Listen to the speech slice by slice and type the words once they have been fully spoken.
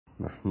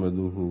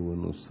نحمده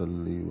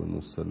ونصلي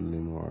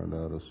ونسلم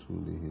على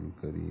رسوله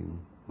الكريم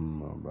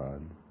اما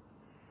بعد۔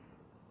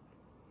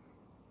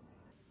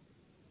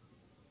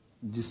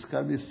 جس کا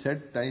بھی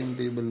سیٹ ٹائم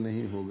ٹیبل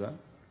نہیں ہوگا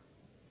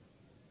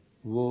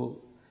وہ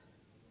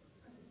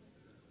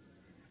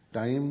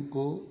ٹائم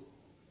کو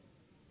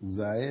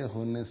ضائع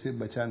ہونے سے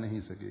بچا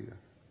نہیں سکے گا،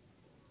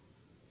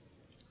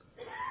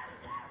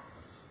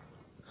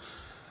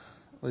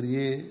 اور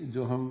یہ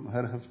جو ہم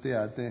ہر ہفتے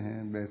آتے ہیں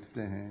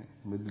بیٹھتے ہیں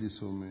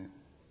مجلسوں میں،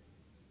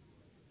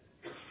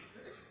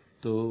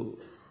 تو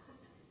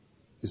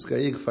اس کا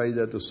ایک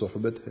فائدہ تو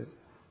صحبت ہے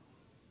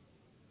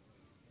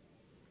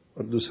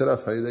اور دوسرا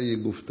فائدہ یہ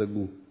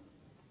گفتگو۔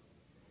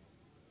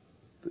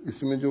 تو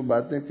اس میں جو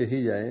باتیں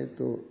کہی جائیں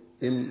تو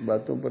ان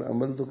باتوں پر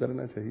عمل تو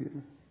کرنا چاہیے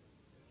نا۔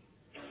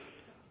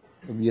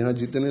 اب یہاں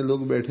جتنے لوگ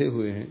بیٹھے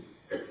ہوئے ہیں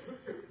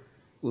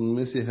ان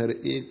میں سے ہر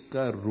ایک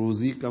کا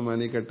روزی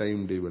کمانے کا ٹائم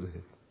ٹیبل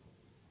ہے۔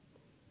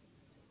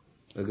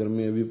 اگر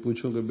میں ابھی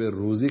پوچھوں کہ بھئی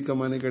روزی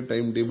کمانے کا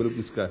ٹائم ٹیبل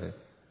کس کا ہے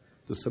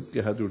تو سب کے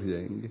ہاتھ اٹھ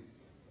جائیں گے،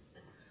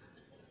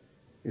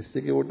 اس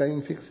لیے کہ وہ ٹائم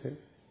فکس ہے۔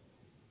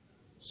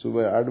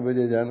 صبح 8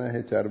 بجے جانا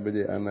ہے، 4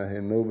 بجے آنا ہے،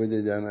 9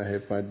 بجے جانا ہے،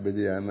 5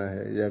 بجے آنا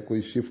ہے، یا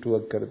کوئی شفٹ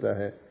ورک کرتا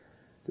ہے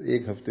تو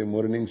ایک ہفتے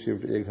مارننگ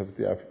شفٹ، ایک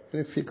ہفتے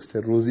آفٹر، فکسڈ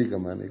ہے روزی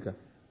کمانے کا۔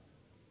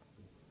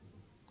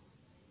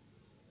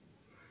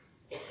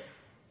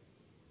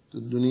 تو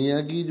دنیا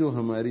کی جو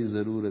ہماری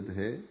ضرورت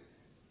ہے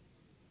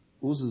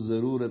اس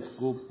ضرورت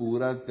کو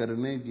پورا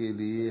کرنے کے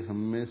لیے ہم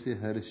میں سے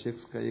ہر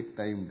شخص کا ایک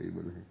ٹائم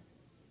ٹیبل ہے،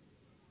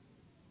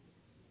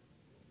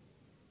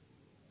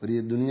 اور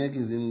یہ دنیا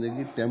کی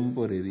زندگی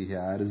ٹیمپوریری ہے،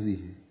 عارضی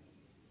ہے،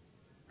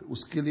 تو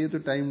اس کے لیے تو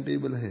ٹائم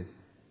ٹیبل ہے۔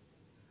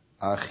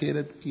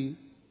 آخرت کی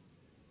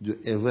جو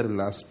ایور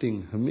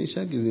لاسٹنگ ہمیشہ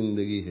کی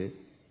زندگی ہے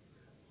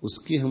اس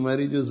کی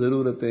ہماری جو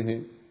ضرورتیں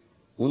ہیں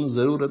ان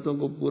ضرورتوں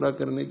کو پورا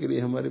کرنے کے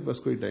لیے ہمارے پاس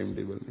کوئی ٹائم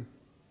ٹیبل نہیں۔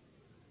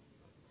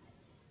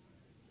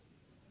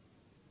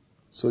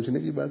 سوچنے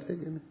کی بات ہے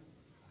کہ نہیں؟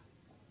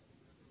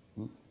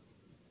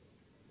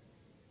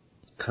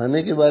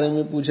 کھانے کے بارے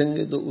میں پوچھیں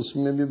گے تو اس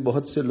میں بھی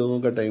بہت سے لوگوں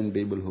کا ٹائم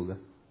ٹیبل ہوگا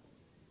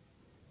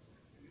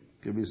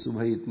کہ بھی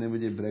صبح اتنے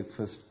بجے بریک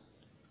فاسٹ،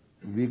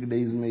 ویک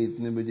ڈیز میں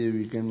اتنے بجے،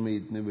 ویکینڈ میں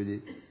اتنے بجے،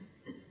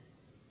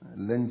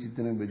 لنچ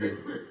اتنے بجے،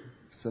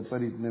 سفر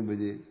اتنے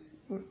بجے،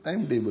 اور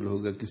ٹائم ٹیبل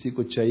ہوگا۔ کسی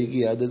کو چائے کی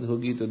عادت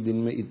ہوگی تو دن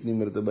میں اتنی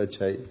مرتبہ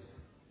چائے،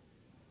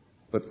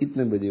 اور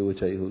اتنے بجے وہ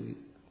چائے ہوگی۔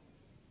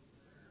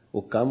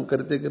 وہ کام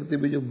کرتے کرتے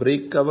بھی جو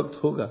بریک کا وقت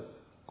ہوگا،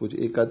 کچھ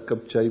ایک آدھ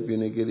کپ چائے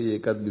پینے کے لیے،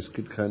 ایک آدھ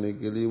بسکٹ کھانے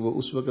کے لیے، وہ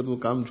اس وقت وہ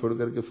کام چھوڑ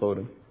کر کے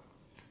فوراً۔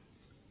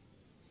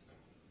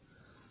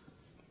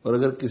 اور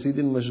اگر کسی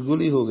دن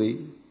مشغولی ہو گئی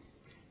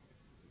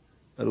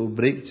اور وہ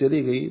بریک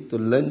چلی گئی تو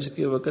لنچ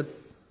کے وقت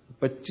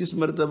 25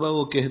 مرتبہ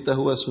وہ کہتا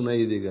ہوا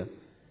سنائی دے گا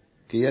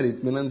کہ یار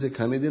اطمینان سے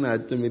کھانے دینا،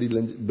 آج تو میری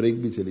لنچ بریک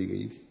بھی چلی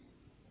گئی تھی۔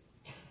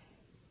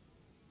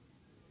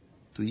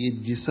 تو یہ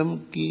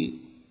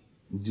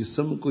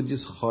جسم کو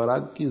جس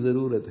خوراک کی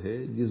ضرورت ہے،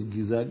 جس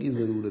غذا کی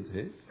ضرورت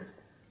ہے،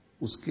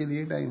 اس کے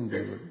لیے ٹائم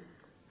ٹیبل،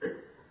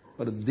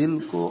 اور دل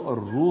کو اور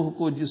روح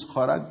کو جس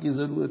خوراک کی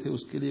ضرورت ہے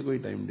اس کے لیے کوئی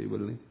ٹائم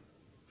ٹیبل نہیں۔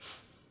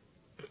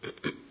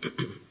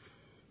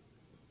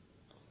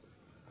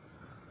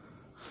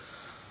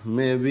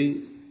 میں ابھی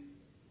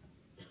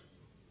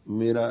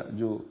میرا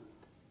جو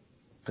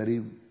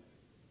قریب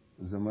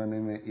زمانے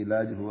میں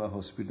علاج ہوا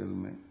ہاسپٹل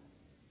میں،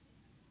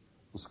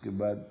 اس کے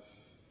بعد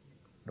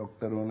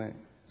ڈاکٹروں نے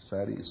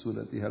ساری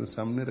صورتحال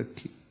سامنے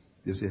رکھی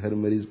جیسے ہر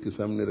مریض کے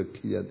سامنے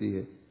رکھی جاتی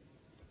ہے،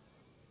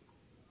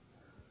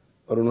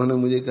 اور انہوں نے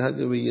مجھے کہا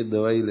کہ بھئی یہ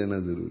دوائی لینا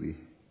ضروری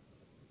ہے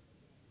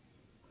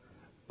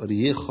اور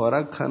یہ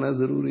خوراک کھانا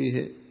ضروری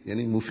ہے،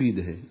 یعنی مفید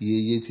ہے،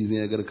 یہ چیزیں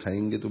اگر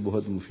کھائیں گے تو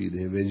بہت مفید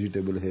ہے،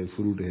 ویجیٹیبل ہے،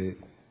 فروٹ ہے،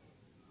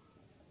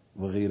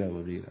 وغیرہ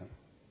وغیرہ،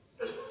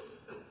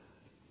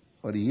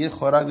 اور یہ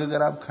خوراک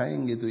اگر آپ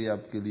کھائیں گے تو یہ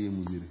آپ کے لیے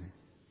مضر ہے۔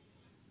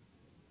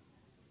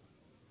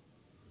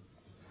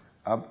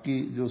 آپ کی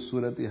جو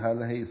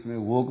صورتحال ہے اس میں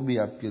ووک بھی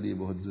آپ کے لیے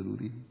بہت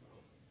ضروری ہے۔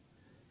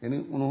 یعنی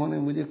انہوں نے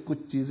مجھے کچھ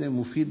چیزیں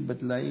مفید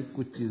بتلائی،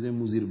 کچھ چیزیں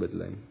مضر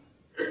بتلائی۔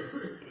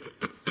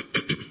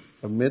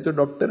 اب میں تو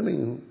ڈاکٹر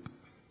نہیں ہوں،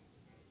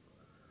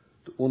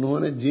 تو انہوں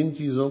نے جن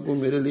چیزوں کو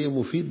میرے لیے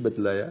مفید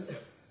بتلایا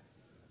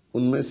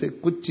ان میں سے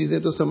کچھ چیزیں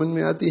تو سمجھ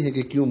میں آتی ہیں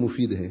کہ کیوں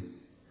مفید ہے،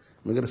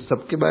 مگر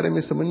سب کے بارے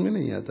میں سمجھ میں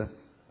نہیں آتا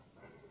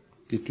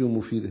کہ کیوں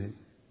مفید ہے۔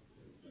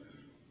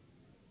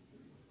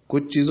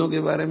 کچھ چیزوں کے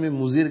بارے میں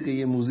مضر کہ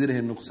یہ مضر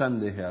ہے، نقصان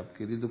دہ ہے آپ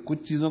کے لیے، تو کچھ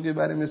چیزوں کے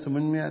بارے میں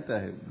سمجھ میں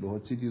آتا ہے،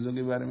 بہت سی چیزوں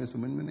کے بارے میں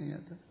سمجھ میں نہیں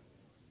آتا۔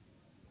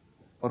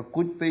 اور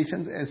کچھ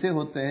پیشنٹس ایسے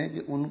ہوتے ہیں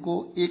کہ ان کو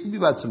ایک بھی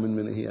بات سمجھ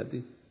میں نہیں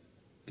آتی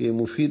کہ یہ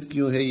مفید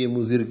کیوں ہے، یہ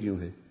مضر کیوں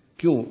ہے،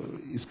 کیوں،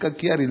 اس کا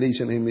کیا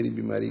ریلیشن ہے میری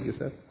بیماری کے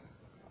ساتھ۔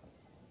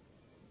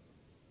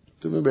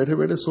 تو میں بیٹھے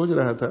بیٹھے سوچ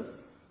رہا تھا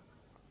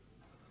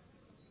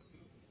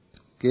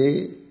کہ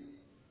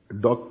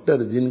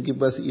ڈاکٹر جن کے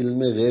پاس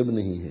علم غیب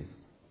نہیں ہے،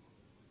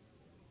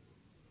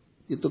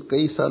 یہ تو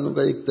کئی سالوں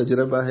کا ایک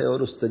تجربہ ہے، اور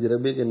اس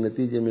تجربے کے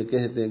نتیجے میں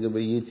کہتے ہیں کہ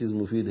بھئی یہ چیز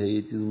مفید ہے،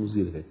 یہ چیز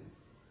مضر ہے۔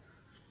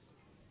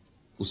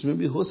 اس میں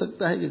بھی ہو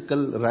سکتا ہے کہ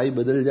کل رائے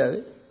بدل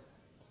جائے،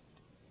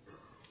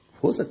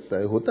 ہو سکتا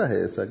ہے، ہوتا ہے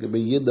ایسا کہ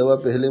بھئی یہ دوا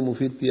پہلے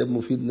مفید تھی اب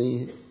مفید نہیں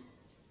ہے،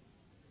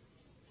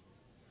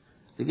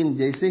 لیکن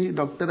جیسے ہی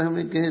ڈاکٹر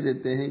ہمیں کہہ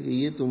دیتے ہیں کہ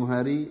یہ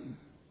تمہاری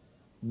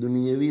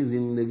دنیاوی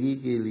زندگی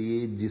کے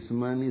لیے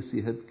جسمانی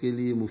صحت کے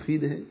لیے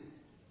مفید ہے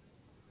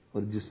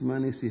اور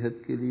جسمانی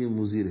صحت کے لیے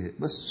مضر ہے،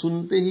 بس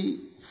سنتے ہی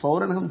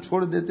فوراً ہم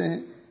چھوڑ دیتے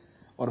ہیں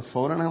اور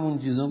فوراً ہم ان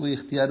چیزوں کو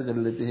اختیار کر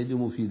لیتے ہیں جو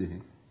مفید ہیں۔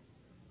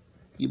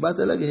 یہ بات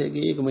الگ ہے کہ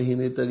 1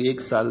 مہینے تک،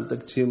 1 سال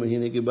تک، 6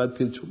 مہینے کے بعد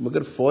پھر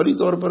مگر فوری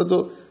طور پر تو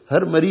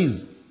ہر مریض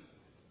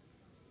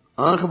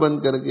آنکھ بند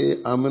کر کے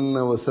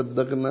آمنا و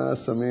صدقنا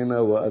سمینا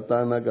و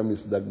اطانا کا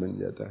مصداق بن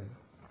جاتا ہے۔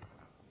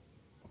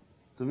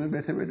 تو میں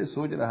بیٹھے بیٹھے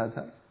سوچ رہا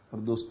تھا اور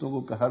دوستوں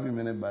کو کہا بھی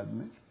میں نے بعد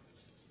میں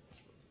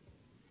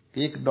کہ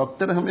ایک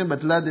ڈاکٹر ہمیں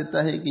بتلا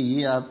دیتا ہے کہ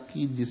یہ آپ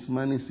کی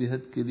جسمانی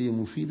صحت کے لیے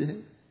مفید ہے،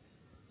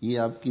 یہ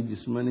آپ کی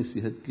جسمانی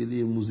صحت کے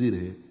لیے مضر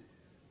ہے،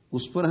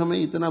 اس پر ہمیں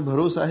اتنا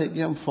بھروسہ ہے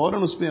کہ ہم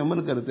فوراً اس پہ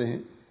عمل کرتے ہیں،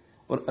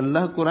 اور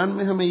اللہ قرآن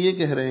میں ہمیں یہ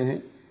کہہ رہے ہیں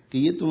کہ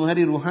یہ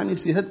تمہاری روحانی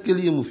صحت کے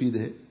لیے مفید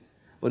ہے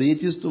اور یہ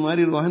چیز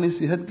تمہاری روحانی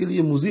صحت کے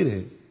لیے مضر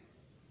ہے،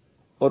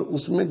 اور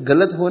اس میں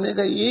غلط ہونے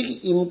کا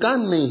ایک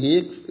امکان نہیں ہے،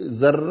 ایک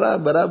ذرہ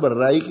برابر،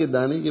 رائی کے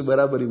دانے کے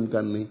برابر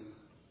امکان نہیں،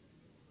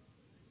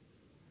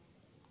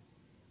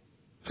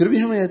 پھر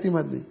بھی ہمیں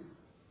اعتماد نہیں۔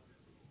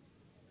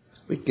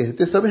 بھئی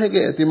کہتے سب ہے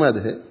کہ اعتماد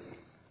ہے،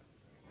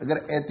 اگر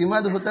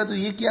اعتماد ہوتا تو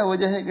یہ کیا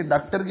وجہ ہے کہ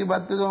ڈاکٹر کی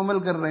بات پہ تو عمل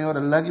کر رہے ہیں اور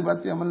اللہ کی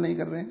بات پہ عمل نہیں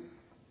کر رہے ہیں؟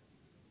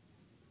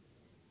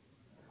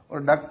 اور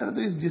ڈاکٹر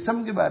تو اس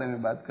جسم کے بارے میں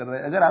بات کر رہا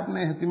ہے، اگر آپ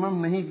نے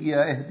اہتمام نہیں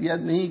کیا، احتیاط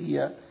نہیں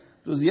کیا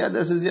تو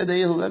زیادہ سے زیادہ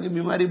یہ ہوگا کہ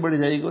بیماری بڑھ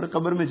جائے گی اور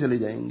قبر میں چلے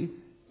جائیں گی،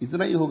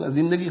 اتنا ہی ہوگا،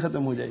 زندگی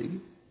ختم ہو جائے گی۔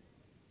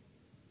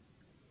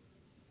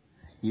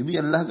 یہ بھی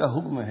اللہ کا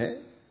حکم ہے،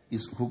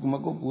 اس حکم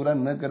کو پورا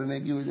نہ کرنے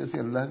کی وجہ سے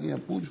اللہ کی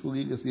یہاں پوچھ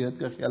ہوگی کہ صحت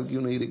کا خیال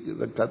کیوں نہیں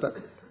رکھا تھا۔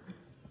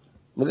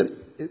 مگر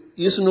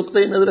اس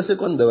نقطۂ نظر سے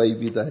کون دوائی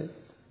پیتا ہے؟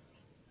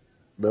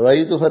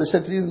 دوائی تو ہر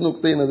شخص اس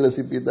نقطۂ نظر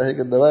سے پیتا ہے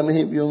کہ دوا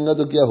نہیں پیوں گا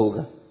تو کیا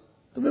ہوگا،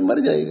 تو میں مر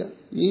جائے گا،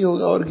 یہی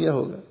ہوگا اور کیا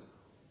ہوگا۔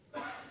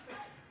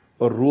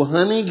 اور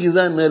روحانی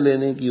غذا نہ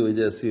لینے کی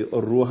وجہ سے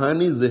اور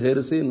روحانی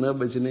زہر سے نہ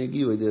بچنے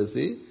کی وجہ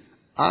سے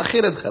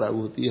آخرت خراب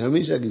ہوتی ہے،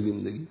 ہمیشہ کی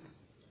زندگی۔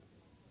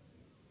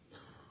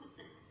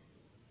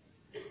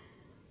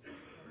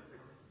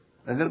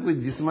 اگر کوئی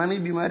جسمانی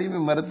بیماری میں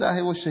مرتا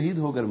ہے وہ شہید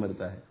ہو کر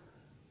مرتا ہے۔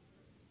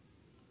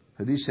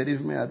 حدیث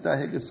شریف میں آتا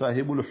ہے کہ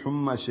صاحب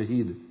الحمہ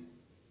شہید،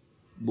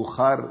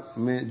 بخار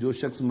میں جو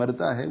شخص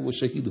مرتا ہے وہ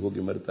شہید ہو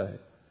کے مرتا ہے۔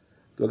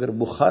 تو اگر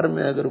بخار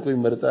میں اگر کوئی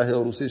مرتا ہے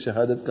اور اسے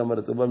شہادت کا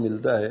مرتبہ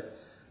ملتا ہے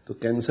تو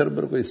کینسر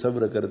پر کوئی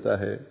صبر کرتا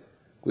ہے،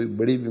 کوئی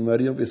بڑی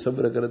بیماریوں پہ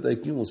صبر کرتا ہے،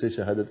 کیوں اسے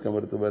شہادت کا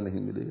مرتبہ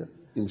نہیں ملے گا؟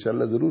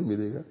 انشاءاللہ ضرور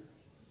ملے گا۔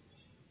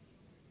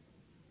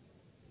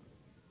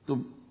 تو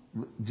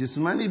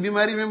جسمانی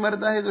بیماری میں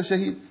مرتا ہے تو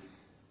شہید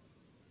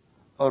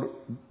اور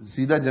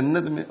سیدھا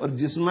جنت میں، اور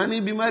جسمانی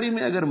بیماری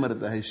میں اگر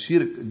مرتا ہے،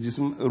 شرک،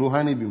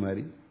 روحانی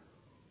بیماری،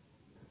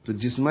 تو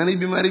جسمانی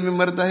بیماری میں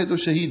مرتا ہے تو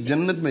شہید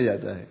جنت میں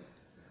جاتا ہے،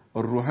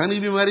 اور روحانی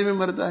بیماری میں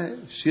مرتا ہے،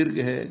 شرک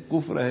ہے،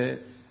 کفر ہے،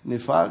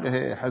 نفاق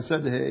ہے،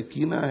 حسد ہے،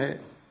 کینہ ہے،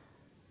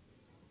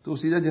 تو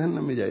سیدھا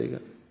جہنم میں جائے گا۔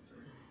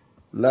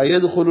 لا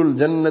يدخل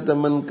الجنت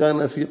من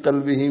كان في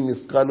قلبه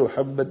مثقال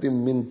حبة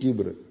من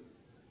کبر،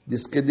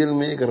 جس کے دل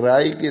میں ایک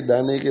رائی کے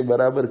دانے کے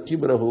برابر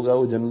کبر ہوگا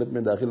وہ جنت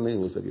میں داخل نہیں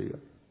ہو سکے گا۔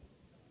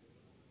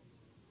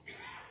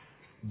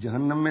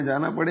 جہنم میں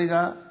جانا پڑے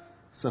گا،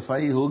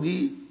 صفائی ہوگی،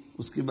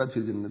 اس کے بعد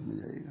پھر جنت میں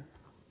جائے گا۔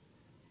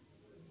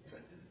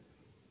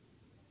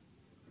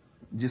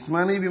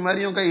 جسمانی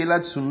بیماریوں کا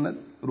علاج سنت،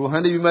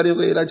 روحانی بیماریوں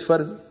کا علاج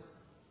فرض۔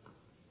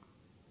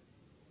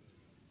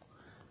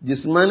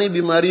 جسمانی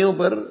بیماریوں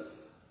پر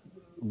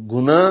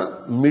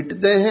گناہ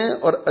مٹتے ہیں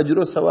اور اجر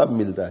و ثواب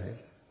ملتا ہے،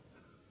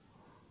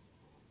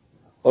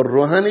 اور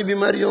روحانی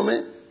بیماریوں میں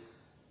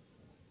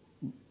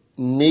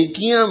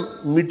نیکیاں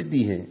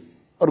مٹتی ہیں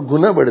اور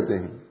گناہ بڑھتے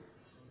ہیں۔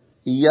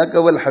 ایاک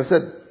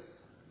والحسد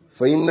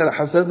فإن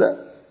الحسد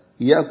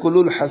یاکل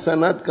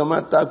الحسنات کما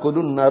تاکل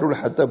النار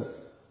الحطب،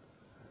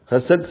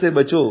 حسد سے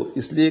بچو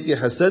اس لیے کہ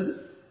حسد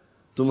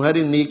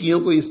تمہاری نیکیوں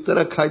کو اس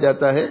طرح کھا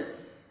جاتا ہے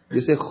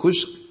جیسے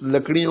خشک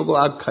لکڑیوں کو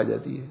آگ کھا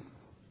جاتی ہے۔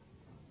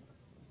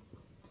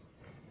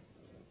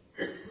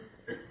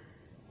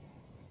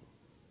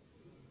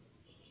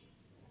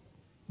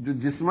 جو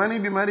جسمانی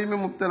بیماری میں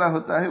مبتلا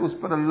ہوتا ہے اس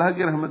پر اللہ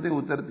کی رحمتیں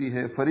اترتی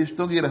ہے،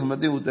 فرشتوں کی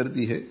رحمتیں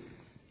اترتی ہے۔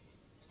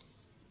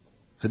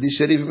 حدیث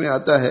شریف میں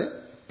آتا ہے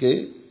کہ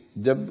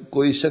جب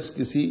کوئی شخص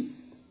کسی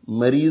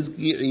مریض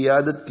کی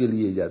عیادت کے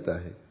لیے جاتا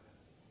ہے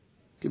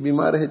کہ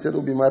بیمار ہے، چلو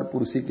بیمار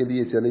پرسی کے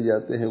لیے چلے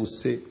جاتے ہیں،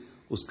 اس سے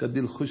اس کا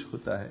دل خوش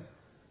ہوتا ہے۔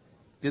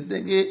 کہتے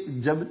ہیں کہ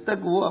جب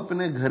تک وہ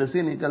اپنے گھر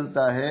سے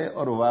نکلتا ہے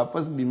اور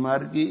واپس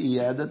بیمار کی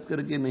عیادت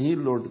کر کے نہیں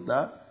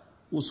لوٹتا،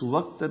 اس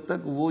وقت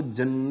تک وہ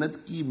جنت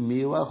کی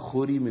میوہ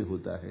خوری میں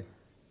ہوتا ہے۔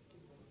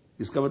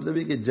 اس کا مطلب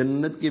ہے کہ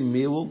جنت کے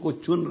میووں کو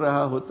چن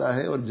رہا ہوتا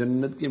ہے اور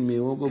جنت کے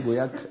میووں کو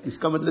گویا، اس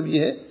کا مطلب یہ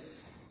ہے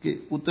کہ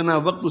اتنا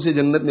وقت اسے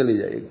جنت میں لے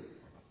جائے گا،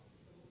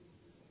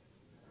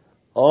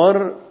 اور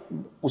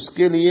اس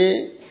کے لیے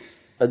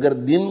اگر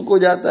دن کو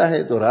جاتا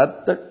ہے تو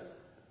رات تک،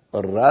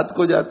 اور رات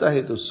کو جاتا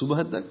ہے تو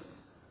صبح تک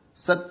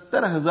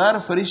 70,000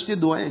 فرشتے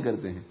دعائیں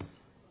کرتے ہیں.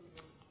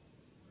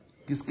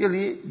 کس کے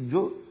لیے؟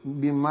 جو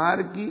بیمار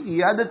کی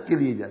عیادت کے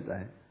لیے جاتا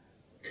ہے.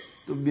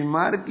 تو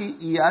بیمار کی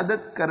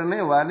عیادت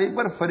کرنے والے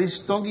پر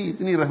فرشتوں کی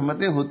اتنی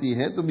رحمتیں ہوتی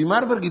ہیں تو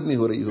بیمار پر کتنی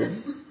ہو رہی ہوگی.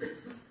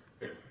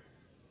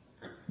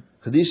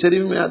 حدیث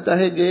شریف میں آتا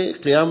ہے کہ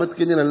قیامت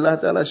کے دن اللہ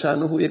تعالی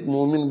شانہ ایک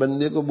مومن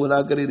بندے کو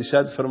بلا کر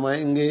ارشاد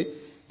فرمائیں گے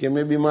کہ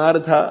میں بیمار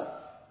تھا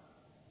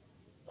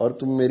اور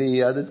تم میری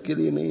عیادت کے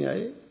لیے نہیں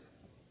آئے.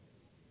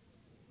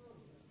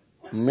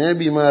 میں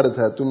بیمار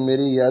تھا تم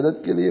میری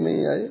عیادت کے لیے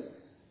نہیں آئے.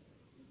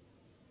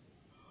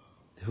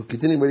 دیکھو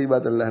کتنی بڑی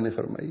بات اللہ نے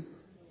فرمائی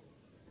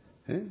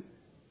ہے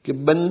کہ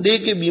بندے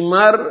کے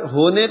بیمار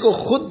ہونے کو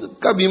خود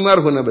کا بیمار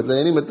ہونا بتایا.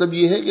 یعنی مطلب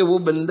یہ ہے کہ وہ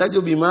بندہ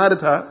جو بیمار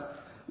تھا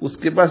اس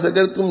کے پاس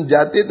اگر تم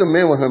جاتے تو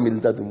میں وہاں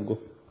ملتا تم کو.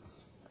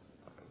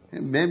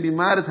 میں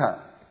بیمار تھا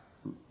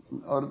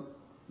اور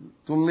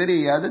تم میری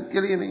عیادت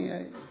کے لیے نہیں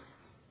آئے.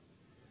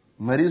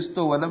 مریض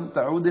تو ولم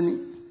تعودنی.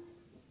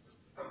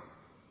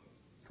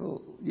 تو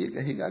یہ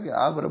کہے گا کہ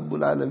آپ رب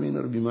العالمین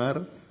اور بیمار،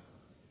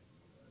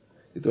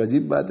 یہ تو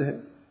عجیب بات ہے.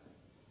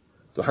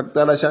 تو حق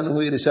تعالی شان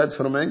ہوئی ارشاد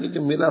فرمائیں گے کہ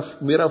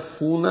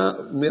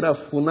میرا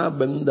فنا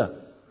بندہ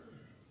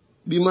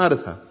بیمار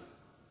تھا،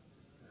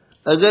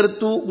 اگر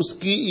تو اس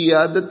کی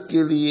عیادت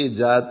کے لیے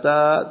جاتا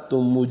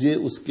تو مجھے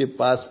اس کے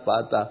پاس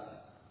پاتا.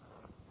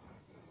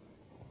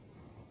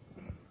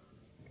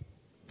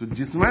 تو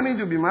جسمانی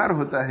جو بیمار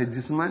ہوتا ہے،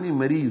 جسمانی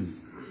مریض،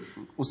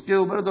 اس کے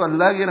اوپر تو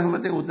اللہ کی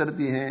رحمتیں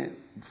اترتی ہیں،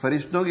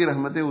 فرشتوں کی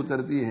رحمتیں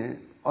اترتی ہیں.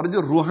 اور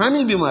جو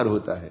روحانی بیمار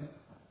ہوتا ہے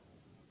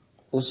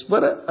اس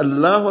پر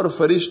اللہ اور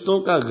فرشتوں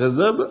کا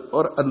غضب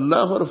اور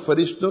اللہ اور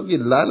فرشتوں کی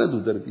لعنت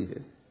اترتی ہے.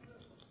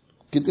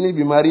 کتنی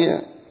بیماریاں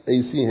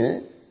ایسی ہیں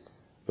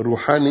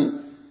روحانی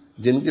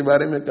جن کے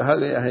بارے میں کہا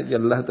گیا ہے کہ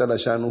اللہ تعالی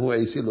شانہ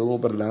ایسے لوگوں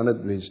پر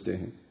لعنت بھیجتے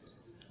ہیں،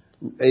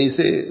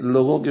 ایسے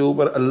لوگوں کے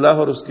اوپر اللہ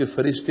اور اس کے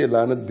فرشتے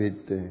لعنت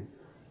بھیجتے ہیں.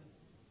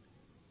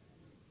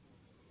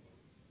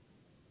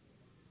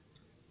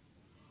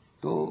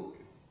 تو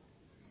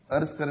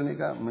عرض کرنے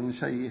کا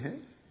منشا یہ ہے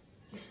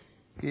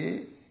کہ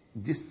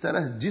جس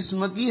طرح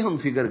جسم کی ہم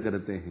فکر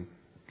کرتے ہیں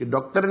کہ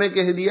ڈاکٹر نے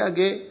کہہ دیا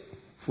کہ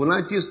فلاں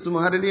چیز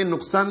تمہارے لیے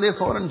نقصان دہ،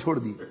 فوراً چھوڑ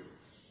دی،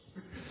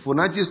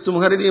 فلاں چیز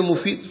تمہارے لیے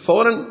مفید،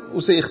 فوراً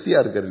اسے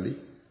اختیار کر لی.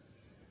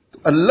 تو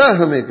اللہ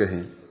ہمیں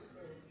کہیں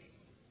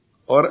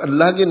اور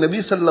اللہ کے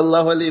نبی صلی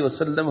اللہ علیہ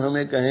وسلم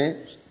ہمیں کہیں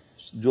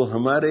جو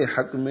ہمارے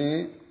حق میں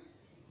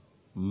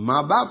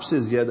ماں باپ سے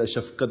زیادہ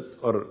شفقت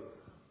اور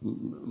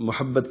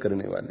محبت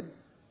کرنے والے،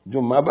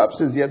 جو ماں باپ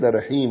سے زیادہ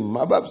رحیم،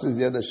 ماں باپ سے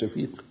زیادہ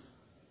شفیق.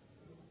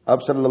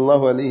 آپ صلی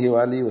اللہ علیہ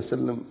وآلہ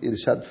وسلم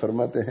ارشاد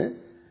فرماتے ہیں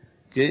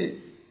کہ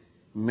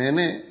میں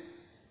نے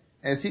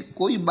ایسی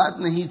کوئی بات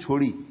نہیں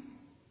چھوڑی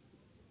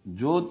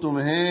جو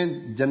تمہیں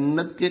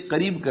جنت کے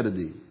قریب کر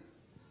دے،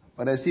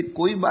 اور ایسی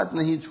کوئی بات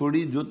نہیں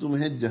چھوڑی جو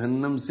تمہیں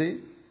جہنم سے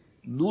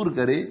دور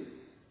کرے،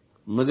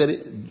 مگر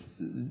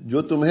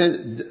جو تمہیں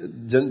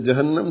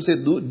جہنم سے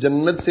دور،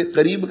 جنت سے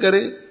قریب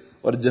کرے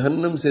اور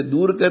جہنم سے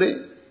دور کرے.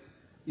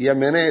 یا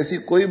میں نے ایسی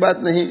کوئی بات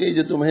نہیں کہی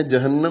جو تمہیں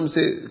جہنم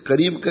سے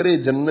قریب کرے،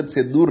 جنت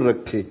سے دور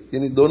رکھے.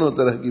 یعنی دونوں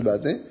طرح کی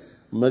باتیں،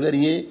 مگر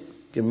یہ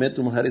کہ میں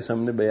تمہارے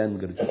سامنے بیان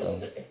کر چکا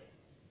ہوں.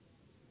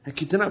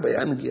 کتنا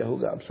بیان کیا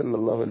ہوگا آپ صلی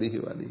اللہ علیہ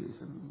وآلہ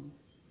وسلم،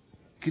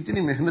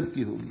 کتنی محنت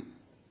کی ہوگی.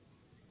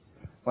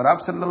 اور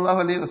آپ صلی اللہ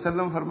علیہ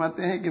وسلم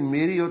فرماتے ہیں کہ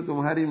میری اور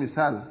تمہاری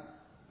مثال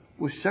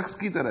اس شخص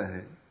کی طرح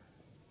ہے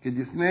کہ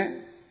جس نے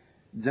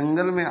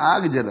جنگل میں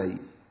آگ جلائی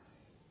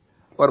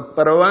اور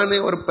پروانے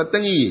اور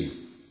پتنگیے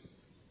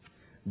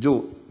جو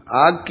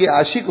آگ کے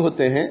عاشق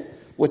ہوتے ہیں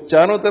وہ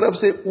چاروں طرف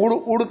سے اڑ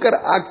اڑ کر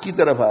آگ کی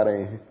طرف آ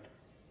رہے ہیں.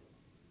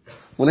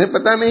 انہیں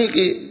پتا نہیں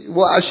کہ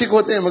وہ عاشق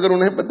ہوتے ہیں، مگر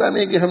انہیں پتا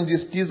نہیں کہ ہم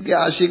جس چیز کے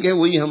عاشق ہیں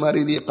وہی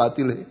ہمارے لیے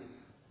قاتل ہے.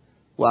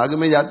 وہ آگ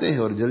میں جاتے ہیں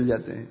اور جل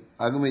جاتے ہیں،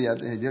 آگ میں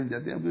جاتے ہیں جل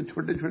جاتے ہیں. اب جو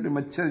چھوٹے چھوٹے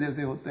مچھر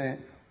جیسے ہوتے ہیں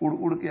اڑ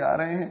اڑ کے آ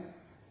رہے ہیں،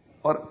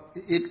 اور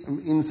ایک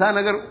انسان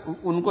اگر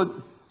ان کو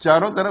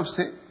چاروں طرف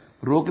سے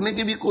روکنے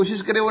کی بھی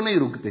کوشش کرے وہ نہیں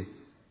رکتے.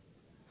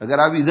 اگر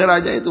آپ ادھر آ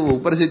جائیں تو وہ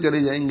اوپر سے چلے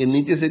جائیں گے،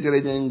 نیچے سے چلے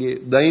جائیں گے،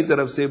 دائیں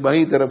طرف سے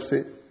بائیں طرف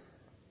سے.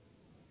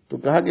 تو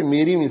کہا کہ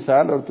میری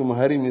مثال اور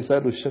تمہاری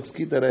مثال اس شخص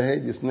کی طرح ہے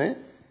جس نے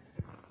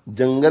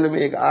جنگل میں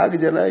ایک آگ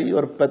جلائی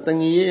اور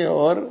پتنگیے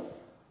اور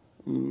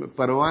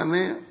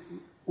پروانے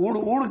اڑ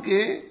اڑ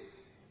کے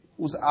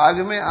اس آگ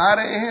میں آ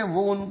رہے ہیں.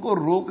 وہ ان کو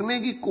روکنے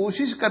کی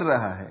کوشش کر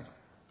رہا ہے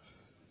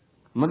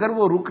مگر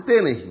وہ رکتے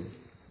نہیں.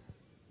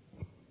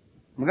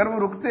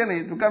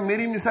 تو کہا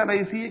میری مثال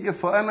ایسی ہے کہ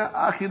فَأَنَا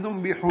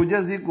آخِذٌ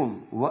بِحُجَزِكُمْ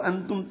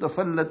وَأَنْتُمْ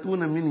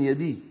تَفَلَّتُونَ مِنْ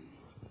يَدِي.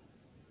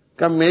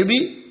 کہ میں بھی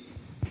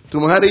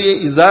تمہارے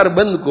یہ ازار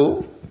بند کو،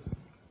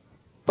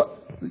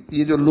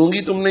 یہ جو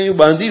لونگی تم نے یوں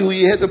باندھی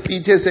ہوئی ہے تو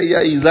پیچھے سے، یا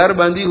ازار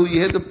باندھی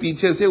ہوئی ہے تو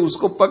پیچھے سے اس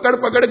کو پکڑ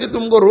پکڑ کے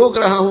تم کو روک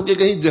رہا ہوں کہ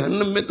کہیں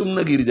جہنم میں تم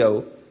نہ گر جاؤ.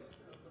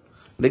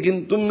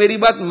 لیکن تم میری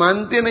بات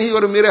مانتے نہیں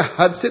اور میرے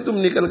ہاتھ سے تم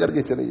نکل کر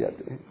کے چلے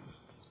جاتے ہیں.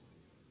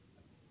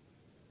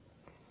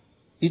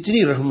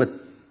 اتنی رحمت،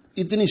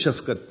 اتنی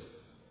شفقت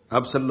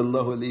آپ صلی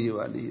اللہ علیہ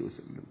وآلہ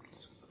وسلم.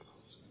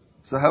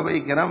 صحابہ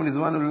کرام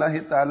رضوان اللہ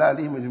تعالی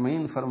علیہم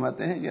اجمعین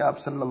فرماتے ہیں کہ آپ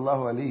صلی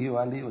اللہ علیہ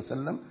وآلہ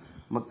وسلم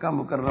مکہ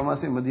مکرمہ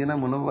سے مدینہ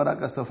منورہ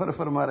کا سفر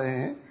فرما رہے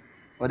ہیں،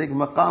 اور ایک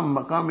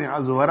مقام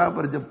عزورہ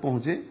پر جب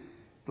پہنچے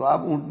تو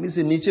آپ اونٹنی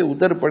سے نیچے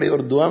اتر پڑے اور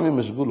دعا میں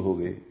مشغول ہو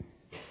گئے،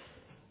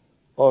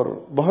 اور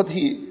بہت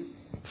ہی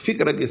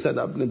فکر کے ساتھ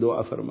آپ نے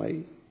دعا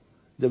فرمائی۔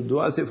 جب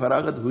دعا سے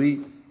فراغت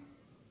ہوئی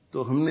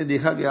تو ہم نے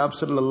دیکھا کہ آپ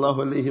صلی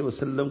اللہ علیہ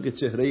وسلم کے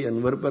چہرے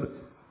انور پر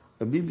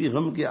ابھی بھی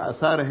غم کے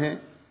آثار ہیں۔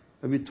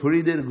 ابھی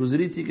تھوڑی دیر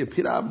گزری تھی کہ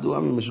پھر آپ دعا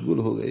میں مشغول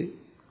ہو گئے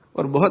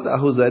اور بہت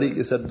آہوزاری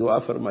کے ساتھ دعا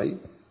فرمائی،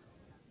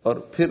 اور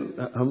پھر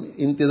ہم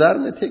انتظار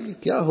میں تھے کہ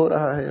کیا ہو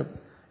رہا ہے۔ اب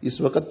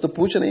اس وقت تو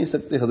پوچھ نہیں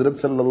سکتے، حضرت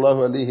صلی اللہ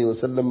علیہ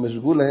وسلم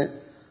مشغول ہیں۔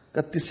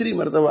 کہ تیسری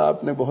مرتبہ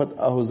آپ نے بہت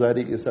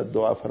آہوزاری کے ساتھ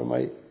دعا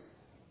فرمائی۔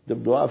 جب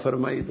دعا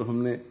فرمائی تو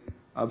ہم نے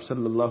آپ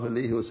صلی اللہ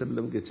علیہ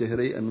وسلم کے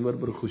چہرے انور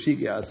پر خوشی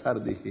کے آثار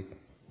دیکھے،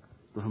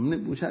 تو ہم نے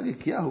پوچھا کہ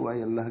کیا ہوا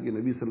ہے اللہ کے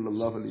نبی صلی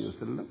اللہ علیہ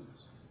وسلم؟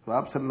 تو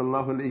آپ صلی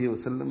اللہ علیہ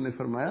وسلم نے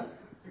فرمایا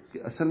کہ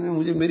اصل میں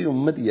مجھے میری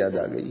امت یاد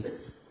آ گئی۔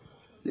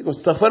 دیکھو،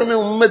 سفر میں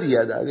امت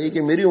یاد آ گئی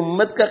کہ میری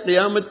امت کا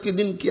قیامت کے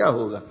دن کیا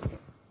ہوگا۔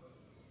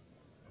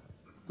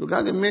 تو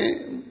کہا کہ میں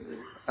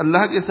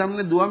اللہ کے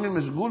سامنے دعا میں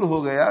مشغول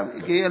ہو گیا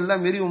کہ اے اللہ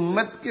میری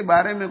امت کے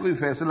بارے میں کوئی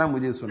فیصلہ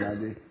مجھے سنا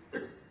دے،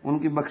 ان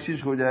کی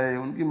بخشش ہو جائے،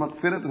 ان کی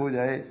مغفرت ہو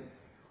جائے۔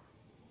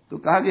 تو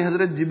کہا کہ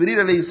حضرت جبریل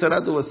علیہ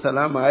الصلوۃ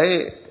والسلام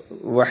آئے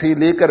وحی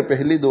لے کر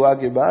پہلی دعا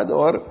کے بعد،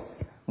 اور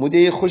مجھے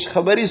یہ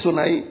خوشخبری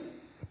سنائی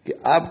کہ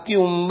آپ کی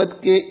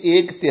امت کے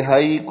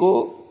 1/3 کو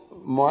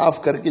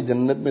معاف کر کے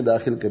جنت میں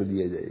داخل کر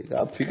دیا جائے گا،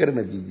 آپ فکر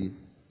نہ کیجیے۔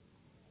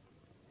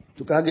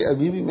 تو کہا کہ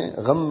ابھی بھی میں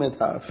غم میں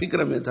تھا،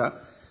 فکر میں تھا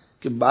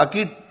کہ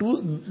باقی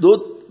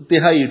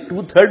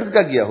 2/3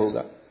 کا کیا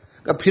ہوگا۔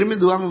 کہ پھر میں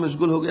دعا میں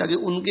مشغول ہو گیا کہ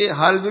ان کے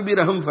حال میں بھی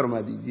رحم فرما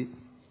دیجیے۔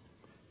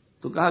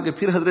 تو کہا کہ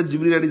پھر حضرت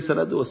جبریل علیہ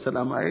الصلوۃ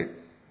والسلام آئے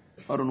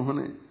اور انہوں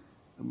نے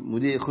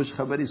مجھے یہ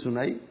خوشخبری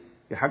سنائی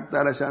کہ حق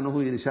تعالی شانہ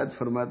ارشاد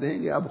فرماتے ہیں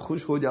کہ آپ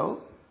خوش ہو جاؤ،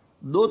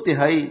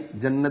 2/3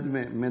 جنت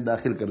میں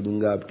داخل کر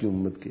دوں گا آپ کی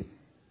امت کے۔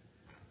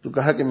 تو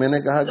کہا کہ میں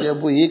نے کہا کہ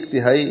اب وہ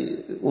 1/3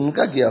 ان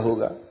کا کیا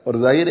ہوگا، اور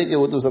ظاہر ہے کہ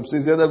وہ تو سب سے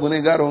زیادہ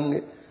گنہگار ہوں گے۔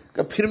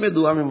 کہ پھر میں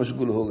دعا میں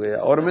مشغول ہو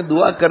گیا اور میں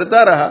دعا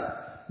کرتا رہا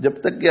جب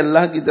تک کہ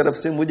اللہ کی طرف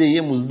سے مجھے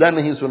یہ مژدہ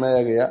نہیں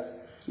سنایا گیا،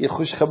 یہ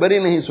خوشخبری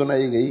نہیں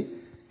سنائی گئی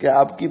کہ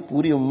آپ کی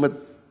پوری امت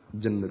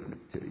جنت میں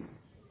چلی گئی۔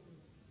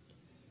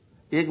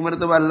 ایک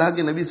مرتبہ اللہ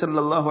کے نبی صلی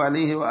اللہ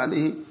علیہ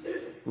وآلہ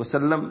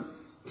وسلم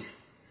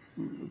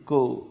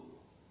کو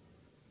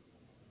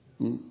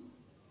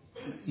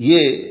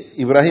یہ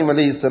ابراہیم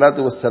علیہ الصلوۃ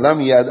والسلام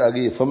یاد آ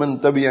گئی، فمن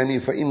تبعنی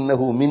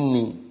فإنہ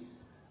منی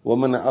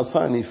ومن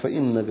عصانی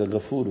فإنک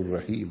غفور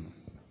رحیم،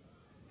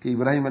 کہ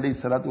ابراہیم علیہ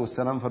الصلوۃ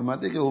والسلام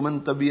فرماتے کہ ومن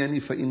تبعنی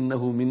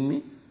فإنہ منی،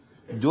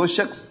 جو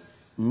شخص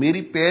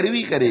میری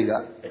پیروی کرے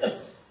گا،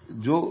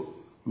 جو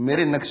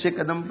میرے نقش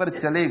قدم پر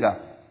چلے گا،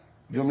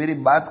 جو میری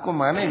بات کو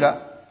مانے گا،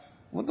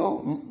 وہ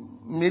تو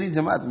میری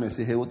جماعت میں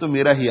سے ہے، وہ تو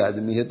میرا ہی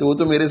آدمی ہے، تو وہ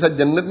تو میرے ساتھ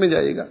جنت میں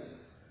جائے گا۔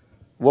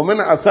 ومن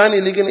عصانی،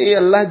 لیکن اے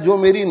اللہ جو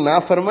میری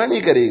نافرمانی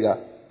کرے گا،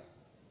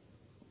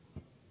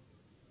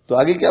 تو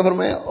آگے کیا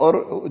فرمایا، اور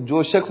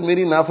جو شخص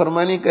میری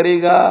نافرمانی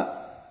کرے گا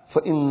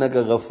فإنک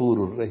غفور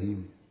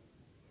الرحیم،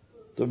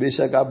 تو بے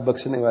شک آپ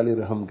بخشنے والے،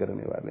 رحم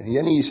کرنے والے ہیں۔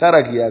 یعنی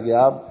اشارہ کیا کہ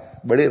آپ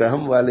بڑے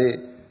رحم والے،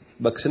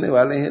 بخشنے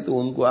والے ہیں، تو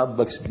ان کو آپ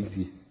بخش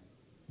دیجیے۔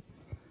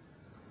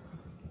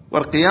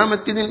 اور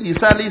قیامت کے دن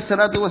عیسیٰ علیہ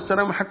الصلوۃ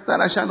والسلام حق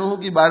تعالی شانہ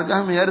کی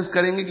بارگاہ میں عرض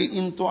کریں گے کہ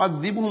ان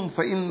تعذبہم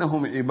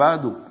فإنہم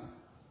عبادک،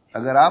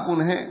 اگر آپ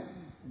انہیں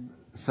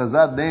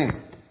سزا دیں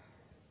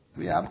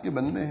تو یہ آپ کے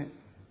بندے ہیں،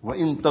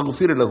 وَإِن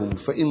تَغْفِرْ لَهُمْ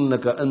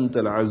فَإِنَّكَ أَنْتَ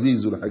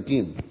الْعَزِيزُ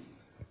الْحَكِيمُ،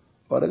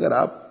 اور اگر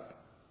آپ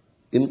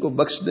ان کو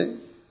بخش دیں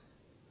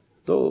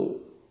تو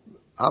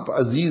آپ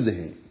عزیز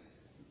ہیں،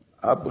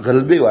 آپ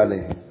غلبے والے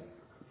ہیں،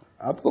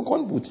 آپ کو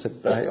کون پوچھ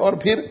سکتا ہے، اور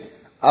پھر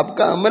آپ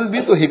کا عمل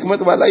بھی تو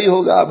حکمت والا ہی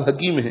ہوگا، آپ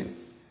حکیم ہیں۔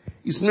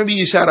 اس میں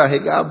بھی اشارہ ہے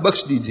کہ آپ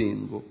بخش دیجئے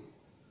ان کو۔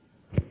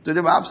 تو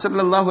جب آپ صلی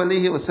اللہ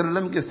علیہ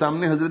وسلم کے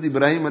سامنے حضرت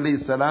ابراہیم علیہ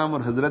السلام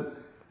اور حضرت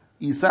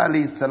عیسیٰ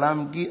علیہ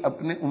السلام کی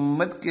اپنے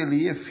امت کے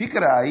لیے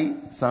فکر آئی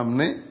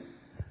سامنے،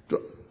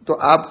 تو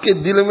آپ کے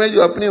دل میں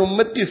جو اپنی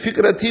امت کی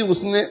فکر تھی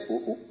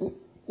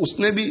اس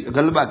نے بھی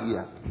غلبہ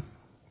کیا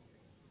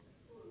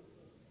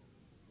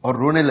اور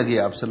رونے لگے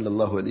آپ صلی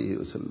اللہ علیہ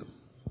وسلم۔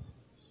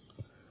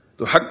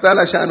 تو حق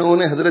تعالی شانہ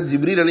نے حضرت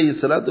جبریل علیہ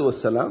الصلوۃ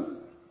والسلام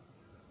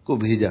کو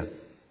بھیجا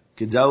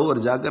کہ جاؤ اور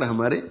جا کر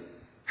ہمارے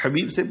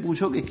حبیب سے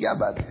پوچھو کہ کیا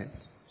بات ہے۔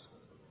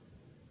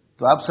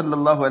 تو آپ صلی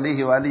اللہ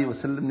علیہ وآلہ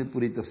وسلم نے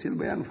پوری تفصیل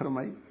بیان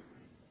فرمائی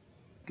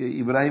کہ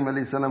ابراہیم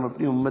علیہ السلام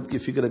اپنی امت کی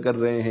فکر کر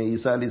رہے ہیں،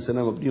 عیسیٰ علیہ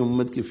السلام اپنی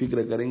امت کی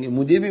فکر کریں گے،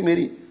 مجھے بھی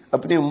میری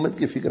اپنی امت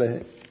کی فکر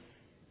ہے۔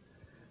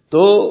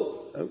 تو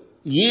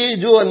یہ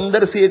جو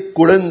اندر سے ایک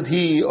کڑن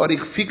تھی اور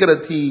ایک فکر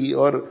تھی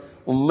اور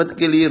امت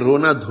کے لیے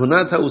رونا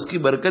دھونا تھا، اس کی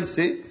برکت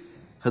سے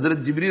حضرت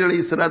جبریل علیہ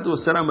الصلوۃ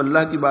والسلام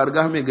اللہ کی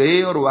بارگاہ میں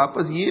گئے اور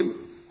واپس یہ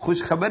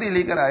خوشخبری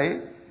لے کر آئے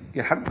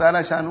کہ حق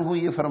تعالی شانہ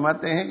یہ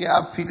فرماتے ہیں کہ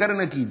آپ فکر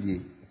نہ کیجیے،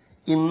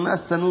 انا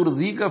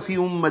سنرضیک فی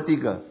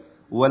امتک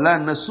ولا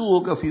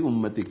نسوءک فی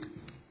امتک،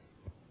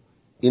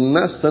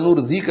 انا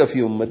سنرضیک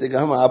فی امتک،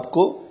 ہم آپ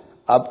کو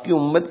آپ کی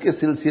امت کے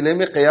سلسلے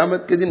میں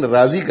قیامت کے دن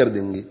راضی کر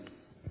دیں گے.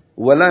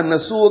 ولا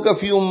نسوءک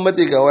فی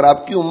امتک، اور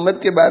آپ کی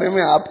امت کے بارے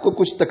میں آپ کو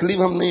کچھ تکلیف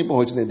ہم نہیں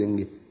پہنچنے دیں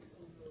گے.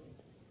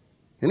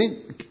 یعنی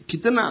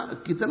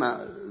کتنا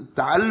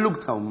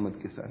تعلق تھا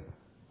امت کے ساتھ.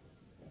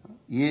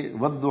 یہ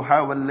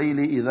والضحی واللیل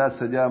اذا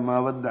سجا ما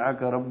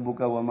ودعک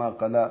ربک وما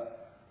قلی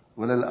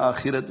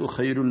وللآخرۃ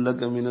خیر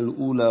لک من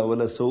الاولی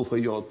ولسوف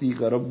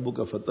یعطیک ربک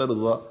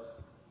فترضی.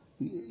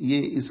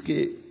 یہ اس کے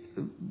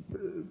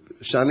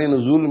شان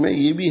نزول میں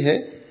یہ بھی ہے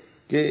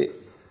کہ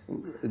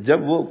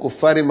جب وہ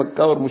کفار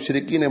مکہ اور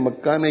مشرکین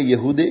مکہ نے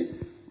یہود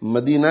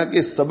مدینہ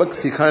کے سبق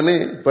سکھانے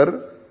پر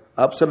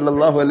آپ صلی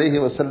اللہ علیہ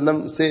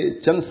وسلم سے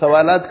چند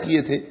سوالات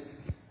کیے تھے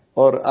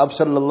اور آپ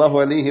صلی اللہ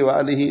علیہ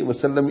وآلہ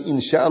وسلم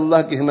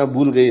انشاءاللہ کہنا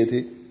بھول گئے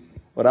تھے،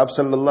 اور آپ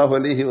صلی اللہ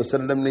علیہ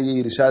وسلم نے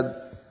یہ ارشاد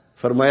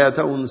فرمایا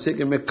تھا ان سے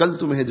کہ میں کل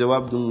تمہیں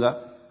جواب دوں گا،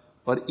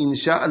 اور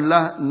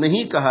انشاءاللہ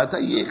نہیں کہا تھا.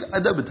 یہ ایک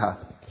ادب تھا،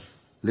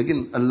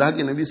 لیکن اللہ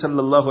کے نبی صلی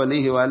اللہ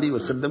علیہ وآلہ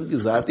وسلم کی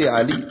ذات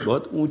عالی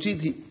بہت اونچی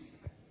تھی.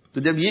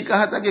 تو جب یہ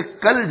کہا تھا کہ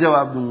کل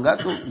جواب دوں گا،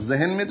 تو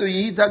ذہن میں تو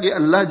یہی تھا کہ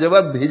اللہ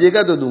جواب بھیجے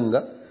گا تو دوں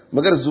گا،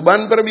 مگر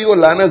زبان پر بھی وہ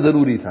لانا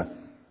ضروری تھا.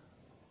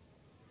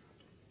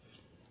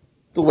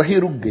 تو وہی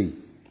رک گئی.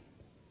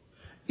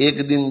 1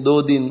 دن 2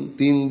 دن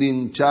 3 دن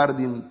 4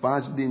 دن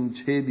 5 دن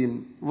 6 دن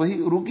وہی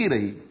رکی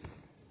رہی.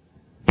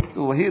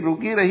 تو وہی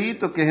رکی رہی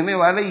تو کہنے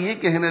والے یہ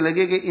کہنے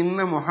لگے کہ ان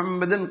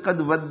محمدن قد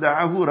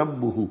ودعہ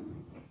ربہ،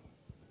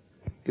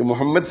 کہ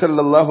محمد صلی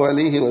اللہ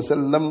علیہ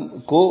وسلم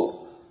کو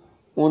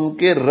ان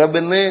کے رب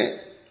نے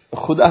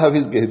خدا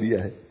حافظ کہہ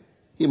دیا ہے.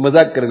 یہ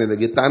مذاق کرنے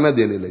لگے، تانا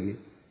دینے لگے.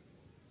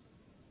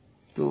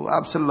 تو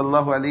آپ صلی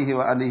اللہ علیہ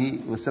وآلہ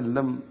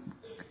وسلم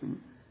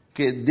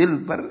کے دل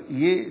پر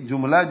یہ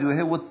جملہ جو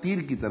ہے وہ تیر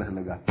کی طرح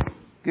لگا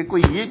کہ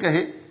کوئی یہ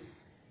کہے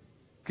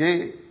کہ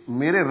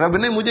میرے رب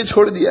نے مجھے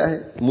چھوڑ دیا ہے،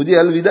 مجھے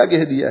الوداع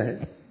کہہ دیا ہے.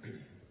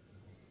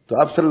 تو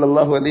آپ صلی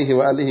اللہ علیہ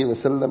وآلہ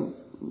وسلم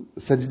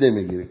سجدے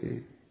میں گر گئے.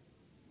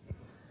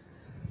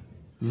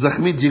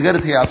 زخمی جگر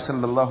تھے آپ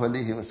صلی اللہ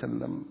علیہ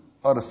وسلم،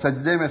 اور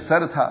سجدے میں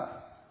سر تھا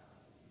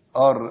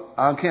اور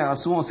آنکھیں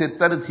آنسوؤں سے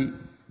تر تھی.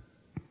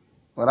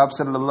 اور آپ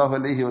صلی اللہ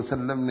علیہ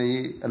وسلم نے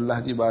یہ اللہ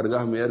کی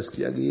بارگاہ میں عرض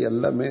کیا کہ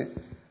اللہ میں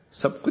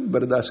سب کچھ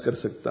برداشت کر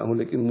سکتا ہوں،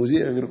 لیکن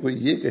مجھے اگر کوئی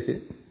یہ کہے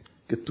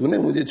کہ تو نے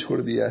مجھے چھوڑ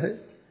دیا ہے،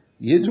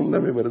 یہ جملہ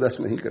میں برداشت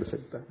نہیں کر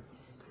سکتا.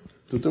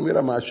 تو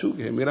میرا معشوق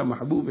ہے، میرا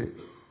محبوب ہے،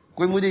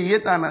 کوئی مجھے یہ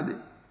تانا دے.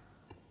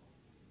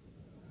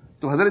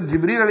 تو حضرت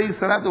جبریل علیہ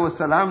الصلوۃ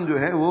والسلام جو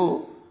ہے وہ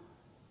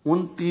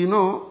ان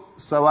تینوں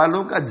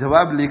سوالوں کا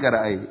جواب لے کر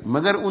آئے،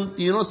 مگر ان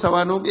تینوں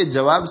سوالوں کے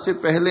جواب سے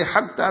پہلے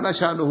حق تعالی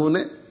شانہ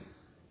نے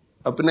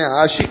اپنے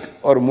عاشق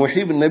اور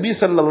محب نبی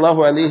صلی اللہ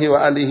علیہ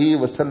وآلہ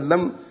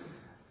وسلم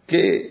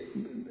کے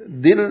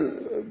دل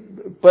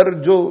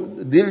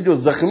جو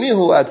زخمی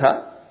ہوا تھا،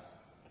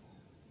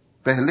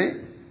 پہلے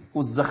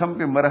اس زخم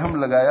پہ مرہم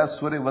لگایا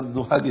سورہ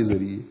والضحیٰ کے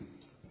ذریعے.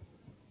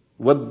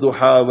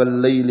 والضحیٰ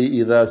واللیل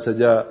اذا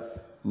سجا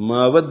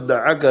ما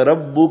ودعک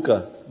ربک،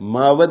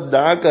 ما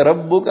ودعک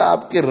ربک،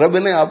 آپ کے رب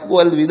نے آپ کو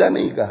الوداع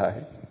نہیں کہا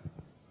ہے،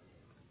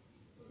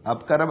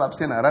 آپ کا رب آپ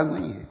سے ناراض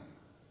نہیں ہے.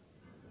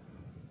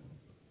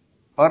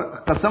 اور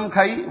قسم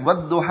کھائی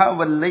والضحیٰ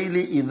واللیل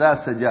اذا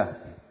سجا،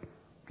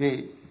 کہ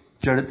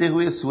چڑھتے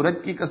ہوئے سورج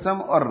کی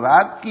قسم اور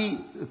رات کی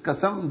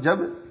قسم جب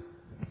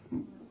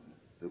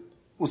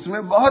اس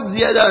میں بہت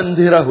زیادہ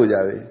اندھیرا ہو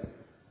جاوے.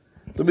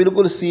 تو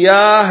بالکل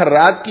سیاہ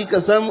رات کی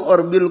قسم اور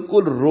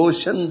بالکل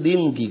روشن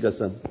دن کی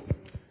قسم،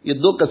 یہ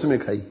 2 قسمیں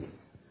کھائی.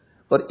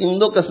 اور ان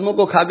 2 قسموں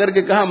کو کھا کر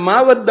کے کہا ما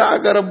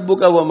ودعک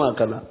ربک وما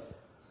قلی،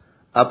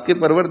 آپ کے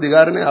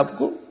پروردگار نے آپ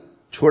کو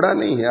چھوڑا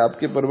نہیں ہے، آپ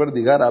کے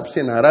پروردگار آپ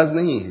سے ناراض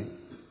نہیں ہے.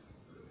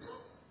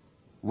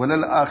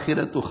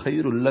 وَلَلْآخِرَةُ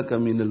خَيْرٌ لَكَ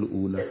مِنَ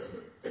الْأُولَى،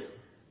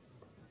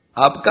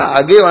 آپ کا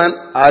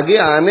آگے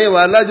آنے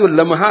والا جو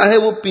لمحہ ہے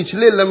وہ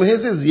پچھلے لمحے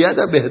سے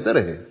زیادہ بہتر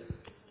ہے.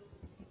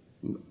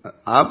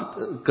 آپ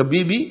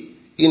کبھی بھی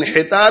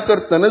انحطاط اور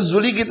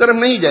تنزلی کی طرف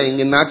نہیں جائیں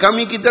گے،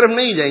 ناکامی کی طرف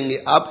نہیں جائیں گے.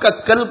 آپ کا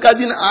کل کا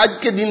دن آج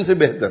کے دن سے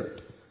بہتر،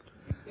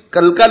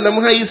 کل کا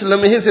لمحہ اس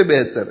لمحے سے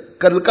بہتر،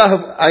 کل کا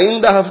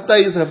آئندہ ہفتہ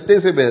اس ہفتے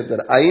سے بہتر،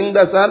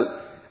 آئندہ سال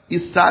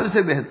اس سال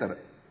سے بہتر،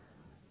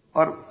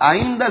 اور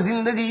آئندہ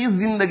زندگی اس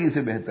زندگی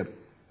سے بہتر.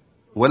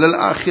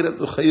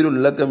 وَلَلْآخِرَةُ خَيْرٌ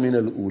لَكَ مِنَ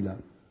الْأُولَى.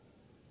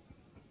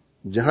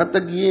 جہاں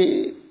تک یہ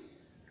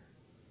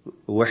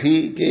وحی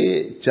کے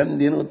چند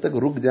دنوں تک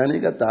رک جانے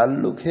کا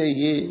تعلق ہے،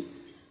 یہ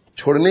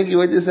چھوڑنے کی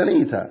وجہ سے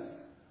نہیں تھا،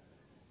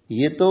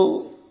 یہ تو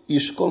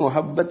عشق و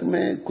محبت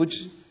میں کچھ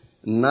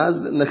ناز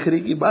نخری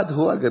کی بات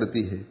ہوا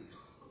کرتی ہے.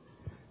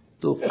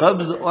 تو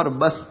قبض اور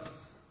بسط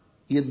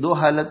یہ 2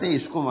 حالتیں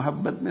عشق و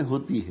محبت میں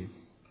ہوتی ہے.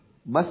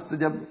 بسط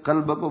جب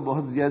قلب کو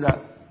بہت زیادہ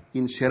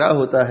انشراح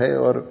ہوتا ہے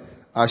اور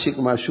عاشق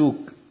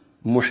معشوق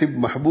محب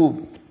محبوب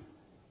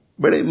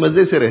بڑے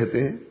مزے سے رہتے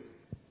ہیں،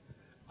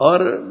 اور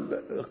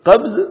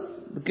قبض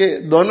کے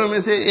دونوں میں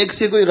سے ایک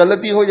سے کوئی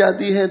غلطی ہو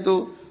جاتی ہے تو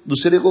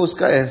دوسرے کو اس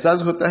کا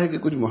احساس ہوتا ہے کہ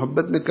کچھ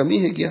محبت میں کمی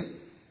ہے کیا.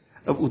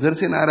 اب ادھر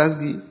سے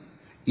ناراضگی،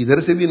 ادھر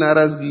سے بھی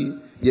ناراضگی،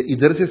 یا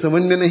ادھر سے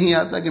سمجھ میں نہیں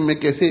آتا کہ میں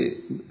کیسے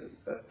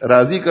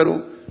راضی کروں،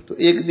 تو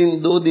ایک دن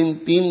 2 دن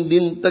 3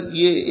 دن تک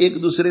یہ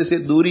ایک دوسرے سے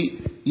دوری،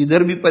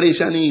 ادھر بھی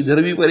پریشانی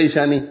ادھر بھی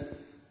پریشانی،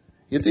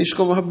 یہ تو عشق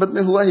و محبت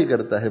میں ہوا ہی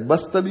کرتا ہے.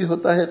 بست بھی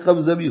ہوتا ہے،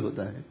 قبض بھی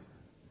ہوتا ہے.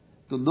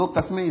 تو 2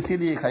 قسمیں اسی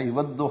لیے کھائی،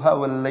 والضحیٰ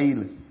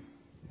واللیل،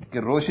 کہ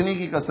روشنی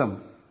کی قسم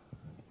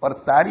اور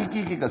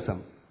تاریکی کی قسم،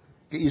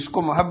 کہ عشق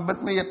و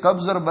محبت میں یہ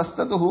قبض اور بست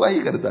تو ہوا ہی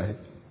کرتا ہے.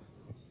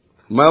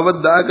 ما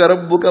ودعک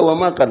ربک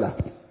وما قلی،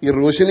 یہ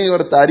روشنی اور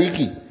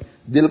تاریکی،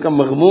 دل کا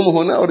مغموم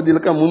ہونا اور دل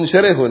کا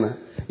منشرح ہونا،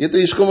 یہ تو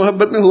عشق و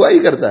محبت میں ہوا ہی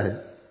کرتا ہے.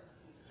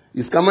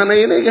 اس کا معنی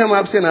یہ نہیں کہ ہم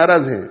آپ سے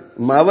ناراض ہیں.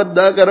 ما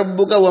ودعک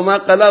ربک وما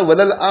قلی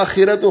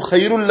وللآخرۃ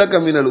خیر لک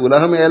من الاولی،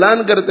 ہم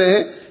اعلان کرتے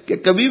ہیں کہ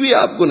کبھی بھی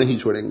آپ کو نہیں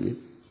چھوڑیں گے،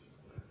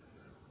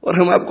 اور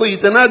ہم آپ کو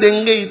اتنا دیں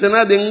گے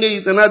اتنا دیں گے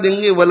اتنا دیں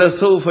گے.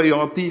 وَلَسَوْفَ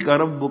يُعْطِيكَ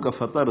رَبُّكَ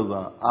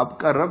فَتَرْضَىٰ، آپ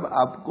کا رب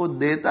آپ کو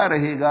دیتا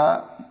رہے گا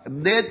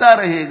دیتا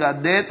رہے گا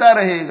دیتا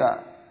رہے گا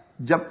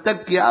جب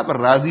تک کہ آپ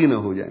راضی نہ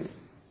ہو جائیں.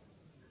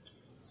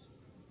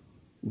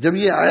 جب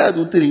یہ آیات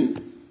اتری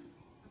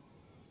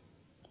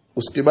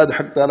اس کے بعد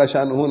حق تعالی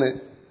شانہ نے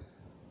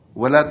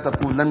وَلَا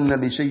تَقُولَنَّ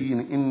لِشَيْءٍ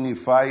إِنِّي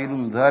فَاعِلٌ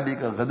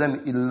ذَلِكَ غَدًا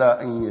إِلَّا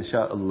أَن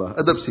يَشَاءَ اللَّهُ،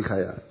 ادب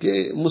سکھایا کہ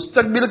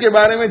مستقبل کے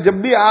بارے میں جب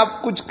بھی آپ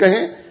کچھ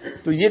کہیں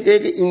تو یہ کہے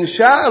کہ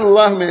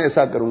انشاءاللہ میں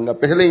ایسا کروں گا.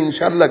 پہلے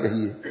انشاءاللہ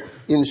کہیے،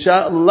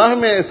 انشاءاللہ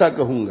میں ایسا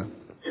کہوں گا.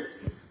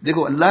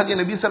 دیکھو اللہ کے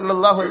نبی صلی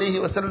اللہ علیہ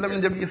وسلم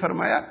نے جب یہ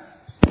فرمایا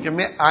کہ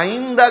میں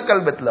آئندہ کل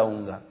بتلاؤں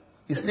گا،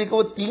 اس لیے کہ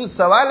وہ 3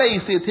 سوال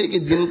ایسے تھے کہ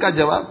جن کا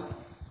جواب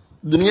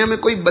دنیا میں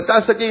کوئی بتا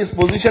سکے اس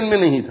پوزیشن میں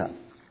نہیں تھا،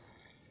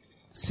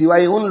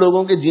 سوائے ان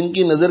لوگوں کے جن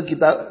کی نظر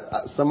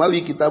سماوی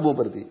کتابوں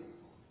پر تھی.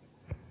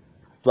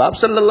 تو آپ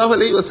صلی اللہ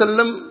علیہ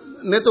وسلم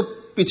نے تو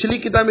پچھلی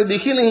کتابیں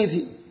دیکھی نہیں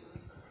تھی.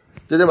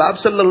 تو جب آپ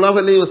صلی اللہ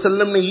علیہ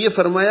وسلم نے یہ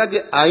فرمایا کہ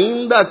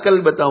آئندہ کل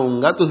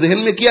بتاؤں گا، تو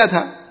ذہن میں کیا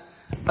تھا؟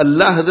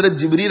 اللہ حضرت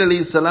جبریل علیہ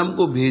السلام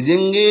کو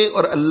بھیجیں گے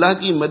اور اللہ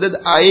کی مدد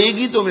آئے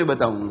گی تو میں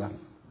بتاؤں گا.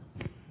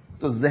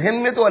 تو ذہن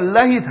میں تو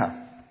اللہ ہی تھا،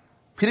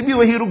 پھر بھی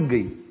وہی رک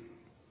گئی.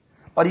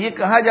 اور یہ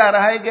کہا جا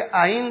رہا ہے کہ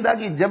آئندہ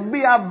کی جب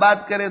بھی آپ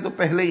بات کریں تو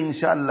پہلے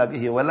انشاءاللہ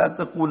کہیے. وَلَا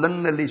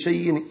تَقُولَنَّ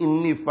لِشَيْءٍ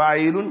إِنِّي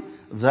فَاعِلٌ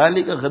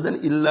ذَلِكَ غَدًا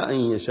إِلَّا أَن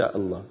يَشَاءَ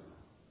اللَّهُ.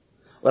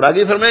 اور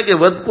آگے فرمایا کہ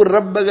وَاذْكُر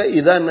رَّبَّكَ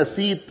إِذَا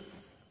نَسِيتَ،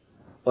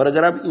 اور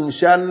اگر آپ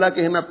انشاءاللہ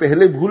کہنا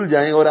پہلے بھول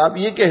جائیں اور آپ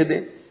یہ کہہ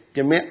دیں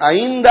کہ میں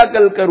آئندہ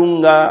کل کروں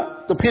گا،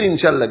 تو پھر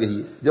انشاءاللہ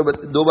کہیے. جب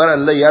دوبارہ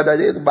اللہ یاد آ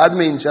جائے تو بعد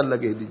میں انشاءاللہ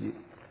کہہ دیجیے.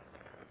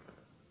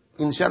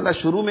 انشاءاللہ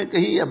شروع میں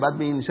کہیے یا بعد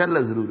میں انشاءاللہ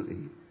ضرور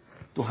کہیے.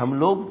 تو ہم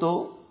لوگ تو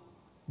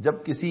جب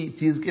کسی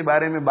چیز کے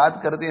بارے میں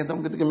بات کرتے ہیں تو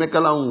ہم کہتے ہیں کہ میں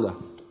کل آؤں گا،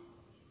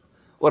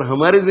 اور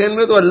ہمارے ذہن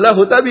میں تو اللہ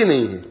ہوتا بھی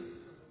نہیں ہے.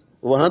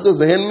 وہاں تو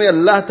ذہن میں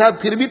اللہ تھا،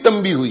 پھر بھی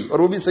تنبیہ ہوئی، اور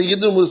وہ بھی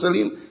سید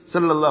المرسلین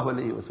صلی اللہ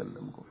علیہ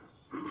وسلم کو.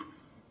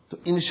 تو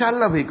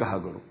انشاءاللہ بھی کہا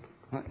کرو.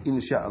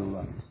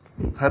 انشاءاللہ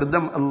ہر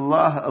دم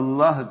اللہ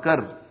اللہ کر،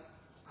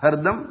 ہر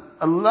دم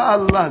اللہ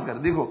اللہ کر.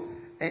 دیکھو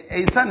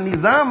ایسا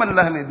نظام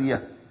اللہ نے دیا،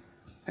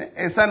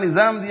 ایسا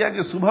نظام دیا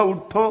کہ صبح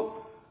اٹھو،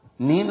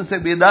 نیند سے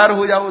بیدار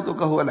ہو جاؤ تو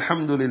کہو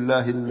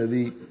الحمدللہ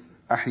الذی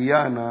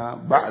احیانا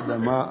بعد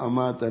ما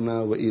اماتنا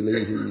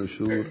والیہ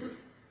النشور.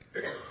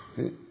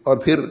 اور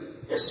پھر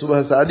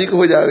صبح صادق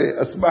ہو جاوے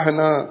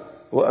اصبحنا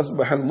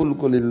واصبح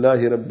الملک للہ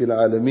رب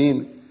العالمین.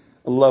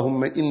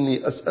 اللہم انی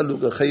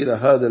اسألک خیر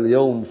هذا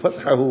اليوم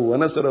فتحہ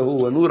ونصرہ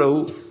ونورہ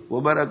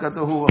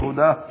وبرکتہ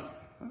وہداہ.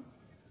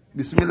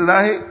 بسم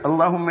اللہ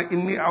اللہم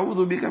انی اعوذ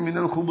بک من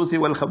الخبث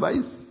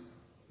والخبائث.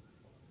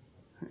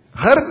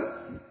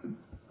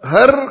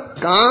 ہر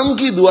کام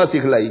کی دعا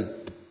سکھلائی،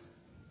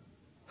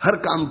 ہر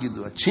کام کی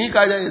دعا. چھینک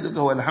آ جائے تو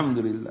کہو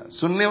الحمدللہ،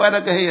 سننے والا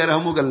کہے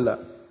یرحمک اللہ،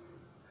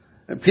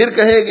 پھر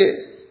کہے کہ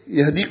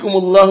یہدیکم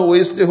اللہ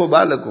ویصلح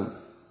بالکم.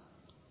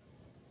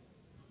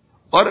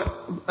 اور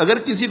اگر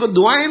کسی کو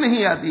دعائیں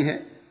نہیں آتی ہیں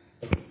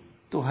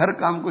تو ہر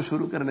کام کو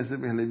شروع کرنے سے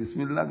پہلے بسم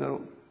اللہ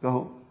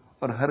کہو،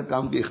 اور ہر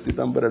کام کے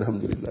اختتام پر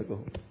الحمدللہ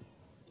کہو.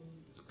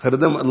 ہر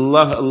دم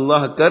اللہ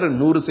اللہ کر،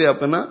 نور سے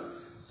اپنا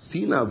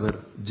سینہ بھر.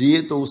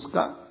 جیے تو اس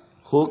کا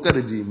ہو کر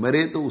جی،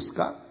 مرے تو اس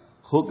کا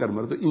ہو کر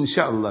مر. تو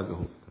انشاءاللہ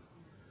کہو.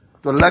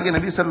 تو اللہ کے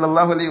نبی صلی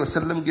اللہ علیہ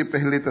وسلم کی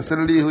پہلے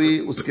تسلی ہوئی،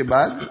 اس کے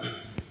بعد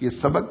یہ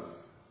سبق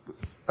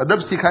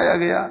ادب سکھایا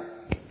گیا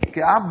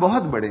کہ آپ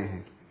بہت بڑے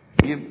ہیں.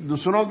 یہ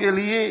دوسروں کے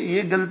لیے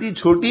یہ غلطی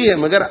چھوٹی ہے،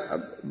 مگر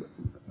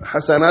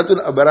حسنات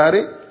الابرار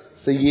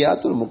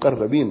سیئات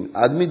المقربین.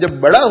 آدمی جب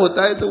بڑا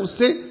ہوتا ہے تو اس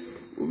سے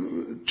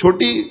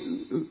چھوٹی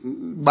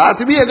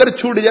بات بھی اگر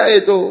چھوٹ جائے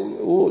تو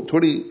وہ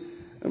تھوڑی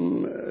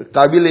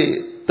قابل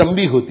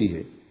تنبیہ ہوتی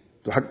ہے.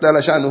 تو حق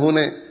تعالی شانہ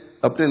نے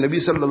اپنے نبی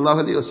صلی اللہ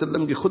علیہ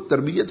وسلم کی خود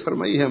تربیت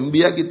فرمائی ہے.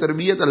 انبیاء کی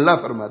تربیت اللہ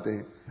فرماتے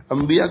ہیں.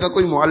 انبیاء کا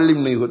کوئی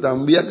معلم نہیں ہوتا،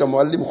 انبیاء کا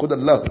معلم خود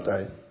اللہ ہوتا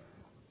ہے.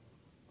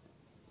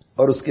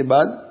 اور اس کے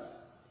بعد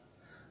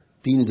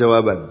 3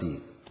 جوابات دیے.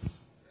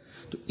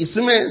 تو اس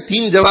میں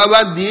 3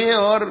 جوابات دیے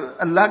اور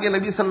اللہ کے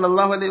نبی صلی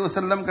اللہ علیہ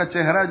وسلم کا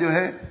چہرہ جو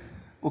ہے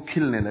وہ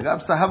کھلنے لگا.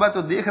 اب صحابہ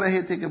تو دیکھ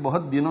رہے تھے کہ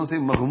بہت دنوں سے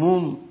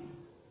مغموم،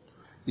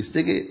 اس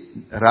سے کہ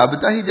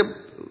رابطہ ہی جب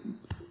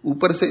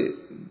اوپر سے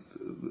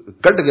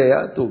کٹ گیا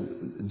تو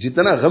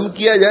جتنا غم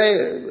کیا جائے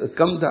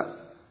کم تھا.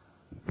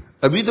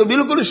 ابھی تو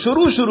بالکل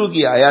شروع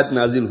کی آیات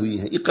نازل ہوئی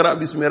ہیں. اقرا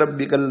بسم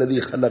ربک الذی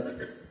خلق.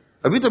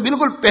 ابھی تو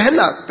بالکل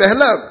پہلا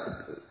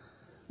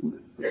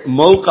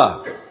موقع،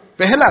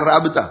 پہلا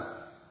رابطہ.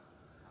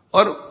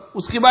 اور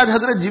اس کے بعد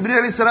حضرت جبریل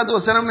علیہ الصلوۃ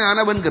والسلام نے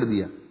آنا بند کر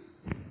دیا.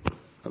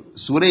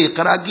 سورہ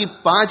اقرا کی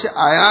 5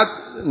 آیات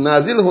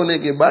نازل ہونے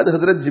کے بعد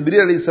حضرت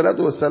جبریل علیہ الصلوۃ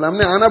والسلام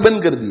نے آنا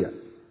بند کر دیا.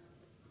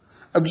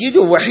 اب یہ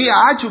جو وحی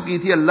آ چکی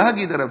تھی اللہ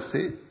کی طرف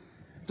سے،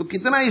 تو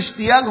کتنا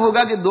اشتیاق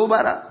ہوگا کہ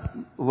دوبارہ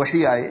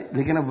وحی آئے.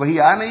 لیکن اب وحی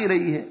آ نہیں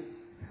رہی ہے،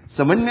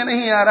 سمجھ میں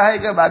نہیں آ رہا ہے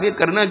کہ اب آگے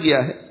کرنا کیا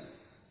ہے.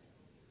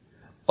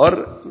 اور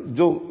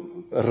جو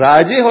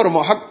راجح اور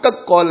محقق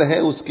قول ہے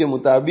اس کے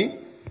مطابق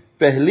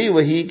پہلی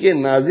وحی کے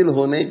نازل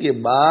ہونے کے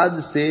بعد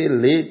سے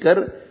لے کر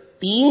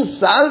 3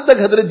 سال تک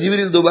حضرت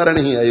جبریل دوبارہ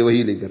نہیں آئے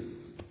وحی لے کر.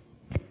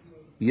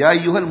 یا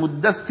ایھا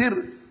المدثر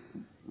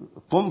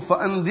قم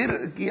فانذر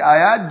کی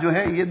آیات جو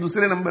ہے یہ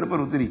دوسرے نمبر پر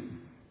اتری،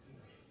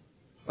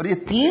 اور یہ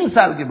 3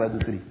 سال کے بعد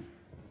اتری.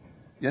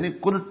 یعنی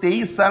کل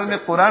 23 سال میں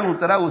قرآن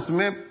اترا، اس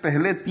میں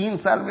پہلے 3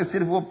 سال میں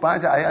صرف وہ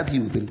 5 آیات ہی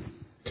اتری.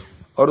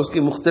 اور اس کی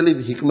مختلف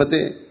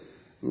حکمتیں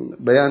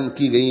بیان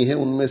کی گئی ہیں.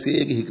 ان میں سے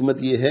ایک حکمت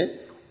یہ ہے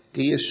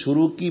کہ یہ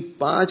شروع کی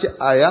 5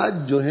 آیات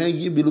جو ہیں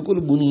یہ بالکل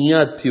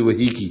بنیاد تھی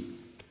وحی کی.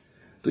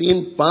 تو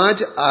ان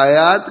 5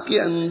 آیات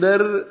کے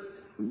اندر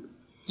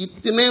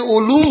اتنے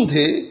علوم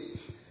تھے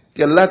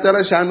کہ اللہ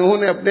تعالی شانہ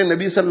نے اپنے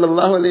نبی صلی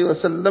اللہ علیہ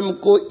وسلم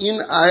کو ان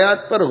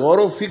آیات پر غور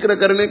و فکر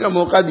کرنے کا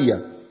موقع دیا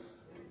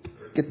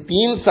کہ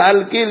 3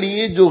 سال کے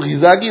لیے جو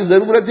غذا کی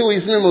ضرورت ہے وہ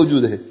اس میں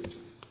موجود ہے.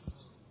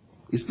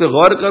 اس پہ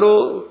غور کرو،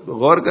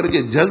 غور کر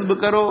کے جذب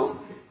کرو،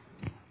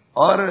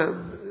 اور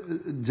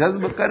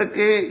جذب کر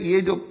کے یہ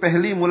جو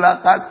پہلی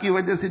ملاقات کی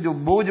وجہ سے جو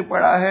بوجھ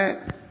پڑا ہے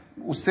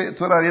اس سے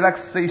تھوڑا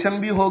ریلیکسیشن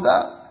بھی ہوگا.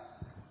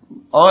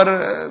 اور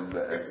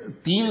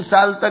 3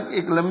 سال تک،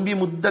 ایک لمبی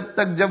مدت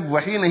تک جب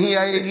وحی نہیں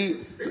آئے گی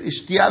تو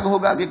اشتیاق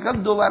ہوگا کہ کب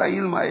دوبارہ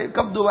علم آئے،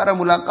 کب دوبارہ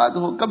ملاقات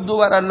ہو، کب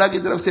دوبارہ اللہ کی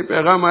طرف سے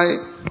پیغام آئے.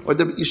 اور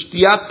جب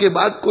اشتیاق کے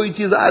بعد کوئی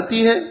چیز آتی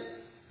ہے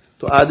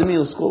تو آدمی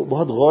اس کو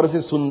بہت غور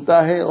سے سنتا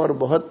ہے اور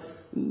بہت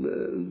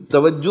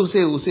توجہ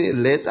سے اسے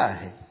لیتا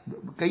ہے.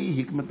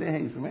 کئی حکمتیں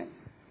ہیں اس میں.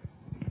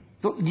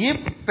 تو یہ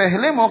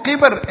پہلے موقع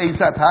پر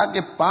ایسا تھا کہ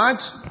 5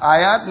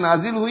 آیات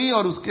نازل ہوئی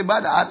اور اس کے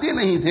بعد آتے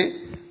نہیں تھے.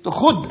 تو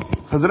خود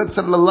حضرت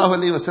صلی اللہ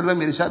علیہ وسلم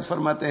ارشاد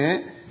فرماتے ہیں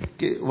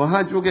کہ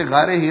وہاں چونکہ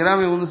غار حرا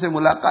میں ان سے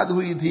ملاقات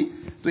ہوئی تھی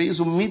تو اس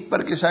امید پر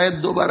کہ شاید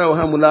دوبارہ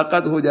وہاں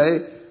ملاقات ہو جائے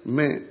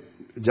میں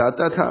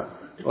جاتا تھا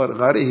اور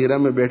غار حرا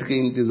میں بیٹھ کے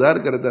انتظار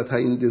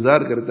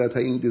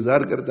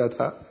کرتا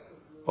تھا.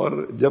 اور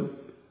جب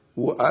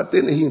وہ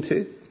آتے نہیں تھے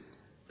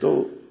تو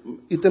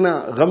اتنا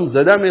غم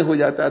زدہ میں ہو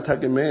جاتا تھا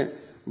کہ میں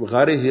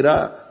غار حرا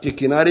کے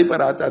کنارے پر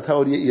آتا تھا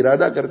اور یہ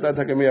ارادہ کرتا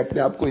تھا کہ میں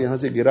اپنے آپ کو یہاں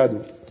سے گرا دوں،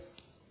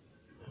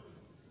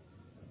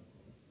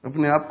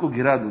 اپنے آپ کو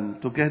گرا دوں.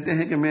 تو کہتے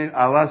ہیں کہ میں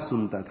آواز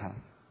سنتا تھا،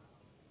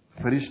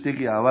 فرشتے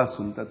کی آواز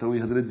سنتا تھا،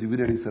 وہی حضرت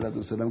جبریل علیہ الصلوۃ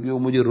والسلام کی. وہ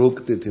مجھے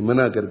روکتے تھے،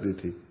 منع کرتے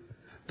تھے،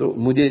 تو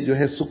مجھے جو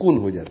ہے سکون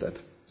ہو جاتا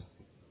تھا.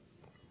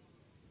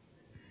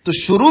 تو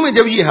شروع میں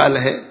جب یہ حال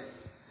ہے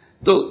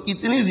تو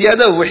اتنی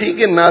زیادہ وحی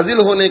کے نازل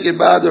ہونے کے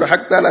بعد اور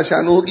حق تعالی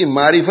شانہ کی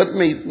معرفت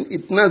میں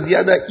اتنا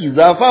زیادہ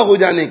اضافہ ہو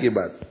جانے کے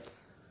بعد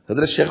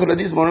حضرت شیخ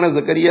الحدیث مولانا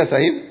زکریا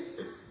صاحب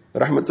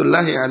رحمۃ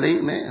اللہ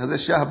علیہ نے حضرت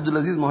شاہ عبد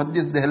العزیز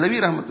محدث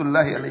دہلوی رحمۃ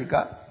اللہ علیہ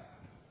کا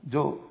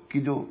جو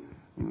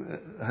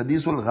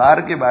حدیث الغار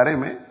کے بارے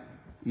میں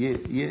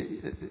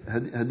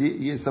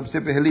یہ سب سے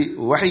پہلی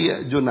وحی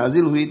جو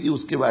نازل ہوئی تھی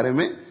اس کے بارے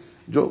میں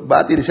جو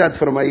بات ارشاد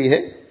فرمائی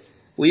ہے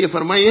وہ یہ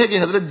فرمائی ہے کہ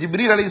حضرت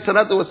جبریل علیہ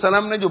الصلوۃ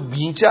والسلام نے جو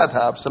بھینچا تھا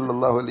آپ صلی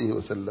اللہ علیہ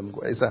وسلم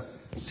کو، ایسا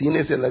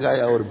سینے سے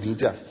لگایا اور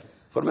بھینچا،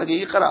 فرمایا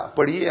کہ اقرا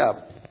پڑھیے آپ.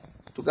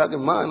 تو کہا کہ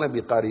ما انا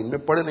بقاری، میں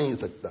پڑھ نہیں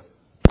سکتا.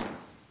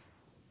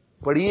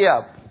 پڑھیے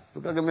آپ،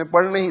 تو کہا کہ میں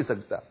پڑھ نہیں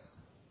سکتا.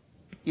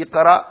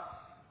 اقرا،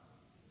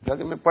 کہا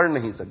کہ میں پڑھ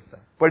نہیں سکتا.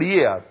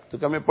 پڑھیے آپ، تو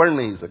کہا میں پڑھ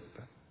نہیں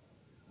سکتا.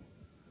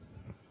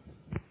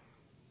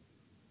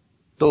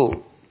 تو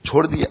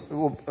چھوڑ دیا،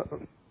 وہ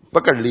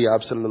پکڑ لیا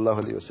آپ صلی اللہ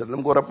علیہ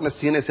وسلم کو اور اپنے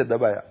سینے سے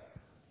دبایا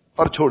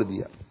اور چھوڑ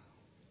دیا.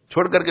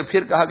 چھوڑ کر کے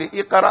پھر کہا کہ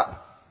اقرا،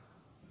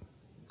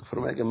 تو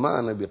فرمایا کہ ما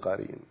انا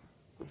بقاری.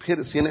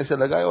 پھر سینے سے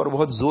لگایا اور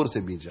بہت زور سے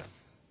بھیجا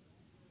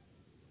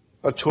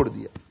اور چھوڑ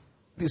دیا.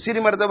 تیسری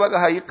مرتبہ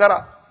کہا اقرا،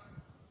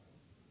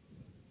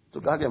 تو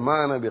کہا کہ ما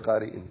انا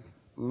بقاری،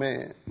 میں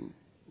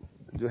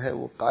جو ہے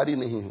وہ قاری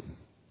نہیں ہوں،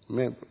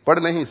 میں پڑھ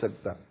نہیں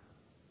سکتا.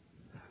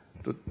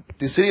 تو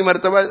تیسری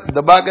مرتبہ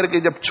دبا کر کے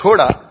جب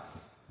چھوڑا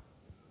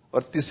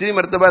اور تیسری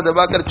مرتبہ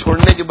دبا کر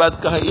چھوڑنے کے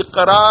بعد کہا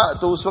اقرا،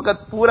 تو اس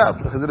وقت پورا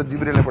حضرت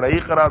جبریل نے پڑھا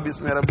اقرا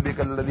بسم ربک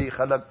الذی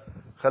خلق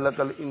خلق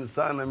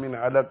الانسان من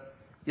علق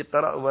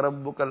اقرا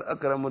وربک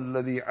الاکرم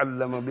الذی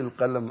علم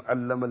بالقلم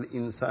علم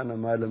الانسان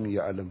ما لم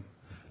یعلم.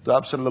 تو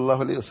آپ صلی اللہ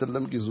علیہ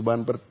وسلم کی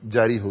زبان پر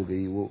جاری ہو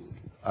گئی وہ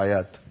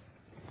آیات.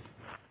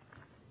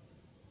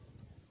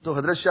 تو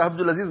حضرت شاہ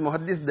عبد العزیز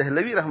محدث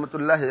دہلوی رحمۃ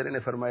اللہ علیہ نے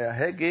فرمایا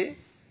ہے کہ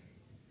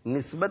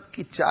نسبت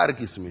کی 4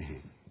 قسمیں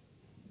ہیں.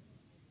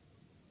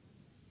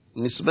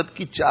 نسبت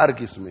کی 4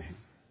 قسمیں ہیں.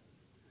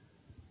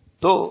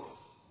 تو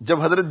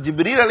جب حضرت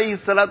جبریل علیہ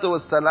الصلوۃ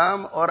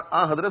والسلام اور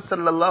حضرت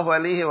صلی اللہ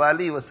علیہ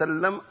وآلہ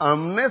وسلم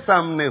آمنے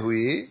سامنے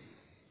ہوئے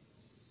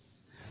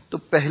تو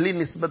پہلی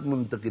نسبت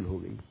منتقل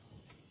ہو گئی،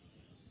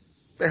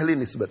 پہلی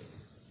نسبت.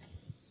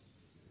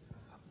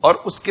 اور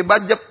اس کے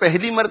بعد جب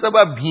پہلی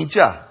مرتبہ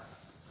بھینچا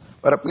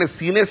اور اپنے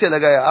سینے سے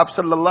لگایا، آپ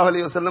صلی اللہ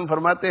علیہ وسلم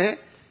فرماتے ہیں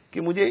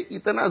کہ مجھے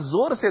اتنا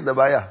زور سے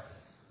دبایا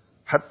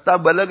حتی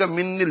بلغ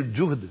من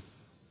الجہد،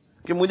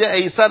 کہ مجھے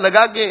ایسا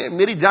لگا کہ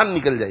میری جان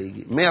نکل جائے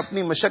گی، میں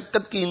اپنی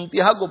مشقت کی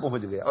انتہا کو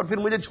پہنچ گیا، اور پھر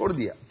مجھے چھوڑ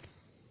دیا.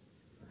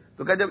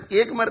 تو کہا جب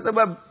ایک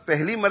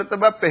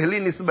مرتبہ پہلی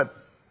نسبت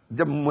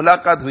جب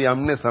ملاقات ہوئی،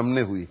 آمنے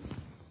سامنے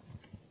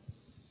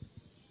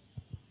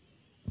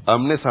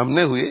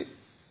ہوئے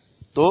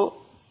تو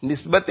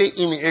نسبت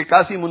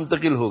انعکاسی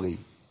منتقل ہو گئی.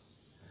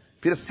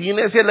 پھر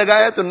سینے سے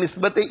لگایا تو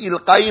نسبت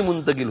القائی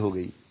منتقل ہو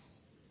گئی.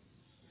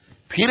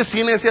 پھر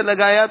سینے سے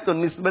لگایا تو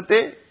نسبت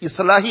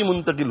اصلاحی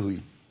منتقل ہوئی.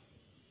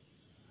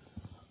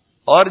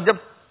 اور جب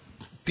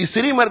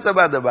تیسری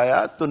مرتبہ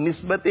دبایا تو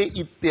نسبت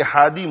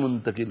اتحادی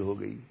منتقل ہو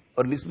گئی.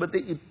 اور نسبت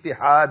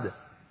اتحاد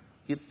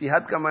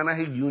کا معنی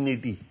ہے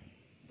یونٹی،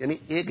 یعنی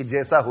ایک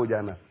جیسا ہو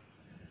جانا.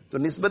 تو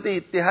نسبت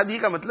اتحادی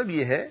کا مطلب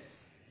یہ ہے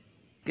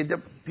کہ جب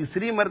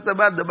تیسری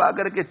مرتبہ دبا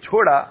کر کے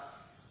چھوڑا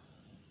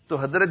تو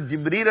حضرت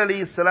جبریل علیہ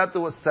الصلوۃ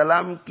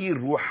والسلام کی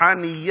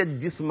روحانیت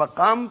جس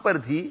مقام پر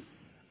تھی،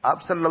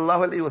 آپ صلی اللہ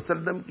علیہ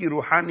وسلم کی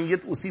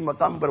روحانیت اسی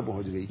مقام پر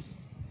پہنچ گئی.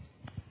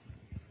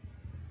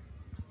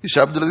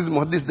 شاہ عبد العزیز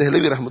محدث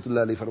دہلوی رحمۃ اللہ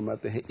علیہ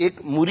فرماتے ہیں ایک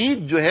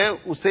مرید جو ہے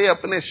اسے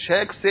اپنے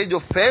شیخ سے جو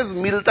فیض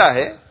ملتا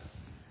ہے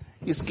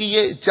اس کی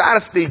یہ 4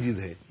 سٹیجز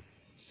ہے.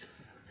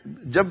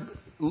 جب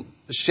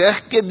شیخ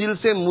کے دل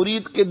سے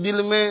مرید کے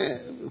دل میں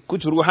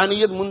کچھ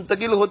روحانیت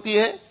منتقل ہوتی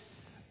ہے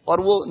اور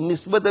وہ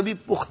نسبت ابھی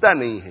پختہ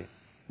نہیں ہے،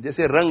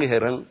 جیسے رنگ ہے،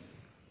 رنگ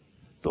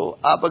تو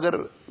آپ اگر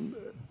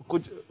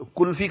کچھ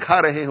کلفی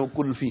کھا رہے ہو،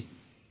 کلفی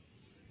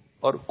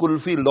اور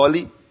کلفی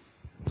لولی،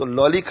 تو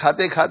لولی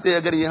کھاتے کھاتے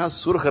اگر یہاں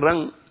سرخ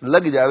رنگ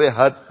لگ جاوے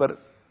ہاتھ پر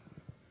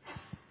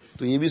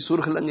تو یہ بھی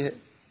سرخ رنگ ہے.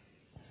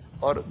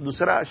 اور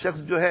دوسرا شخص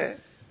جو ہے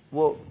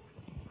وہ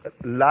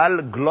لال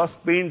گلاس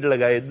پینٹ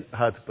لگائے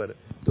ہاتھ پر،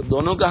 تو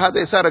دونوں کا ہاتھ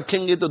ایسا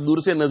رکھیں گے تو دور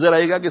سے نظر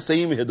آئے گا کہ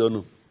صحیح میں ہے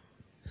دونوں،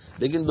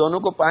 لیکن دونوں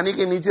کو پانی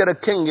کے نیچے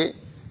رکھیں گے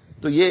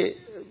تو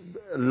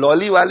یہ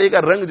لولی والے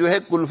کا رنگ جو ہے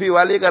کلفی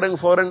والے کا رنگ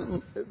فوراً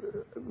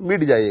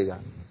مٹ جائے گا،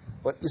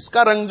 اور اس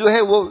کا رنگ جو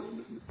ہے وہ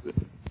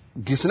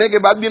گھسنے کے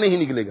بعد بھی نہیں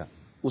نکلے گا،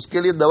 اس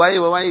کے لیے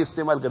دوائیں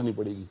استعمال کرنی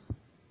پڑے گی.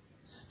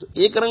 تو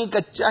ایک رنگ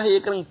کچا ہے،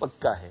 ایک رنگ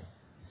پکا ہے.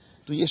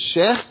 تو یہ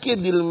شیخ کے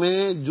دل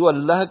میں جو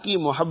اللہ کی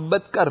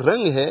محبت کا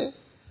رنگ ہے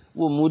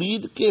وہ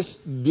مرید کے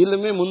دل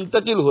میں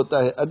منتقل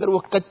ہوتا ہے. اگر وہ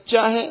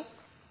کچا ہے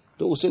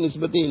تو اسے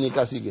نسبت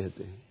انعکاسی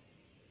کہتے ہیں،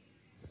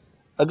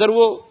 اگر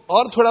وہ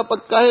اور تھوڑا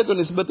پکا ہے تو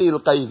نسبت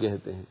القائی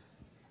کہتے ہیں،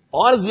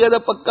 اور زیادہ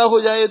پکا ہو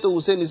جائے تو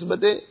اسے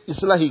نسبت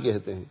اصلاحی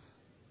کہتے ہیں،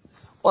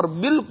 اور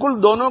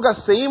بالکل دونوں کا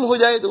سیم ہو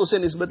جائے تو اسے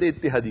نسبت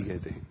اتحادی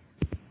کہتے ہیں.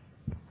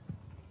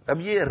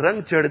 اب یہ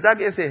رنگ چڑھتا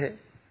کیسے ہے؟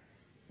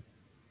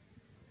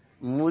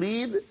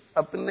 مرید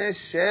اپنے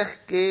شیخ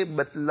کے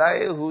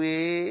بتلائے ہوئے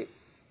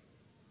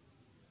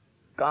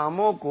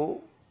کاموں کو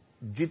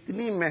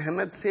جتنی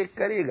محنت سے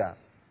کرے گا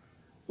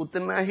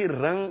اتنا ہی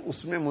رنگ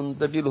اس میں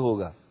منتقل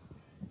ہوگا.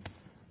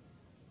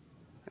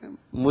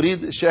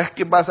 مرید شیخ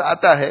کے پاس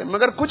آتا ہے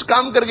مگر کچھ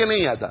کام کر کے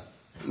نہیں آتا،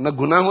 نہ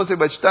گناہوں سے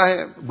بچتا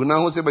ہے،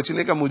 گناہوں سے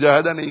بچنے کا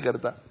مجاہدہ نہیں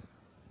کرتا،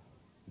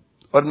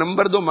 اور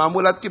نمبر 2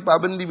 معمولات کی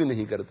پابندی بھی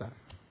نہیں کرتا.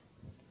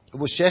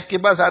 وہ شیخ کے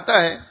پاس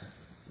آتا ہے،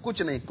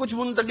 کچھ نہیں، کچھ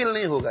منتقل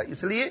نہیں ہوگا،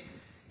 اس لیے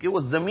کہ وہ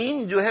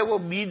زمین جو ہے وہ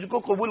بیج کو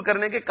قبول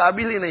کرنے کے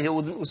قابل ہی نہیں ہے.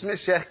 اس میں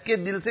شیخ کے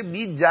دل سے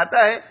بیج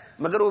جاتا ہے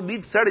مگر وہ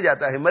بیج سڑ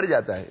جاتا ہے، مر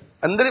جاتا ہے،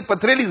 اندر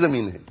پتھریلی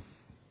زمین ہے.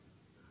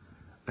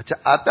 اچھا،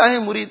 آتا ہے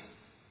مرید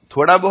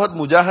تھوڑا بہت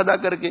مجاہدہ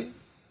کر کے،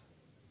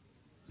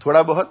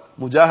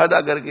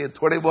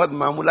 تھوڑے بہت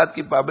معمولات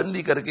کی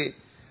پابندی کر کے،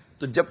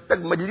 تو جب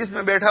تک مجلس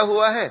میں بیٹھا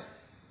ہوا ہے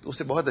تو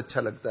اسے بہت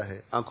اچھا لگتا ہے،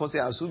 آنکھوں سے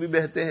آنسو بھی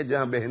بہتے ہیں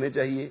جہاں بہنے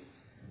چاہیے،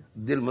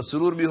 دل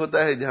مسرور بھی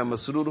ہوتا ہے جہاں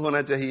مسرور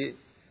ہونا چاہیے،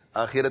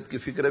 آخرت کی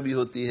فکر بھی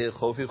ہوتی ہے،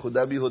 خوف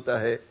خدا بھی ہوتا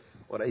ہے،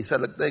 اور ایسا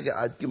لگتا ہے کہ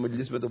آج کی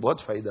مجلس میں تو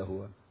بہت فائدہ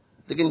ہوا.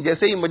 لیکن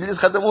جیسے ہی مجلس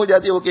ختم ہو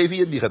جاتی ہے وہ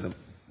کیفیت بھی ختم.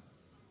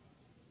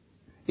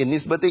 یہ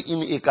نسبت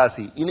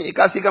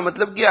انعکاسی کا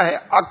مطلب کیا ہے؟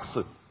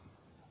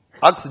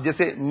 عکس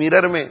جیسے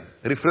میرر میں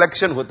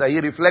ریفلیکشن ہوتا ہے،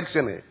 یہ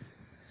ریفلیکشن ہے.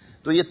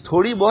 تو یہ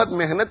تھوڑی بہت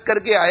محنت کر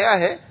کے آیا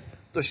ہے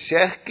تو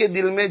شیخ کے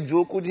دل میں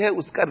جو کچھ ہے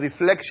اس کا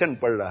ریفلیکشن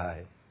پڑ رہا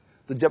ہے.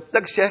 تو جب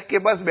تک شیخ کے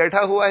پاس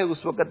بیٹھا ہوا ہے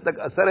اس وقت تک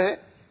اثر ہے،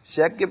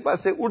 شیخ کے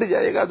پاس سے اٹھ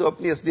جائے گا تو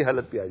اپنی اصلی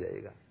حالت پہ آ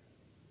جائے گا.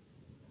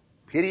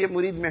 پھر یہ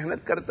مرید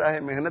محنت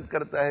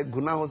کرتا ہے،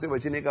 گناہوں سے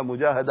بچنے کا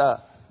مجاہدہ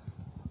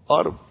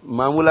اور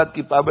معمولات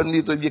کی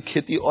پابندی، تو یہ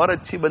کھیتی اور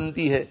اچھی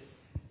بنتی ہے.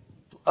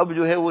 تو اب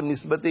جو ہے وہ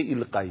نسبت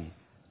القائی.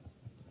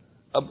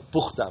 اب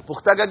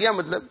پختہ کا کیا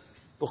مطلب؟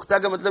 پختہ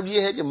کا مطلب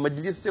یہ ہے کہ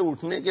مجلس سے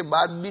اٹھنے کے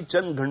بعد بھی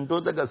چند گھنٹوں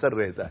تک اثر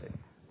رہتا ہے.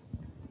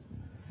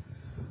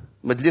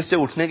 مجلس سے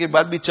اٹھنے کے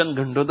بعد بھی چند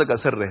گھنٹوں تک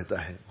اثر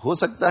رہتا ہے. ہو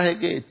سکتا ہے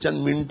کہ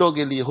چند منٹوں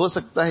کے لیے، ہو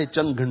سکتا ہے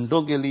چند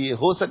گھنٹوں کے لیے،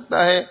 ہو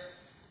سکتا ہے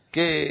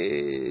کہ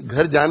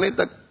گھر جانے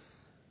تک،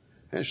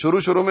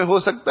 شروع میں ہو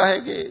سکتا ہے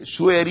کہ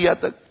شو ایریا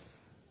تک،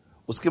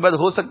 اس کے بعد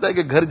ہو سکتا ہے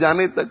کہ گھر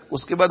جانے تک،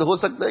 اس کے بعد ہو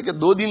سکتا ہے کہ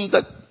 2 دن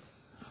تک،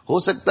 ہو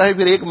سکتا ہے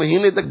پھر 1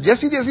 مہینے تک،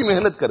 جیسی جیسی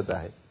محنت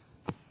کرتا ہے.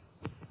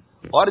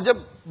 اور جب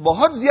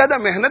بہت زیادہ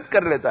محنت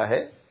کر لیتا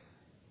ہے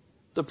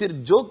تو پھر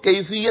جو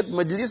کیفیت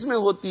مجلس میں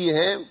ہوتی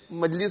ہے،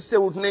 مجلس سے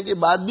اٹھنے کے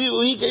بعد بھی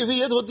وہی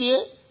کیفیت ہوتی ہے،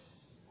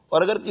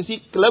 اور اگر کسی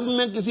کلب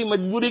میں کسی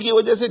مجبوری کی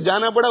وجہ سے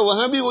جانا پڑا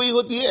وہاں بھی وہی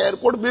ہوتی ہے،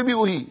 ایئرپورٹ پہ بھی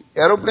وہی،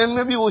 ایروپلین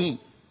میں بھی وہی،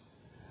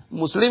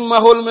 مسلم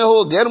ماحول میں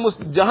ہو، غیر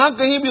مسلم، جہاں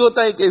کہیں بھی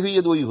ہوتا ہے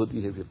کیفیت وہی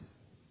ہوتی ہے. پھر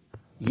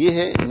یہ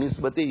ہے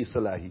نسبت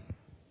اصلاحی،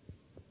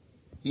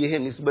 یہ ہے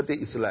نسبت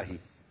اصلاحی.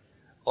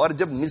 اور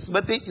جب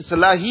نسبت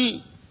اصلاحی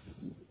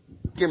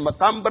کے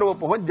مقام پر وہ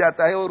پہنچ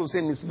جاتا ہے اور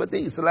اسے نسبت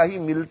اصلاحی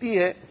ملتی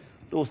ہے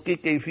تو اس کی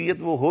کیفیت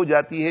وہ ہو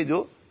جاتی ہے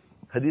جو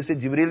حدیث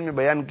جبریل میں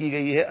بیان کی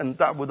گئی ہے، ان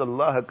تعبد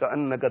اللہ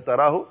کأنک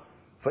تراہ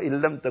فإن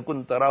لم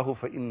تکن تراہ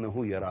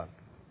فإنہ یراک،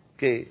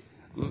 کہ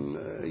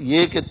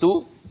یہ کہ تو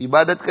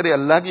عبادت کرے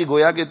اللہ کی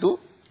گویا کہ تو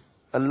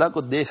اللہ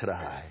کو دیکھ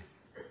رہا ہے.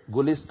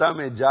 گلستہ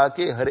میں جا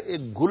کے ہر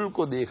ایک گل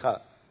کو دیکھا،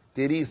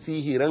 تیری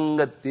سی ہی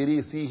رنگت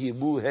تیری سی ہی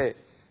بو ہے،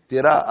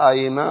 تیرا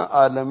آئینہ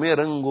عالم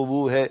رنگ و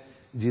بو ہے،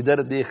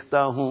 جدھر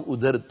دیکھتا ہوں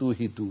ادھر تو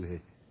ہی تو ہے.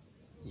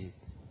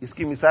 اس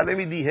کی مثالیں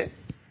بھی دی ہے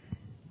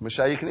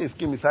مشائخ نے، اس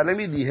کی مثالیں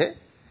بھی دی ہے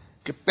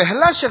کہ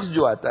پہلا شخص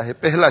جو آتا ہے،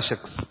 پہلا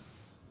شخص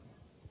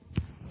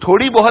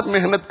تھوڑی بہت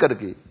محنت کر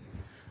کے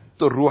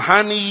تو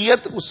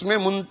روحانیت اس میں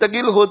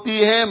منتقل ہوتی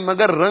ہے،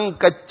 مگر رنگ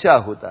کچا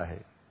ہوتا ہے.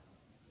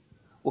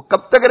 وہ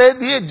کب تک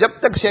رہتی ہے؟ جب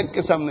تک شیخ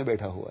کے سامنے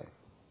بیٹھا ہوا ہے.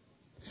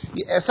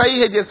 یہ ایسا ہی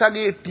ہے جیسا کہ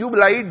یہ ٹیوب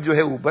لائٹ جو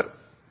ہے اوپر،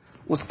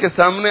 اس کے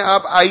سامنے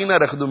آپ آئینہ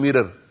رکھ دو،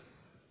 میرر،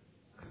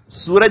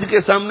 سورج کے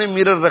سامنے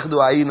میرر رکھ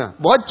دو، آئینہ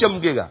بہت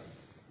چمکے گا،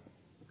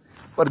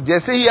 اور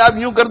جیسے ہی آپ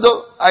یوں کر دو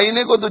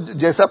آئینے کو تو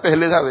جیسا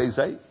پہلے تھا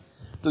ویسا ہی.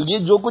 تو یہ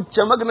جو کچھ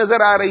چمک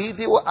نظر آ رہی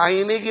تھی وہ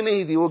آئینے کی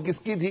نہیں تھی، وہ کس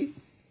کی تھی؟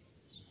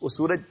 وہ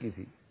سورج کی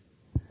تھی.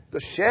 تو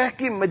شیخ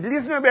کی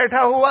مجلس میں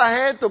بیٹھا ہوا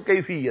ہے تو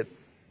کیفیت،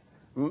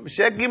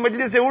 شیخ کی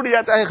مجلس سے اٹھ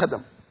جاتا ہے،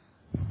 ختم،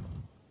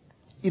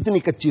 اتنی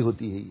کچی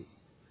ہوتی ہے یہ.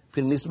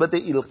 پھر نسبت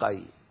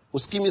القائی،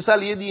 اس کی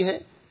مثال یہ دی ہے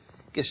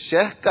کہ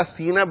شیخ کا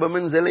سینہ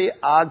بمنزلے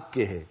آگ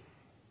کے ہے،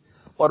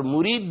 اور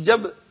مرید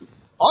جب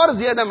اور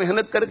زیادہ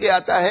محنت کر کے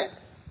آتا ہے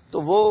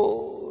تو وہ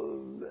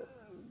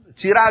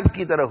چراغ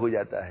کی طرح ہو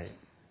جاتا ہے،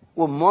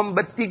 وہ موم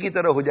بتی کی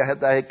طرح ہو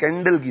جاتا ہے،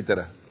 کینڈل کی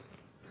طرح.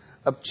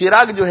 اب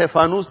چراغ جو ہے،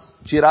 فانوس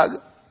چراغ،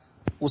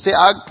 اسے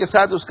آگ کے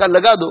ساتھ اس کا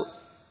لگا دو،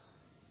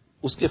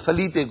 اس کے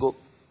فلیتے کو،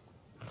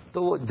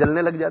 تو وہ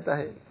جلنے لگ جاتا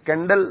ہے.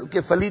 کینڈل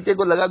کے فلیتے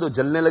کو لگا دو،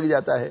 جلنے لگ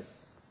جاتا ہے.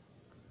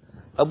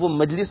 اب وہ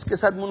مجلس کے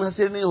ساتھ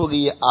منحصر نہیں ہوگی،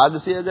 یہ آگ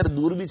سے اگر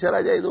دور بھی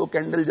چلا جائے تو وہ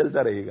کینڈل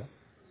جلتا رہے گا،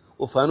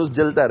 وہ فانوس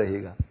جلتا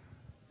رہے گا.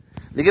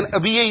 لیکن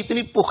ابھی یہ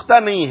اتنی پختہ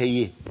نہیں ہے،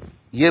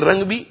 یہ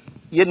رنگ بھی،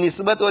 یہ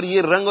نسبت اور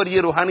یہ رنگ اور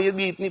یہ روحانیت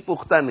بھی اتنی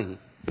پختہ نہیں.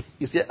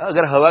 اسے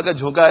اگر ہوا کا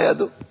جھونکا آیا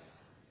تو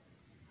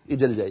یہ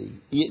جل جائے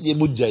گی، یہ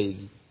بجھ جائے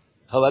گی.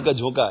 ہوا کا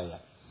جھونکا آیا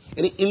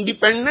یعنی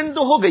انڈیپینڈنٹ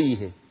تو ہو گئی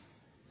ہے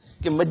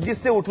کہ مجلس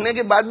سے اٹھنے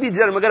کے بعد بھی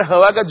جل، مگر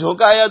ہوا کا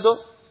جھونکا آیا تو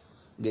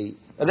گئی،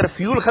 اگر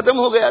فیول ختم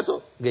ہو گیا تو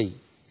گئی.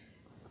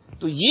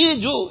 تو یہ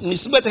جو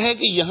نسبت ہے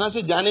کہ یہاں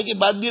سے جانے کے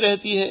بعد بھی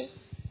رہتی ہے،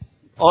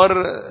 اور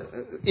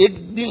 1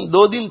 دن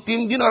 2 دن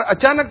 3 دن اور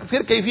اچانک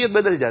پھر کیفیت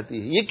بدل جاتی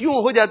ہے. یہ کیوں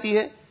ہو جاتی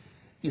ہے؟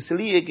 اس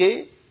لیے کہ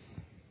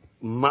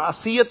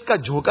معصیت کا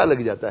جھونکا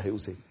لگ جاتا ہے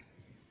اسے،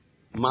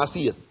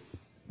 معصیت،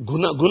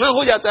 گناہ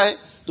ہو جاتا ہے،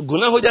 تو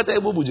گناہ ہو جاتا ہے،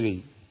 وہ بجھ گئی.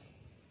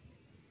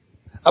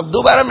 اب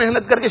دوبارہ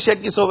محنت کر کے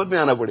شیخ کی صحبت میں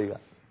آنا پڑے گا.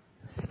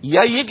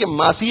 یا یہ کہ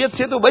معصیت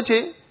سے تو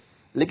بچے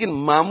لیکن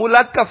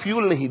معمولات کا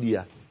فیول نہیں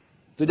دیا،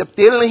 تو جب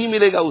تیل نہیں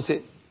ملے گا اسے،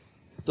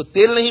 تو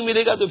تیل نہیں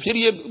ملے گا تو پھر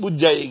یہ بجھ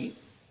جائے گی.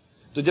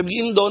 تو جب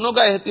ان دونوں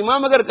کا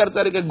اہتمام اگر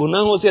کرتا رہے کہ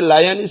گناہوں سے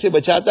لایانی سے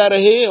بچاتا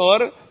رہے اور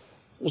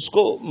اس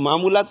کو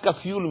معمولات کا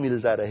فیول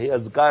ملتا رہے،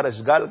 اذکار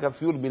اشغال کا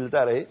فیول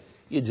ملتا رہے،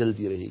 یہ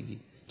جلتی رہے گی.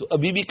 تو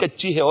ابھی بھی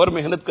کچی ہے اور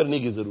محنت کرنے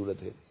کی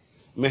ضرورت ہے.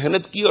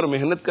 محنت کی اور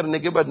محنت کرنے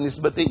کے بعد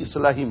نسبت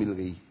اصلاحی مل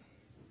گئی،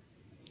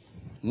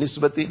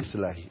 نسبت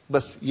اصلاحی،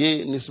 بس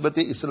یہ نسبت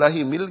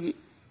اصلاحی مل گئی،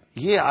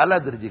 یہ اعلیٰ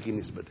درجے کی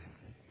نسبت ہے.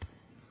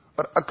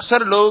 اور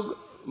اکثر لوگ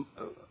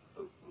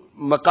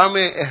مقام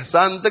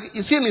احسان تک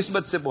اسی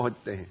نسبت سے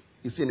پہنچتے ہیں،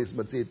 اسی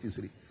نسبت سے. یہ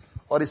تیسری،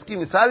 اور اس کی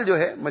مثال جو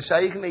ہے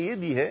مشائخ نے یہ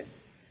دی ہے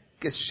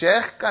کہ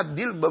شیخ کا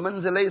دل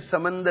بمنزلے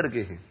سمندر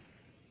کے ہے،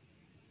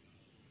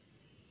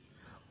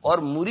 اور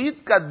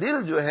مرید کا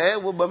دل جو ہے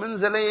وہ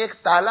بمنزلے ایک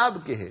تالاب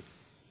کے ہے،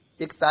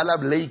 ایک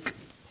تالاب، لیک.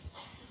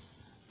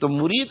 تو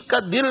مرید کا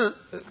دل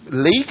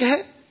لیک ہے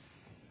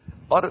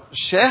اور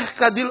شیخ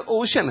کا دل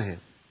اوشن ہے،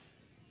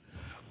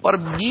 اور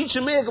بیچ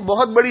میں ایک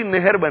بہت بڑی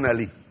نہر بنا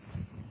لی،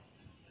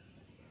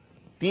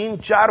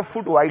 3-4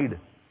 فٹ وائڈ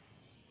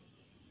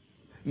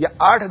یا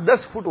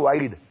 8-10 فٹ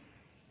وائڈ.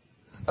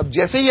 اب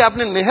جیسے ہی آپ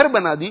نے نہر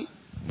بنا دی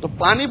تو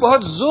پانی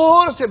بہت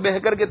زور سے بہ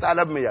کر کے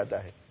تالاب میں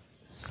جاتا ہے،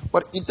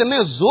 اور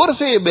اتنے زور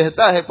سے یہ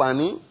بہتا ہے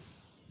پانی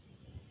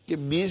کہ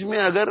بیچ میں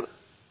اگر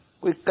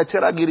کوئی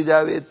کچرا گر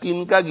جاوے،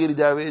 تینکا گر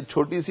جاوے،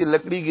 چھوٹی سی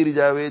لکڑی گر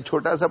جاوے،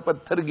 چھوٹا سا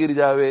پتھر گر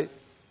جاوے،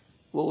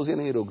 وہ اسے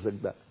نہیں روک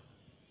سکتا،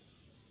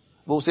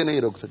 وہ اسے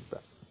نہیں روک سکتا،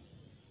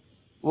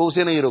 وہ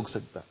اسے نہیں روک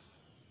سکتا.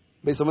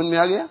 بھائی سمجھ میں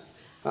آ گیا؟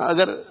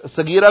 اگر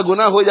صغیرہ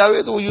گناہ ہو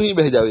جاوے تو وہ یوں ہی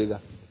بہہ جاوے گا،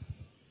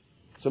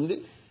 سمجھے؟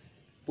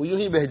 وہ یوں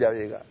ہی بہہ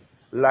جاوے گا.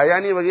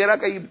 لایانی وغیرہ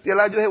کا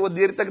ابتلا جو ہے وہ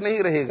دیر تک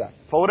نہیں رہے گا،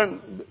 فوراً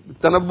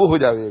تنبو ہو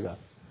جاوے گا.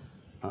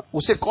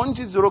 اسے کون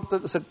چیز روک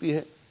سکتی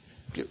ہے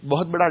کہ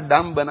بہت بڑا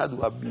ڈام بنا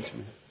دو آپ بیچ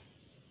میں،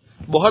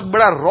 بہت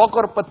بڑا راک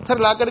اور پتھر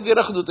لا کر کے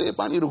رکھ دو تو یہ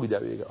پانی رک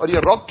جاوے گا. اور یہ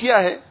راک کیا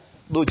ہے؟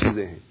 دو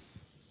چیزیں ہیں،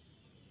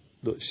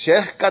 دو: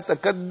 شیخ کا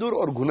تکدر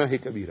اور گناہ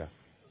کبیرہ.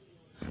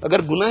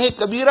 اگر گناہ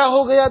کبیرہ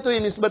ہو گیا تو یہ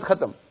نسبت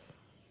ختم،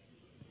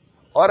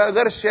 اور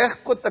اگر شیخ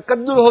کو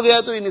تکدر ہو گیا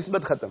تو یہ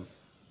نسبت ختم.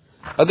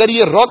 اگر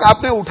یہ راک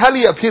آپ نے اٹھا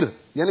لیا پھر،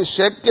 یعنی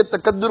شیخ کے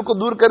تکدر کو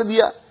دور کر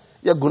دیا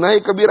یا گناہ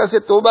کبیرہ سے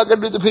توبہ کر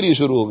لی، تو پھر یہ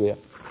شروع ہو گیا.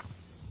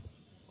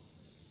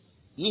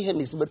 یہ ہے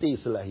نسبت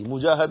اصلاحی.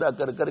 مجاہدہ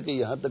کر کر کے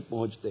یہاں تک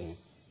پہنچتے ہیں.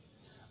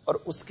 اور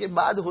اس کے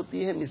بعد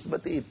ہوتی ہے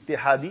نسبت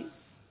اتحادی،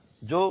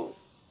 جو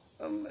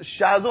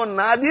شاذ و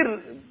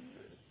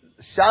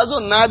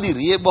نادر،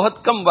 یہ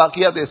بہت کم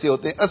واقعات ایسے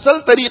ہوتے ہیں. اصل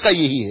طریقہ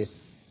یہی ہے،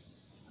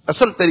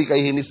 اصل طریقہ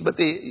یہی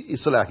نسبت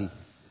اصلاحی.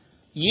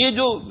 یہ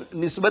جو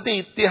نسبت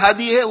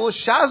اتحادی ہے وہ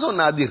شاذ و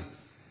نادر،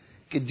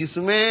 کہ جس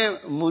میں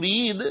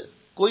مرید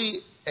کوئی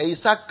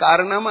ایسا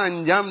کارنامہ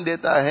انجام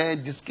دیتا ہے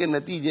جس کے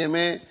نتیجے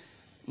میں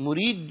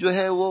مرید جو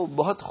ہے وہ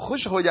بہت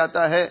خوش ہو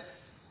جاتا ہے،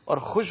 اور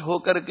خوش ہو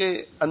کر کے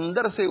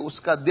اندر سے اس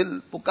کا دل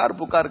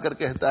پکار کر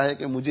کہتا ہے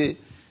کہ مجھے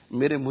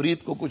میرے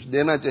مرید کو کچھ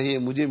دینا چاہیے،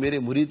 مجھے میرے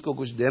مرید کو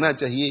کچھ دینا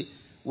چاہیے.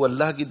 وہ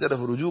اللہ کی طرف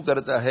رجوع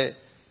کرتا ہے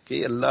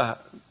کہ اللہ،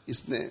 اس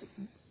نے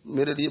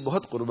میرے لیے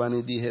بہت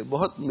قربانی دی ہے،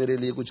 بہت میرے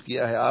لیے کچھ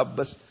کیا ہے، آپ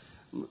بس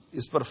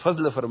اس پر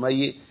فضل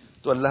فرمائیے.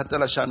 تو اللہ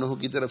تعالی شانہ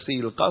کی طرف سے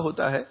القاء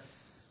ہوتا ہے،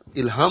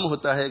 الہام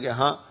ہوتا ہے کہ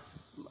ہاں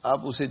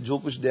آپ اسے جو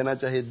کچھ دینا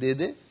چاہے دے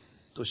دیں.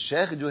 تو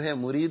شیخ جو ہے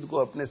مرید کو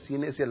اپنے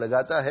سینے سے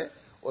لگاتا ہے،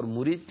 اور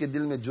مرید کے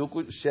دل میں جو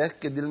کچھ، شیخ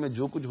کے دل میں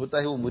جو کچھ ہوتا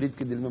ہے وہ مرید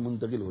کے دل میں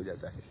منتقل ہو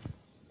جاتا ہے.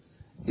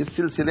 اس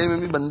سلسلے میں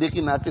بھی بندے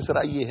کی ناقص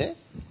رائے یہ ہے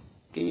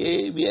کہ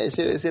یہ بھی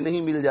ایسے ویسے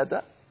نہیں مل جاتا.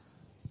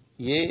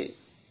 یہ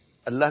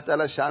اللہ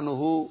تعالی شانہ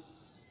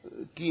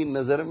کی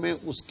نظر میں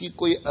اس کی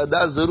کوئی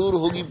ادا ضرور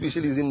ہوگی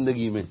پچھلی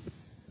زندگی میں،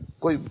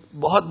 کوئی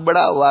بہت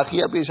بڑا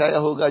واقعہ پیش آیا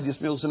ہوگا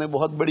جس میں اس نے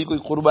بہت بڑی کوئی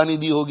قربانی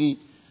دی ہوگی،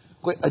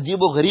 کوئی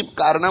عجیب و غریب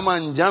کارنامہ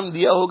انجام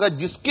دیا ہوگا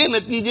جس کے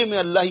نتیجے میں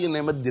اللہ یہ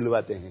نعمت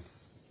دلواتے ہیں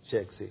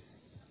شیخ سے.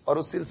 اور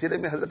اس سلسلے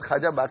میں حضرت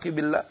خواجہ باقی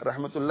باللہ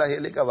رحمۃ اللہ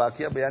علیہ کا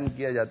واقعہ بیان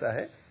کیا جاتا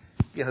ہے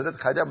کہ حضرت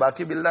خواجہ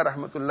باقی باللہ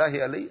رحمۃ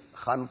اللہ علیہ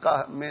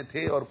خانقاہ میں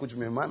تھے اور کچھ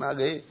مہمان آ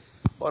گئے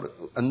اور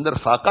اندر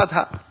فاقہ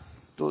تھا.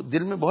 تو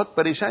دل میں بہت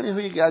پریشانی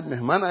ہوئی کہ آج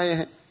مہمان آئے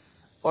ہیں،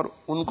 اور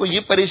ان کو یہ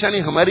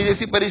پریشانی ہماری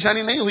جیسی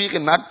پریشانی نہیں ہوئی کہ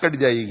ناک کٹ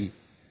جائے گی.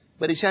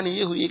 پریشانی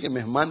یہ ہوئی کہ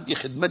مہمان کی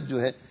خدمت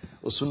جو ہے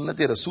وہ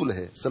سنت رسول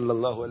ہے صلی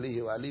اللہ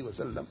علیہ وآلہ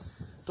وسلم.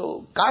 تو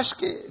کاش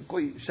کے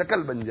کوئی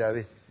شکل بن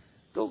جاوے.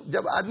 تو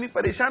جب آدمی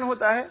پریشان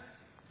ہوتا ہے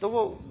تو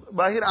وہ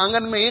باہر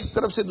آنگن میں ایک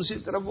طرف سے دوسری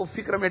طرف وہ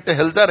فکر میں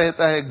ٹہلتا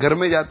رہتا ہے، گھر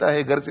میں جاتا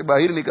ہے، گھر سے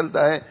باہر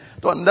نکلتا ہے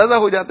تو اندازہ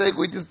ہو جاتا ہے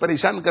کوئی چیز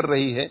پریشان کر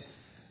رہی ہے.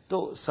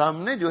 تو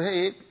سامنے جو ہے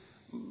ایک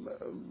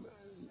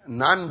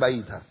نان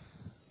بائی تھا،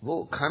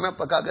 وہ کھانا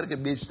پکا کر کے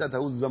بیچتا تھا.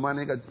 اس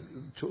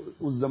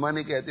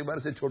زمانے کے اعتبار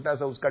سے چھوٹا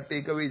سا اس کا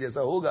ٹیک اوے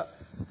جیسا ہوگا،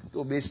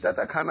 تو بیچتا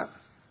تھا کھانا.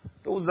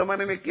 تو اس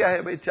زمانے میں کیا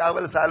ہے بھائی،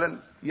 چاول سالن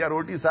یا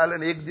روٹی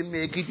سالن، ایک دن میں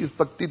ایک ہی چیز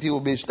پکتی تھی، وہ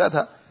بیچتا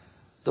تھا.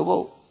 تو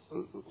وہ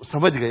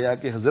سمجھ گیا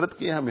کہ حضرت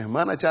کے یہاں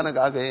مہمان اچانک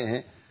آ گئے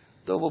ہیں،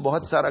 تو وہ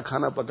بہت سارا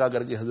کھانا پکا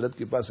کر کے حضرت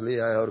کے پاس لے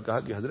آیا اور کہا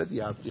کہ حضرت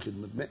یہ آپ کی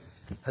خدمت میں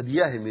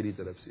ہدیہ ہے میری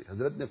طرف سے.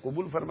 حضرت نے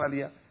قبول فرما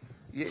لیا.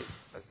 یہ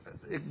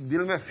ایک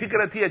دل میں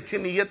فکر تھی اچھی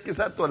نیت کے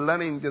ساتھ، تو اللہ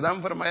نے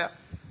انتظام فرمایا.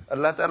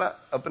 اللہ تعالیٰ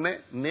اپنے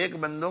نیک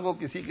بندوں کو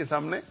کسی کے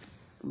سامنے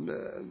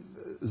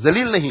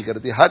ذلیل نہیں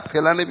کرتے، ہاتھ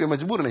پھیلانے پہ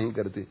مجبور نہیں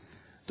کرتے.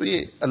 تو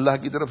یہ اللہ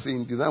کی طرف سے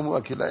انتظام ہوا،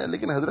 کھلایا.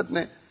 لیکن حضرت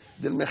نے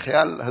دل میں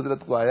خیال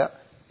حضرت کو آیا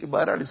کہ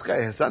بہرحال اس کا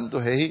احسان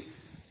تو ہے ہی.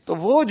 تو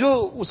وہ جو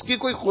اس کی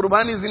کوئی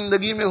قربانی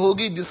زندگی میں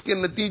ہوگی جس کے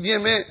نتیجے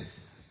میں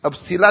اب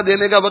صلہ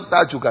دینے کا وقت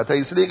آ چکا تھا،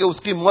 اس لیے کہ اس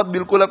کی موت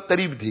بالکل اب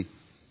قریب تھی.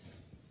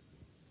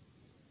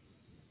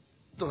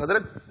 تو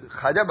حضرت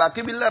خواجہ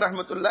باقی باللہ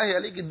رحمۃ اللہ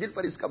علیہ کے دل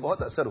پر اس کا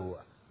بہت اثر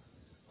ہوا،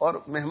 اور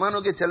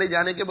مہمانوں کے چلے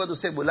جانے کے بعد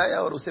اسے بلایا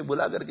اور اسے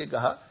بلا کر کے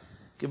کہا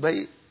کہ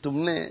بھائی تم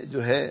نے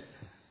جو ہے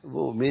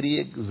وہ میری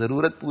ایک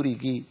ضرورت پوری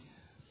کی،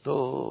 تو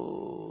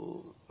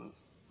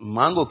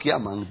مانگو، کیا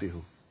مانگتے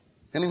ہو؟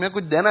 یعنی میں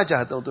کچھ دینا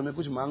چاہتا ہوں، تمہیں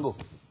کچھ مانگو.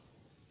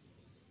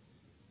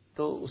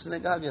 تو اس نے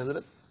کہا کہ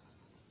حضرت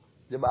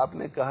جب آپ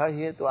نے کہا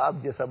ہی ہے تو آپ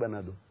جیسا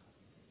بنا دو.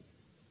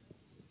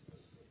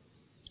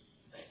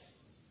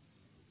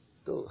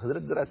 تو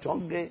حضرت ذرا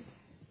چونک گئے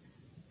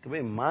کہ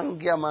بھئی مانگ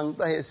کیا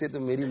مانگتا ہے. ایسے تو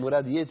میری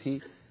مراد یہ تھی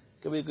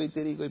کہ بھئی کوئی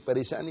تیری کوئی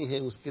پریشانی ہے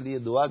اس کے لیے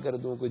دعا کر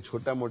دوں، کوئی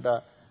چھوٹا موٹا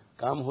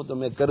کام ہو تو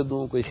میں کر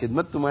دوں، کوئی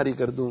خدمت تمہاری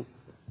کر دوں.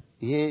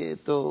 یہ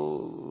تو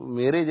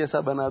میرے جیسا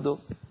بنا دو،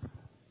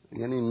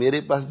 یعنی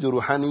میرے پاس جو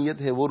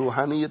روحانیت ہے وہ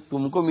روحانیت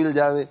تم کو مل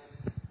جاوے.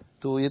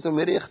 تو یہ تو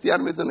میرے اختیار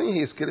میں تو نہیں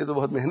ہے، اس کے لیے تو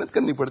بہت محنت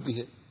کرنی پڑتی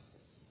ہے.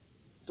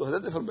 تو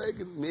حضرت نے فرمایا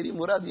کہ میری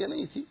مراد یہ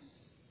نہیں تھی،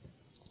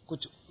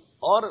 کچھ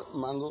اور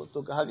مانگو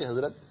تو کہا کہ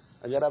حضرت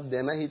اگر آپ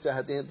دینا ہی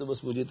چاہتے ہیں تو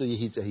بس مجھے تو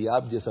یہی چاہیے،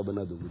 آپ جیسا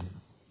بنا دو مجھے۔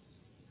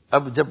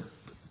 اب جب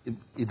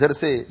ادھر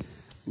سے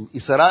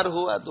اصرار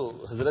ہوا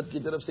تو حضرت کی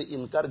طرف سے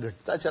انکار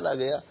گھٹتا چلا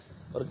گیا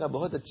اور کہا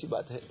بہت اچھی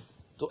بات ہے،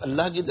 تو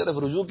اللہ کی طرف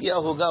رجوع کیا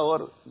ہوگا اور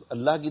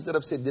اللہ کی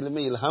طرف سے دل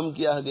میں الہام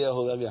کیا گیا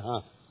ہوگا کہ ہاں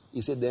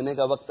اسے دینے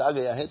کا وقت آ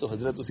گیا ہے، تو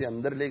حضرت اسے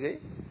اندر لے گئے۔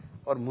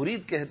 اور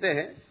مرید کہتے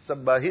ہیں، سب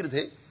باہر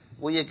تھے،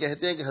 وہ یہ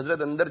کہتے ہیں کہ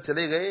حضرت اندر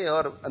چلے گئے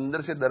اور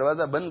اندر سے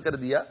دروازہ بند کر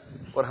دیا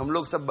اور ہم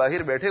لوگ سب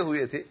باہر بیٹھے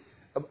ہوئے تھے۔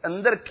 اب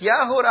اندر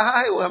کیا ہو رہا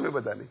ہے وہ ہمیں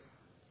پتا نہیں،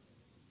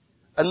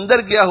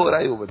 اندر کیا ہو رہا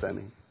ہے وہ پتا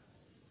نہیں۔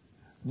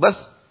 بس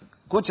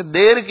کچھ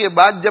دیر کے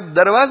بعد جب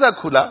دروازہ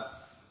کھلا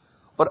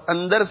اور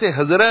اندر سے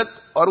حضرت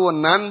اور وہ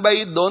نان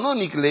بھائی دونوں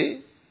نکلے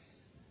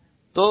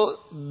تو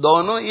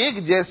دونوں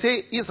ایک جیسے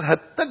اس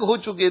حد تک ہو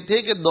چکے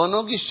تھے کہ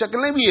دونوں کی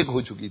شکلیں بھی ایک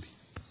ہو چکی تھی،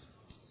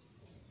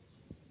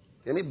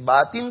 یعنی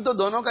باطن تو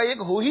دونوں کا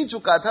ایک ہو ہی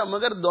چکا تھا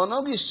مگر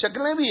دونوں کی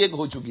شکلیں بھی ایک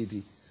ہو چکی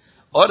تھی،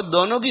 اور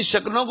دونوں کی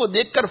شکلوں کو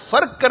دیکھ کر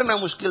فرق کرنا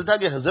مشکل تھا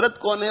کہ حضرت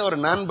کون ہے اور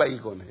نان بھائی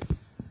کون ہے۔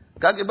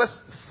 کہا کہ بس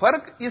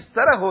فرق اس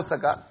طرح ہو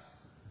سکا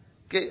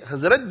کہ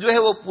حضرت جو ہے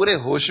وہ پورے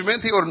ہوش میں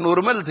تھے اور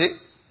نارمل تھے،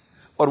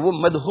 اور وہ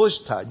مدہوش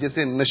تھا،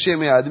 جیسے نشے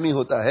میں آدمی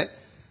ہوتا ہے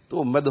تو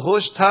وہ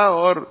مدہوش تھا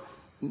اور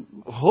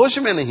ہوش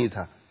میں نہیں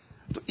تھا۔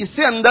 تو اس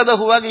سے اندازہ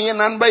ہوا کہ یہ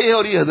نان بھائی ہے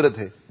اور یہ حضرت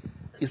ہے،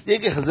 اس لیے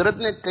کہ حضرت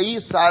نے کئی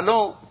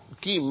سالوں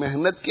کی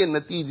محنت کے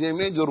نتیجے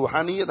میں جو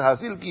روحانیت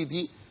حاصل کی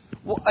تھی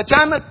وہ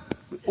اچانک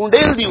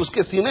انڈیل دی اس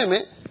کے سینے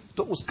میں،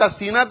 تو اس کا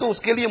سینہ تو اس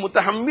کے لیے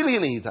متحمل ہی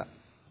نہیں تھا،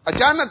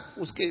 اچانک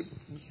اس کے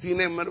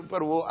سینے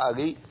پر وہ آ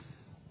گئی۔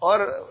 اور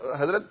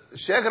حضرت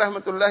شیخ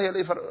رحمت اللہ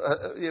علیہ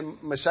یہ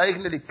مشائخ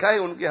نے لکھا ہے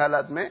ان کے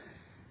حالات میں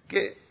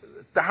کہ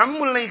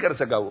تحمل نہیں کر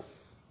سکا، وہ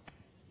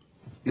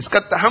اس کا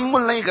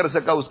تحمل نہیں کر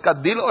سکا اس کا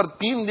دل، اور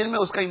 3 دن میں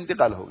اس کا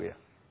انتقال ہو گیا۔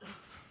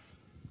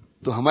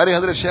 تو ہمارے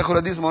حضرت شیخ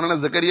الحدیث مولانا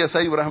زکریا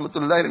صاحب رحمۃ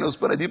اللہ علیہ نے اس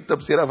پر عجیب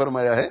تبصرہ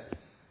فرمایا ہے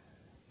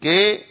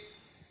کہ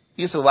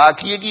اس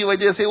واقعے کی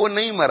وجہ سے وہ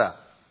نہیں مرا،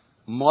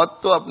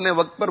 موت تو اپنے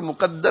وقت پر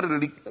مقدر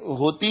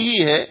ہوتی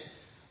ہی ہے،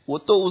 وہ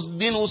تو اس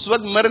دن اس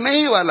وقت مرنے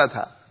ہی والا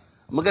تھا،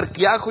 مگر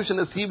کیا خوش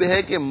نصیب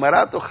ہے کہ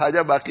مرا تو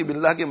خواجہ باقی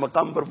باللہ کے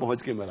مقام پر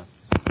پہنچ کے مرا۔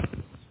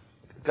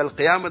 کل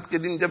قیامت کے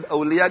دن جب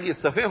اولیاء کی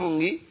صفیں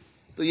ہوں گی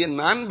تو یہ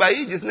نان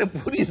بھائی جس نے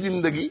پوری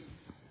زندگی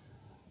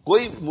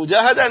کوئی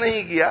مجاہدہ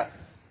نہیں کیا،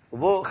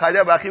 وہ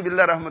خواجہ باقی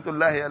باللہ رحمت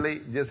اللہ علیہ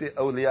جیسے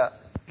اولیاء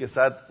کے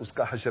ساتھ اس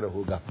کا حشر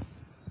ہوگا۔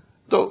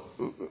 تو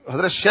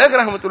حضرت شیخ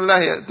رحمت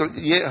اللہ، تو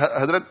یہ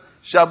حضرت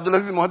شاہ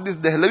عبدالعزیز محدث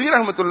دہلوی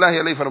رحمت اللہ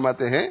علیہ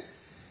فرماتے ہیں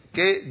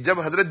کہ جب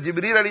حضرت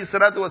جبریل علیہ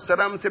الصلوۃ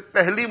والسلام سے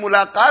پہلی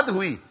ملاقات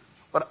ہوئی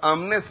اور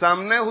آمنے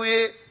سامنے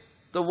ہوئے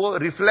تو وہ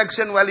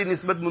ریفلیکشن والی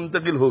نسبت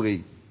منتقل ہو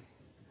گئی،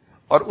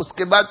 اور اس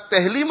کے بعد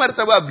پہلی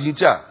مرتبہ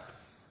بھینچا،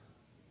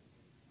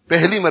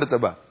 پہلی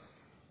مرتبہ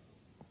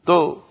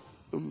تو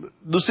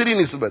دوسری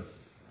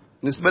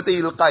نسبت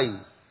القائی،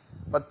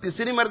 اور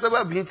تیسری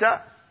مرتبہ بھینچا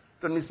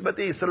تو نسبت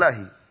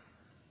اصلاحی،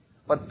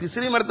 اور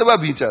تیسری مرتبہ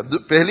بھینچا،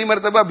 پہلی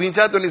مرتبہ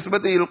بھینچا تو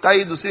نسبت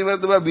القائی، دوسری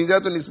مرتبہ بھینچا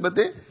تو نسبت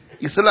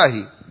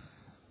اصلاحی،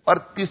 اور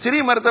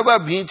تیسری مرتبہ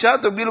بھینچا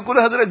تو بالکل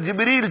حضرت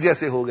جبریل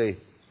جیسے ہو گئے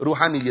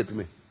روحانیت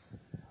میں،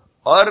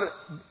 اور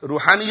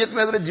روحانیت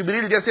میں حضرت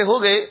جبریل جیسے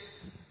ہو گئے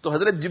تو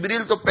حضرت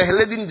جبریل تو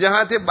پہلے دن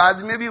جہاں تھے بعد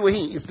میں بھی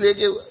وہیں، اس لیے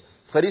کہ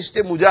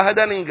فرشتے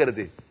مجاہدہ نہیں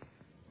کرتے،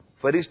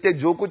 فرشتے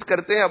جو کچھ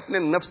کرتے ہیں اپنے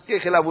نفس کے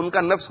خلاف، ان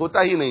کا نفس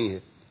ہوتا ہی نہیں ہے،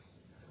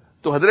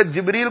 تو حضرت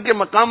جبریل کے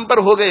مقام پر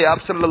ہو گئے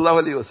آپ صلی اللہ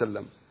علیہ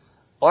وسلم۔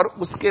 اور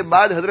اس کے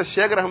بعد حضرت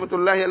شیخ رحمت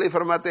اللہ علیہ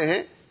فرماتے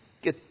ہیں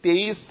کہ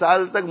 23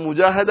 سال تک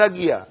مجاہدہ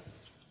کیا،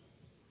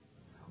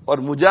 اور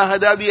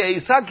مجاہدہ بھی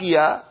ایسا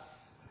کیا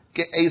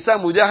کہ ایسا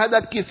مجاہدہ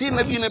کسی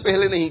نبی نے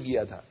پہلے نہیں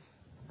کیا تھا،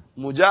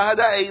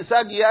 مجاہدہ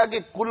ایسا کیا کہ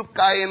کل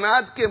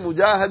کائنات کے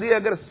مجاہدے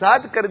اگر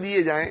ساتھ کر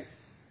دیے جائیں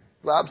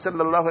تو آپ صلی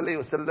اللہ علیہ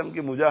وسلم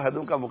کے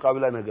مجاہدوں کا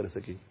مقابلہ نہ کر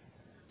سکے۔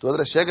 تو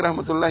حضرت شیخ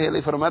رحمت اللہ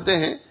علیہ فرماتے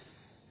ہیں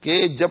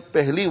کہ جب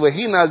پہلی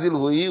وحی نازل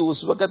ہوئی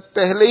اس وقت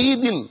پہلے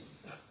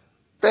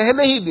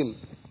ہی دن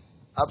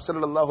آپ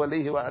صلی اللہ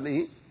علیہ وآلہ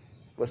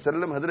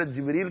وسلم حضرت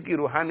جبریل کی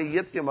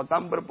روحانیت کے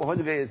مقام پر پہنچ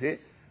گئے تھے،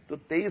 تو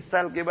 23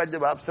 سال کے بعد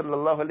جب آپ صلی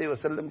اللہ علیہ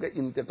وسلم کا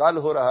انتقال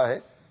ہو رہا ہے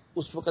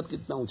اس وقت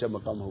کتنا اونچا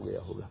مقام ہو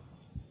گیا ہوگا۔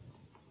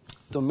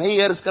 تو میں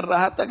یہ عرض کر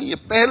رہا تھا کہ یہ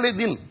پہلے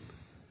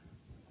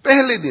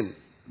دن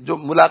جو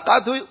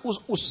ملاقات ہوئی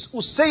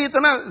اس سے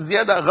اتنا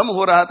زیادہ غم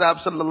ہو رہا تھا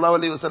آپ صلی اللہ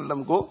علیہ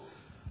وسلم کو،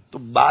 تو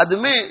بعد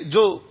میں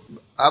جو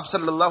آپ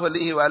صلی اللہ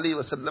علیہ وآلہ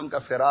وسلم کا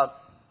فراق،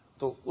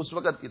 تو اس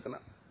وقت کتنا،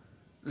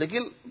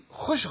 لیکن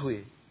خوش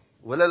ہوئے۔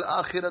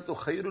 وَلَلْآخِرَةُ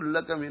خَيْرٌ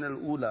لَكَ مِنَ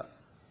الْأُولَى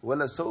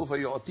وَلَسَوْفَ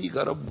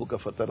يُعْطِيكَ رَبُّكَ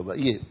فَتَرْضَىٰ،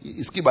 یہ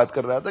اس کی بات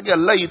کر رہا تھا کہ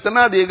اللہ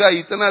اتنا دے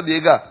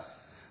گا،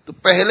 تو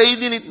پہلے ہی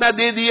دن اتنا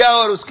دے دیا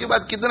اور اس کے بعد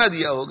کتنا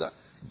دیا ہوگا،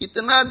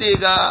 اتنا دے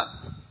گا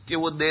کہ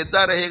وہ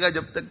دیتا رہے گا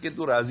جب تک کہ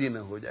تو راضی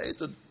نہ ہو جائے۔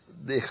 تو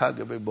دیکھا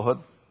کہ بھئی بہت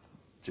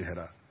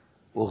چہرہ،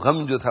 وہ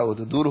غم جو تھا وہ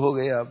تو دور ہو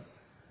گیا اب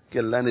کہ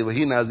اللہ نے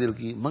وہی نازل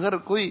کی، مگر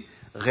کوئی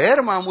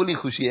غیر معمولی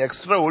خوشی،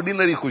 ایکسٹرا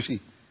آرڈینری خوشی۔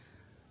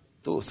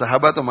 تو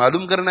صحابہ تو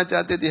معلوم کرنا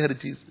چاہتے تھے ہر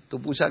چیز، تو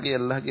پوچھا کہ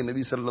اللہ کے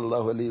نبی صلی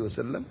اللہ علیہ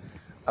وسلم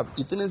اب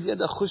اتنے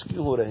زیادہ خوش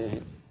کیوں ہو رہے ہیں؟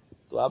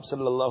 تو آپ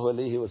صلی اللہ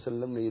علیہ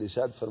وسلم نے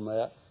ارشاد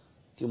فرمایا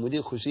کہ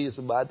مجھے خوشی اس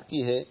بات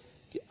کی ہے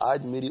کہ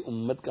آج میری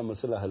امت کا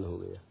مسئلہ حل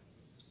ہو گیا.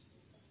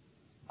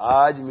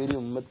 آج میری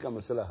امت کا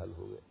مسئلہ حل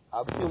ہو گیا.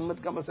 آپ کی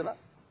امت کا مسئلہ،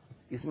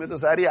 اس میں تو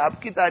ساری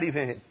آپ کی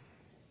تعریفیں ہیں.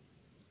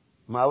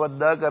 ما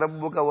ودعک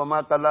ربک وما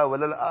قلی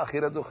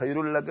وللآخرۃ خیر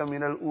لک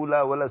من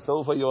الاولی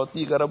ولسوف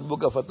یعطیک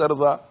ربک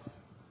فترضی.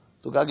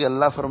 تو کہا کہ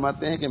اللہ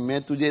فرماتے ہیں کہ میں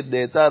تجھے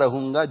دیتا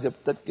رہوں گا جب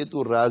تک کہ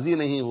تو راضی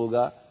نہیں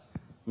ہوگا.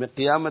 میں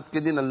قیامت کے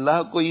دن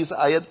اللہ کو اس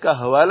آیت کا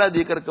حوالہ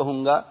دے کر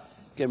کہوں گا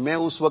کہ میں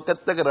اس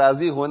وقت تک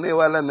راضی ہونے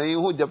والا نہیں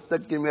ہوں جب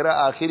تک کہ میرا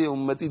آخری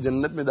امتی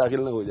جنت میں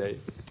داخل نہ ہو جائے.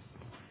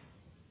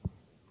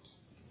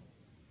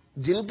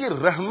 جن کی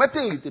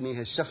رحمتیں اتنی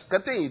ہیں،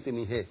 شفقتیں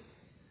اتنی ہیں،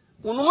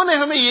 انہوں نے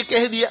ہمیں یہ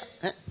کہہ دیا.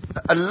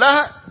 اللہ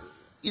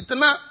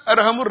اتنا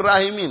ارحم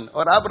الراحمین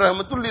اور آپ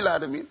رحمت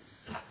للعالمین،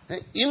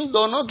 ان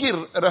دونوں کی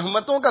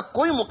رحمتوں کا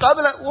کوئی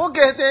مقابلہ. وہ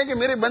کہتے ہیں کہ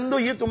میرے بندو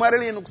یہ تمہارے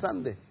لیے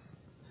نقصان دہ،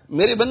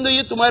 میرے بندو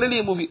یہ تمہارے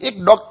لیے مفید. ایک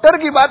ڈاکٹر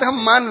کی بات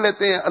ہم مان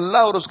لیتے ہیں، اللہ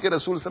اور اس کے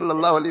رسول صلی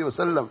اللہ علیہ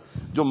وسلم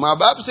جو ماں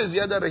باپ سے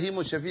زیادہ رحیم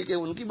و شفیق ہے،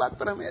 ان کی بات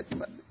پر ہمیں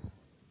اعتماد نہیں.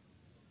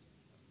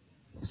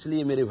 اس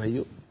لیے میرے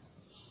بھائیوں،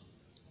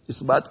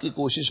 اس بات کی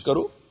کوشش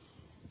کرو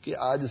کہ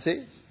آج سے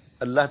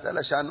اللہ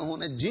تعالی شانہ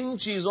نے جن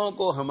چیزوں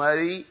کو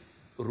ہماری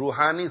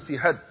روحانی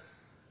صحت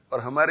اور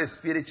ہمارے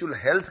اسپریچول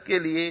ہیلتھ کے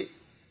لیے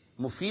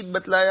مفید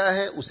بتلایا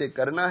ہے اسے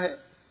کرنا ہے،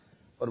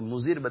 اور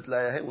مضر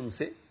بتلایا ہے ان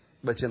سے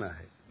بچنا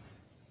ہے.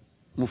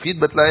 مفید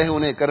بتلایا ہے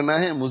انہیں کرنا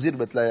ہے، مضر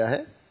بتلایا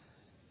ہے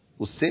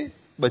اس سے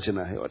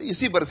بچنا ہے. اور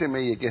اسی پر سے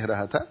میں یہ کہہ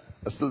رہا تھا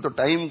اصل تو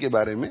ٹائم کے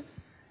بارے میں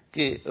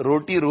کہ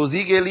روٹی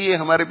روزی کے لیے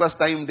ہمارے پاس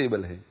ٹائم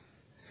ٹیبل ہے،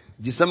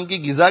 جسم کی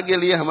غذا کے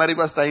لیے ہمارے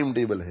پاس ٹائم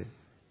ٹیبل ہے،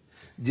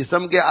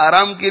 جسم کے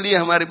آرام کے لیے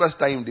ہمارے پاس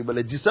ٹائم ٹیبل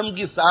ہے، جسم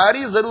کی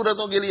ساری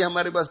ضرورتوں کے لیے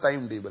ہمارے پاس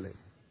ٹائم ٹیبل ہے.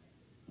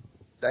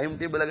 ٹائم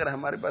ٹیبل اگر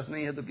ہمارے پاس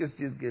نہیں ہے تو کس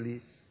چیز کے لیے؟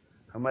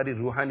 ہماری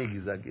روحانی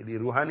غذا کے لیے،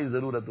 روحانی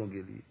ضرورتوں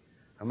کے لیے،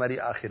 ہماری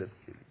آخرت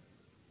کے لیے.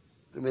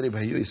 تو میرے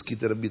بھائیو اس کی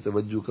طرف بھی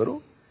توجہ کرو.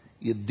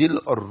 یہ دل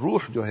اور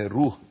روح جو ہے،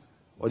 روح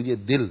اور یہ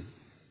دل،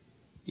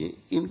 یہ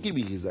ان کی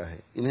بھی غذا ہے،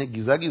 انہیں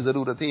غذا کی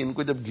ضرورت ہے. ان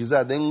کو جب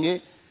غذا دیں گے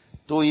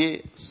تو یہ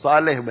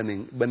صالح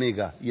بنے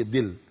گا، یہ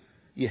دل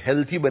یہ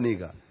ہیلتھی بنے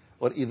گا.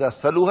 اور اذا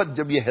صلحت،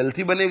 جب یہ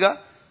ہیلتھی بنے گا،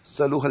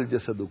 صلح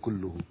الجسد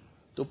کلہ،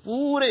 تو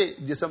پورے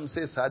جسم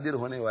سے صادر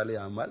ہونے والے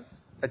اعمال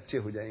اچھے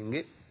ہو جائیں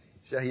گے.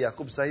 شاہ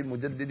یعقوب صاحب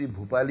مجددی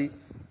بھوپالی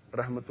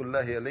رحمت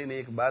اللہ علیہ نے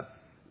ایک بات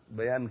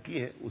بیان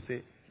کی ہے، اسے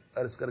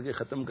عرض کر کے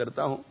ختم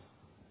کرتا ہوں.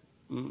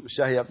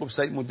 شاہ یعقوب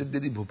صاحب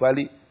مجددی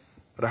بھوپالی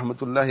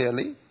رحمت اللہ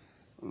علیہ،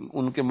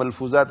 ان کے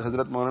ملفوظات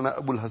حضرت مولانا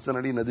ابو الحسن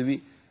علی ندوی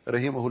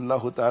رحمہ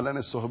اللہ تعالی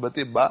نے صحبت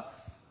با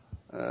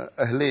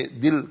اہل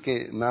دل کے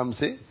نام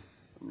سے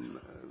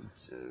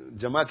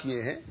جمع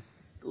کیے ہیں.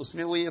 تو اس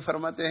میں وہ یہ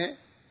فرماتے ہیں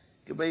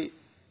کہ بھائی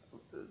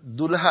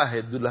دلہا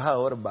ہے، دلہا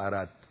اور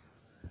بارات.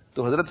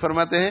 تو حضرت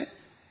فرماتے ہیں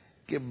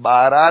کہ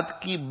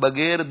بارات کی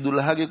بغیر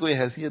دلہا کی کوئی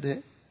حیثیت ہے؟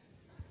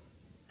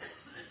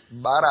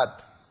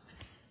 بارات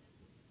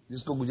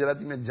جس کو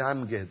گجراتی میں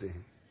جان کہتے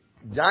ہیں،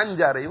 جان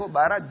جا رہی ہو،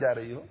 بارات جا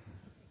رہی ہو،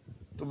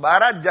 تو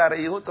بارات جا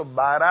رہی ہو تو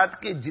بارات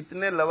کے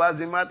جتنے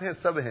لوازمات ہیں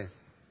سب ہیں.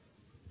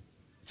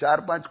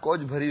 4-5 کوچ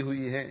بھری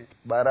ہوئی ہیں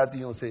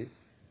باراتیوں سے،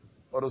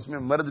 اور اس میں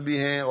مرد بھی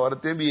ہیں،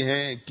 عورتیں بھی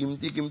ہیں،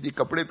 قیمتی قیمتی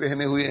کپڑے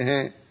پہنے ہوئے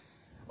ہیں،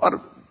 اور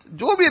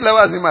جو بھی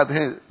لوازمات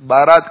ہیں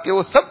بارات کے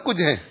وہ سب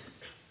کچھ ہیں.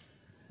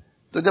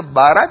 تو جب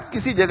بارات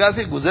کسی جگہ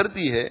سے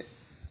گزرتی ہے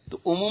تو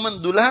عموماً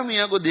دلہا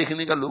میاں کو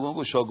دیکھنے کا لوگوں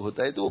کو شوق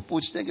ہوتا ہے. تو وہ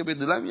پوچھتے ہیں کہ بھئی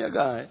دلہا میاں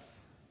کہاں ہے،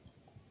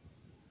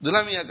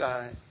 دلہا میاں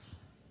کہاں ہے.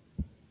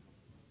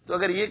 تو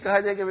اگر یہ کہا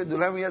جائے کہ بھئی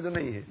دلہا میاں تو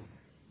نہیں ہے،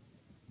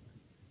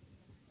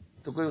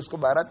 تو کوئی اس کو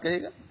بارات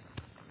کہے گا؟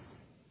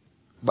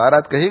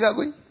 بارات کہے گا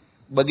کوئی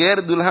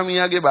بغیر دلہا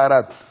میاں کے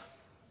بارات؟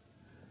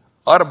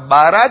 اور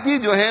باراتی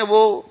جو ہیں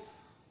وہ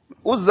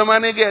اس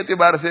زمانے کے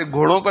اعتبار سے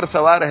گھوڑوں پر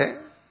سوار ہے،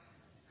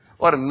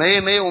 اور نئے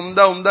نئے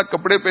عمدہ عمدہ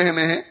کپڑے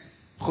پہنے ہیں،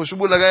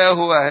 خوشبو لگایا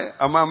ہوا ہے،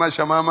 امامہ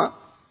شمامہ،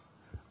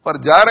 اور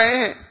جا رہے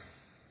ہیں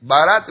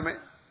بارات میں.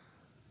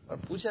 اور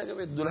پوچھا کہ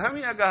بھئی دلہا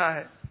میاں کہاں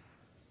ہے؟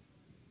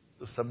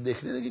 تو سب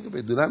دیکھنے لگے کہ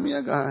بھئی دلہا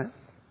میاں کہاں ہے.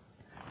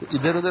 تو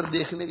ادھر ادھر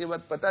دیکھنے کے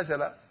بعد پتا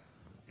چلا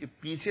کہ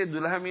پیچھے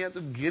دلہا میاں تو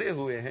گرے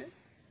ہوئے ہیں،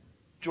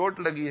 چوٹ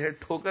لگی ہے،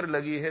 ٹھوکر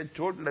لگی ہے،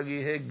 چوٹ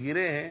لگی ہے،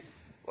 گرے ہیں،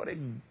 اور ایک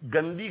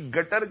گندی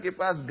گٹر کے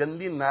پاس،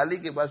 گندی نالی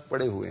کے پاس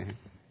پڑے ہوئے ہیں.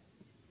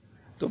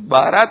 تو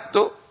بارات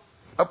تو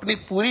اپنی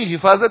پوری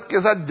حفاظت کے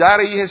ساتھ جا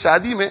رہی ہے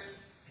شادی میں،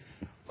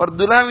 اور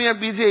دلہا میاں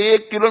پیچھے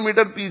 1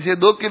 کلومیٹر پیچھے،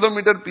 2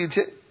 کلومیٹر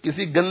پیچھے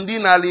کسی گندی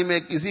نالی میں،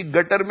 کسی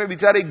گٹر میں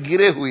بیچارے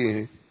گرے ہوئے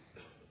ہیں.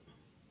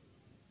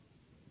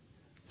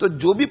 تو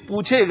جو بھی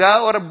پوچھے گا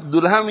اور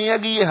دلہا میاں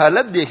کی یہ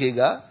حالت دیکھے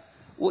گا،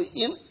 وہ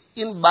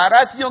ان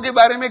باراتیوں کے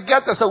بارے میں کیا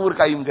تصور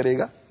قائم کرے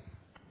گا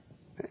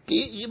کہ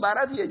یہ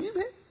باراتی عجیب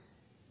ہے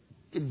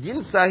کہ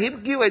جن صاحب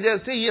کی وجہ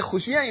سے یہ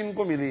خوشیاں ان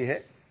کو ملی ہے،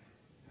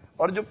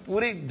 اور جو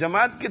پوری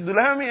جماعت کے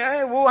دلہا میں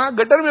آئے وہ وہاں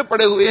گٹر میں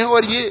پڑے ہوئے ہیں،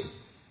 اور یہ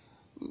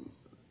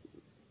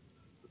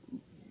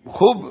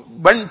خوب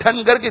بن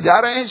ٹھن کر کے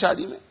جا رہے ہیں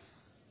شادی میں.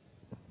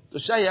 تو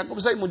شاہ یعقوب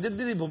صاحب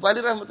مجددی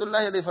بھوپالی رحمۃ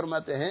اللہ علیہ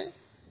فرماتے ہیں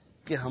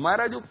کہ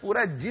ہمارا جو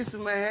پورا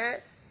جسم ہے،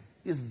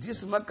 اس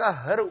جسم کا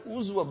ہر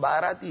عضو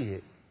باراتی ہے،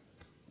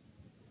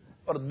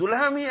 اور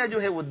دلہا میاں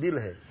جو ہے وہ دل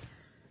ہے.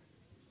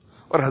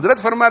 اور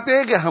حضرت فرماتے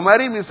ہیں کہ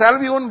ہماری مثال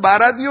بھی ان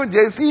باراتیوں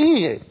جیسی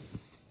ہی ہے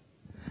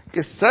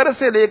کہ سر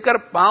سے لے کر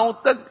پاؤں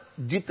تک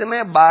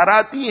جتنے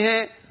باراتی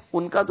ہیں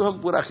ان کا تو ہم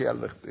پورا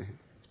خیال رکھتے ہیں.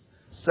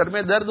 سر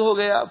میں درد ہو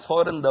گیا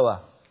فوراً دوا،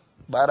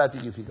 باراتی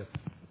کی فکر.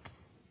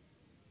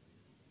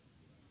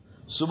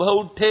 صبح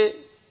اٹھے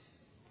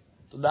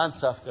تو دانت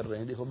صاف کر رہے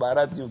ہیں، دیکھو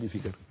باراتیوں کی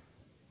فکر.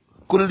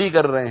 کلی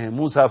کر رہے ہیں،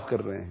 منہ صاف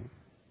کر رہے ہیں.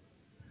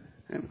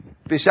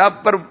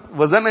 پیشاب پر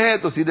وزن ہے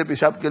تو سیدھے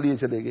پیشاب کے لیے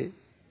چلے گئے.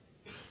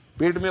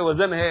 پیٹ میں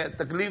وزن ہے،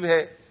 تکلیف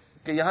ہے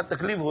کہ یہاں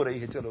تکلیف ہو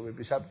رہی ہے، چلو بھائی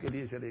پیشاب کے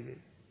لیے چلے گئے.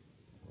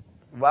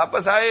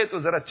 واپس آئے تو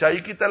ذرا چائے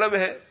کی طلب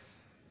ہے.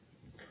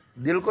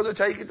 دل کو تو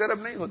چائے کی طلب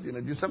نہیں ہوتی نا،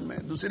 جسم میں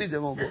دوسری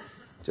جگہوں کو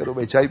چلو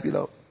بھائی چائے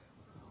پلاؤ.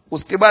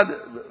 اس کے بعد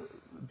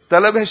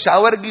طلب ہے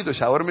شاور کی تو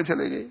شاور میں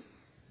چلے گئے.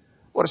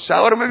 اور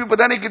شاور میں بھی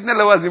پتہ نہیں کتنے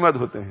لوازمات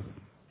ہوتے ہیں.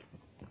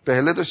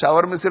 پہلے تو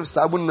شاور میں صرف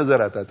صابن نظر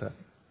آتا تھا،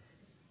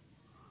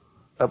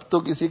 اب تو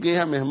کسی کے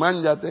یہاں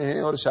مہمان جاتے ہیں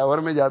اور شاور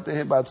میں جاتے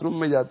ہیں، باتھ روم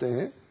میں جاتے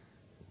ہیں،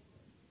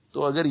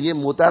 تو اگر یہ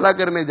مطالعہ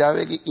کرنے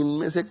جاوے کہ ان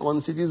میں سے کون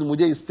سی چیز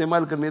مجھے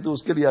استعمال کرنی ہے تو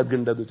اس کے لیے 8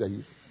 گھنٹہ تو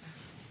چاہیے.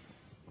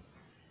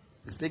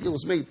 اس لیے کہ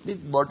اس میں اتنی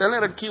بوٹلیں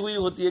رکھی ہوئی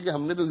ہوتی ہے کہ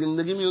ہم نے تو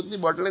زندگی میں اتنی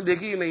بوٹلیں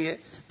دیکھی ہی نہیں ہے،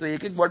 تو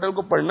ایک ایک بوٹل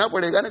کو پڑھنا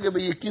پڑے گا نا کہ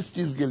بھئی یہ کس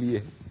چیز کے لیے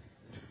ہے.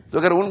 تو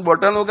اگر ان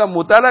بوٹلوں کا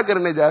مطالعہ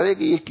کرنے جاوے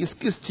کہ یہ کس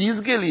کس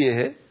چیز کے لیے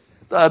ہے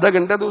تو آدھا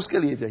گھنٹہ تو اس کے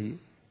لیے چاہیے.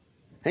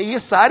 یہ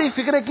ساری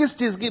فکریں کس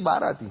چیز کی؟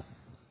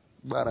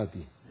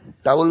 باراتی.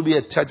 ٹاول بھی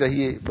اچھا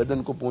چاہیے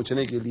بدن کو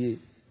پوچھنے کے لیے.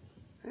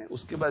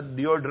 اس کے بعد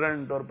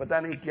ڈیوڈرنٹ اور پتہ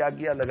نہیں کیا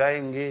کیا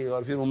لگائیں گے،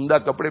 اور پھر عمدہ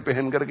کپڑے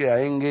پہن کر کے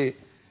آئیں گے.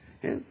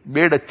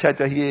 بیڈ اچھا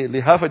چاہیے،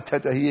 لحاف اچھا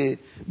چاہیے،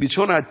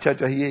 بچھونا اچھا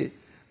چاہیے،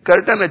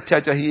 کرٹن اچھا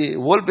چاہیے،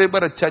 وال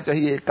پیپر اچھا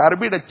چاہیے،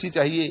 کارپیٹ اچھی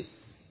چاہیے.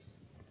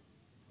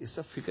 یہ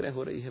سب فکریں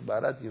ہو رہی ہے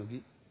باراتیوں کی.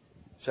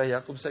 شاہ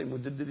یعقوب صاحب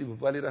مجددی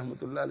بھوپالی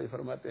رحمۃ اللہ علیہ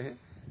فرماتے ہیں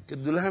کہ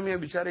دلہا میاں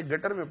بیچارے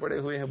گٹر میں پڑے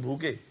ہوئے ہیں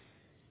بھوکے.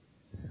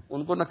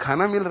 ان کو نہ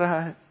کھانا مل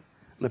رہا ہے،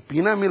 نہ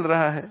پینا مل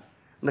رہا ہے،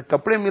 نہ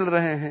کپڑے مل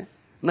رہے ہیں،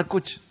 نہ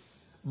کچھ.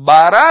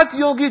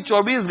 باراتیوں کی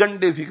 24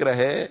 گھنٹے فکر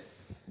ہے،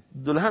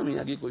 دلہا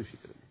میاں کی کوئی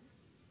فکر نہیں.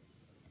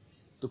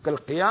 تو کل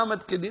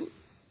قیامت کے دن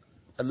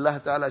اللہ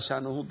تعالی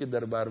شانہ کے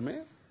دربار میں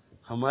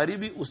ہماری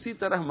بھی اسی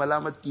طرح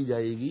ملامت کی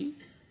جائے گی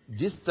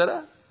جس طرح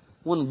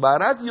ان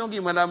باراتیوں کی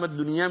ملامت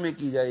دنیا میں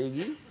کی جائے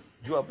گی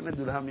جو اپنے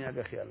دلہا میاں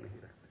کا خیال نہیں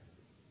رکھتے.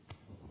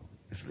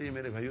 اس لیے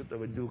میرے بھائیو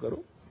توجہ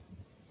کرو،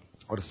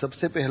 اور سب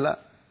سے پہلا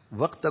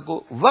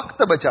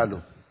وقت بچا لو.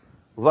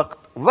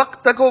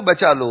 وقت کو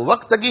بچا لو،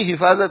 وقت کی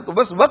حفاظت کو.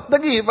 بس وقت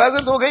کی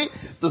حفاظت ہو گئی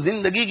تو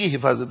زندگی کی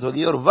حفاظت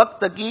ہوگی. اور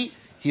وقت کی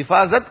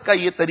حفاظت کا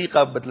یہ طریقہ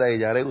آپ بتلائے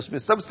جا رہے ہیں. اس میں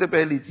سب سے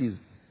پہلی چیز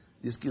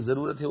جس کی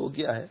ضرورت ہے وہ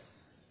کیا ہے؟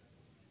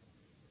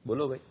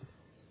 بولو بھائی.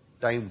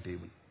 Time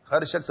table.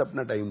 ہر شخص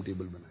اپنا ٹائم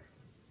ٹیبل بنائے.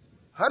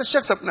 ہر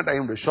شخص اپنا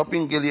ٹائم ٹیبل.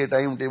 شاپنگ کے لیے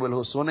ٹائم ٹیبل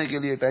ہو، سونے کے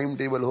لیے ٹائم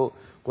ٹیبل ہو،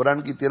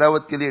 قرآن کی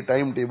تلاوت کے لیے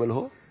ٹائم ٹیبل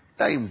ہو.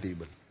 ٹائم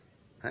ٹیبل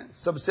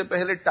سب سے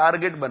پہلے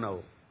ٹارگٹ بناؤ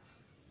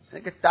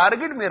کہ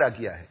ٹارگٹ میرا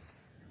کیا ہے،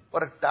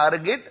 اور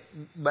ٹارگٹ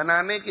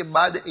بنانے کے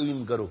بعد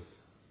ایم کرو.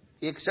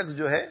 ایک شخص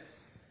جو ہے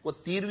وہ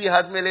تیر بھی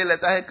ہاتھ میں لے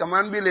لیتا ہے،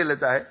 کمان بھی لے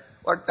لیتا ہے،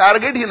 اور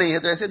ٹارگٹ ہی نہیں ہے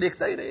تو ایسے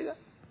دیکھتا ہی رہے گا.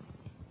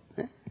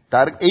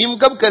 ایم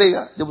کب کرے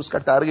گا؟ جب اس کا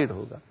ٹارگٹ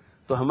ہوگا.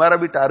 تو ہمارا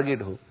بھی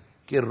ٹارگٹ ہو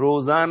کہ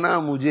روزانہ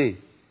مجھے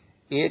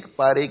 1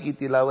 پارے کی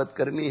تلاوت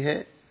کرنی ہے،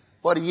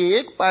 اور یہ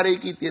 1 پارے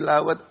کی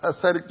تلاوت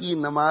عصر کی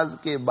نماز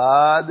کے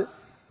بعد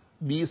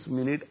 20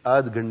 منٹ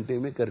آدھ گھنٹے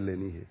میں کر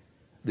لینی ہے.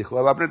 دیکھو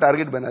اب آپ نے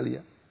ٹارگٹ بنا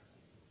لیا.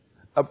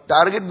 اب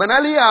ٹارگٹ بنا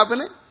لیا آپ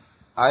نے.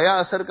 آیا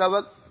عصر کا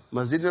وقت،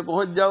 مسجد میں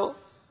پہنچ جاؤ،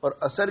 اور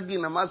عصر کی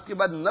نماز کے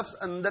بعد نفس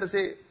اندر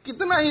سے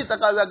کتنا ہی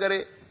تقاضا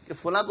کرے کہ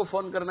فلاں کو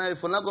فون کرنا ہے،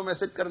 فلاں کو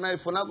میسج کرنا ہے،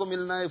 فلاں کو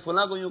ملنا ہے،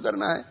 فلاں کو یوں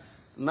کرنا ہے.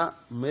 نہ،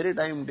 میرے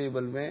ٹائم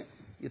ٹیبل میں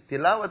یہ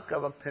تلاوت کا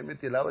وقت ہے، میں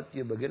تلاوت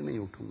کیے بغیر نہیں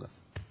اٹھوں گا.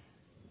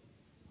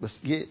 بس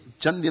یہ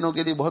چند دنوں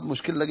کے لیے بہت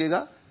مشکل لگے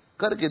گا،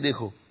 کر کے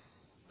دیکھو.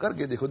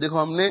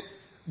 دیکھو ہم نے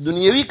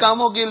دنیاوی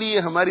کاموں کے لیے،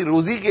 ہماری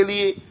روزی کے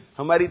لیے،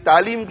 ہماری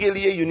تعلیم کے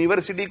لیے،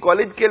 یونیورسٹی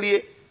کالج کے لیے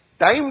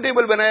ٹائم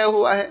ٹیبل بنایا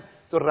ہوا ہے،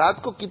 تو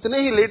رات کو کتنے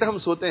ہی لیٹ ہم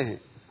سوتے ہیں،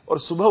 اور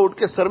صبح اٹھ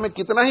کے سر میں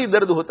کتنا ہی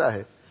درد ہوتا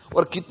ہے،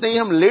 اور کتنے ہی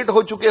ہم لیٹ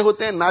ہو چکے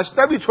ہوتے ہیں،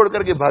 ناشتہ بھی چھوڑ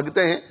کر کے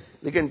بھاگتے ہیں.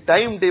 لیکن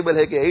ٹائم ٹیبل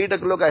ہے کہ 8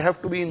 o'clock I have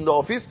to be in the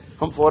office,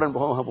 ہم فوراً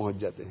وہاں پہنچ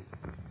جاتے ہیں.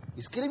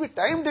 اس کے لیے بھی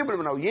ٹائم ٹیبل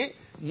بناؤ.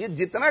 یہ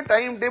جتنا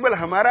ٹائم ٹیبل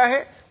ہمارا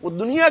ہے وہ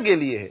دنیا کے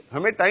لیے ہے.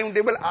 ہمیں ٹائم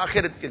ٹیبل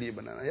آخرت کے لیے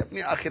بنانا ہے،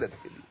 اپنی آخرت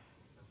کے لیے.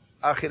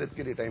 آخرت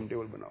کے لیے ٹائم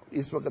ٹیبل بناؤ.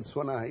 اس وقت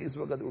سونا ہے، اس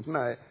وقت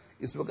اٹھنا ہے،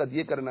 اس وقت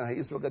یہ کرنا ہے،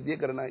 اس وقت یہ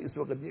کرنا ہے، اس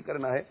وقت یہ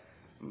کرنا ہے.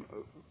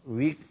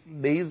 ویک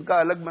ڈیز کا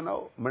الگ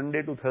بناؤ،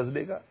 منڈے ٹو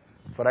تھرسڈے کا.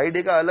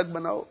 فرائیڈے کا الگ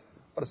بناؤ،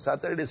 اور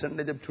سیٹرڈے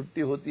سنڈے جب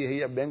چھٹی ہوتی ہے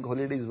یا بینک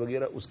ہالیڈیز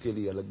وغیرہ اس کے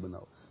لیے الگ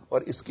بناؤ.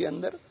 اور اس کے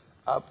اندر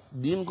آپ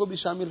دین کو بھی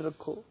شامل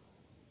رکھو،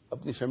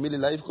 اپنی فیملی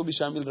لائف کو بھی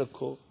شامل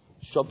رکھو،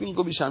 شاپنگ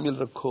کو بھی شامل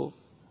رکھو،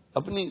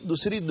 اپنی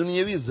دوسری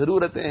دنیاوی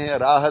ضرورتیں ہیں،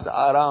 راحت،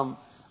 آرام،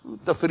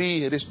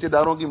 تفریح، رشتہ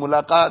داروں کی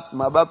ملاقات،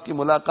 ماں باپ کی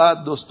ملاقات،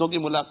 دوستوں کی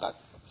ملاقات،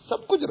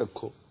 سب کچھ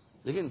رکھو،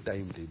 لیکن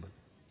ٹائم ٹیبل.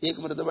 ایک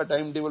مرتبہ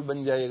ٹائم ٹیبل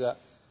بن جائے گا،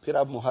 پھر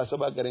آپ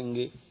محاسبہ کریں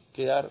گے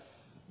کہ یار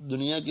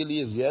دنیا کے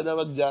لیے زیادہ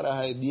وقت جا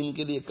رہا ہے، دین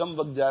کے لیے کم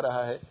وقت جا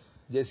رہا ہے.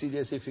 جیسی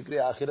جیسی فکر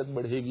آخرت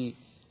بڑھے گی،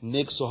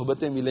 نیک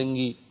صحبتیں ملیں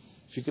گی،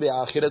 فکر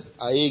آخرت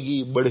آئے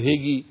گی، بڑھے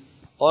گی،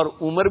 اور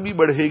عمر بھی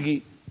بڑھے گی،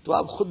 تو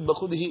آپ خود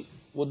بخود ہی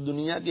وہ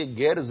دنیا کے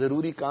غیر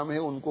ضروری کام ہیں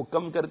ان کو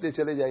کم کرتے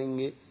چلے جائیں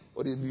گے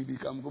اور یہ دینی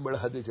کام کو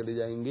بڑھاتے چلے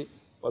جائیں گے،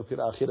 اور پھر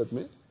آخرت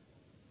میں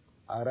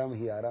آرام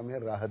ہی آرام ہے،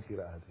 راحت ہی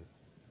راحت ہے.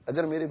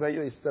 اگر میرے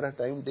بھائیو اس طرح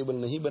ٹائم ٹیبل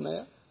نہیں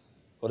بنایا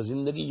اور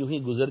زندگی یوں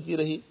ہی گزرتی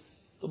رہی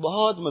تو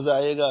بہت مزہ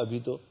آئے گا ابھی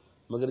تو،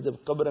 مگر جب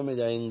قبر میں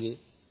جائیں گے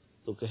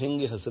تو کہیں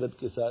گے حسرت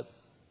کے ساتھ،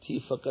 تھی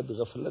فقط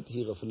غفلت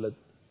ہی غفلت،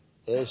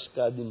 عیش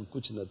کا دن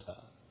کچھ نہ تھا.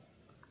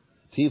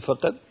 تھی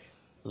فقط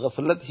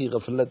غفلت ہی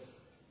غفلت،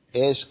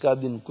 عیش کا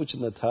دن کچھ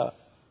نہ تھا.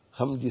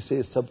 ہم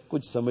جسے سب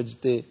کچھ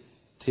سمجھتے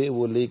تھے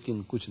وہ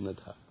لیکن کچھ نہ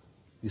تھا.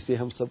 جسے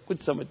ہم سب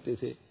کچھ سمجھتے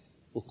تھے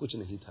وہ کچھ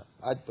نہیں تھا،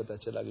 آج پتہ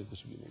چلا کہ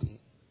کچھ بھی نہیں ہے.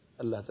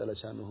 اللہ تعالی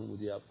شانہ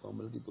مجھے آپ کو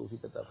عمل کی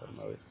توفیق عطا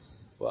فرماوے.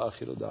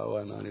 وآخر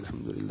دعوانا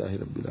الحمد للہ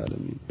رب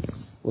العالمین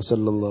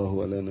وصلی اللہ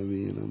علی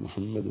نبینا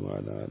محمد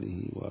وعلی آلہ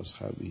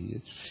واصحابہ.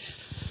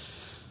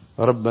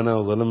 ربنا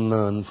ظلمنا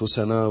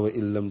انفسنا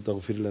وان لم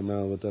تغفر لنا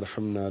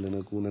وترحمنا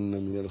لنكونن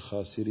من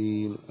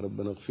الخاسرين.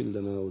 ربنا اغفر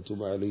لنا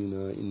وتب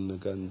علينا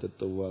انك انت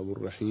التواب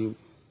الرحيم.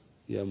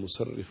 يا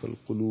مصرف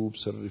القلوب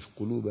صرف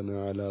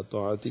قلوبنا على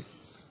طاعتك.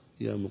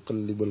 يا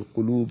مقلب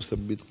القلوب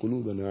ثبت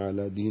قلوبنا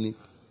على دينك.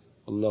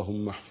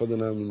 اللهم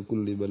احفظنا من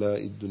كل بلاء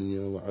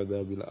الدنيا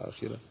وعذاب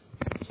الآخرة.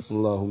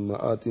 اللهم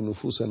آت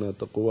نفوسنا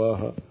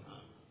تقواها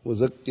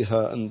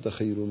وزكها أنت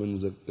خير من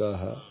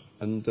زكاها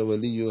أنت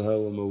وليها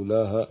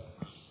ومولاها.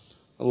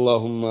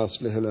 اللهم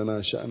أصلح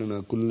لنا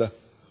شأننا كله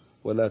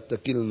ولا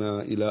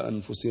تكلنا إلى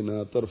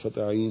أنفسنا طرفة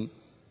عين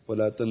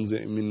ولا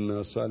تنزع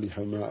منا صالح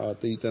ما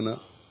آتيتنا.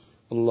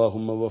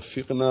 اللهم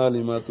وفقنا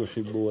لما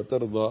تحب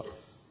وترضى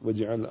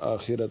واجعل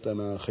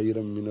آخرتنا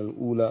خيرا من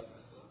الأولى.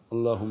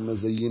 اللهم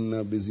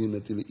زينا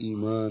بزينة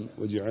الإيمان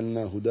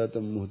واجعلنا هداة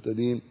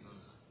مهتدين.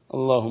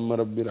 اللهم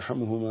رب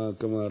ارحمهما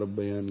كما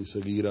ربياني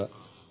صغيرا.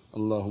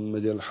 اللهم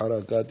اجعل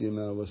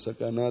حركاتنا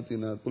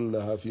وسكناتنا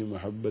كلها في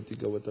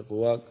محبتك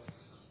وتقواك.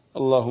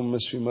 اللهم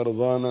اشف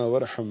مرضانا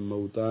وارحم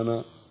موتانا.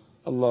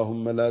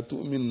 اللهم لا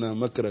تؤمنا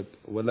مكرك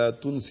ولا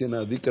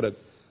تنسنا ذكرك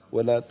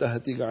ولا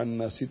تهتك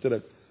عنا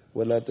سترك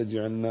ولا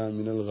تجعلنا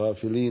من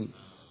الغافلين.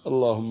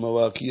 اللهم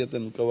واقية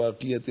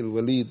كواقية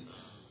الوليد.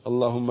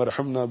 اللهم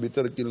ارحمنا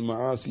بترك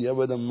المعاصي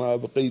أبدا ما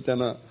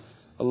أبقيتنا.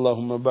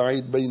 اللهم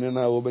بعيد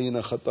بيننا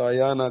وبين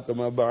خطايانا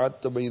كما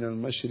بعدت بين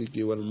المشرق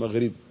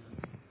والمغرب.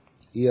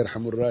 یہ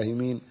ارحم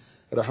الراحمین،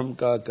 رحم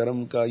کا،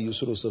 کرم کا،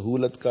 یسر و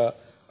سہولت کا،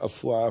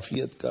 عفو و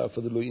عافیت کا،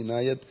 فضل و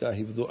عنایت کا،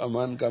 حفظ و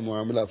امان کا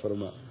معاملہ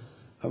فرما.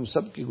 ہم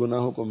سب کی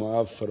گناہوں کو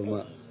معاف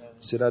فرما.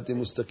 صراط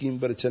مستقیم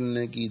پر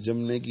چلنے کی،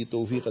 جمنے کی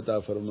توفیق عطا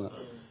فرما.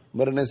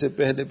 مرنے سے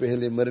پہلے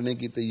پہلے مرنے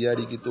کی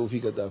تیاری کی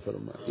توفیق عطا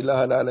فرما. الہ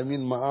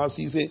العالمین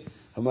معاصی سے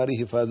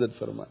ہماری حفاظت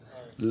فرما،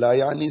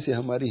 لایانی سے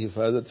ہماری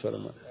حفاظت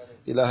فرما.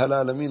 الہ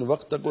العالمین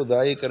وقت کو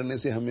ضائع کرنے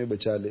سے ہمیں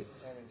بچا لے.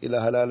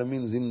 الہ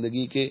العالمین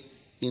زندگی کے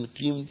ان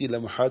قیمتی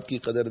لمحات کی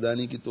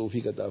قدردانی کی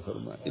توفیق عطا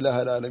فرما. الہ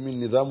العالمین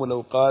نظام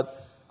الاوقات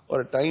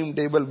اور ٹائم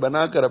ٹیبل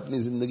بنا کر اپنی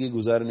زندگی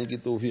گزارنے کی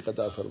توفیق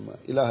عطا فرما.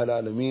 الہ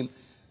العالمین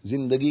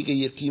زندگی کے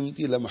یہ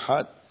قیمتی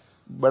لمحات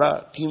بڑا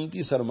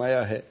قیمتی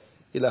سرمایہ ہے.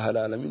 الہ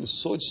العالمین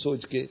سوچ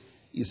سوچ کے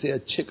اسے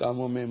اچھے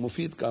کاموں میں،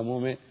 مفید کاموں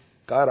میں،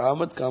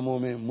 کارآمد کاموں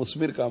میں،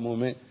 مثمر کاموں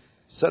میں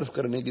صرف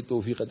کرنے کی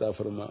توفیق عطا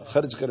فرما،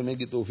 خرچ کرنے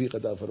کی توفیق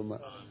عطا فرما.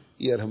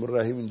 یہ ارحم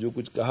الراحمین جو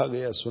کچھ کہا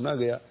گیا، سنا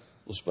گیا،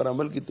 اس پر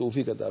عمل کی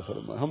توفیق عطا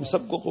فرما. ہم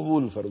سب کو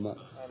قبول فرما.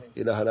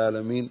 الہ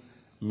العالمین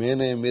میں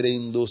نے، میرے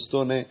ان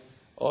دوستوں نے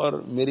اور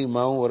میری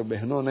ماؤں اور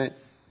بہنوں نے،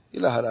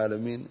 الہ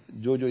العالمین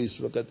جو جو اس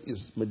وقت اس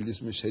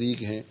مجلس میں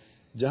شریک ہیں،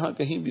 جہاں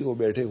کہیں بھی وہ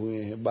بیٹھے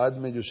ہوئے ہیں، بعد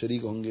میں جو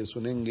شریک ہوں گے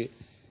سنیں گے،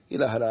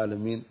 الہ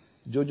العالمین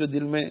جو جو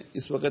دل میں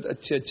اس وقت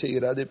اچھے اچھے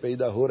ارادے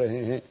پیدا ہو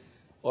رہے ہیں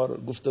اور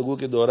گفتگو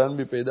کے دوران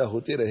بھی پیدا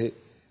ہوتے رہے،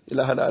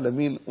 الہ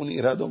العالمین ان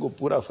ارادوں کو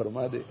پورا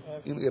فرما دے،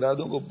 ان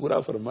ارادوں کو پورا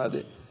فرما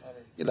دے.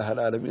 الہ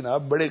العالمین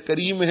آپ بڑے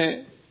کریم ہیں.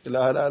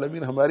 الہ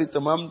العالمین ہماری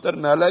تمام تر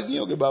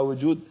نالاکیوں کے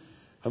باوجود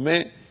ہمیں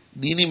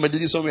دینی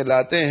مجلسوں میں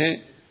لاتے ہیں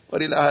اور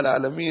الہ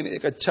العالمین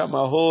ایک اچھا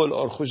ماحول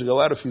اور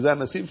خوشگوار فضا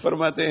نصیب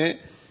فرماتے ہیں.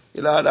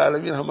 الہ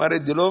العالمین ہمارے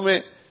دلوں میں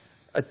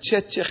اچھے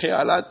اچھے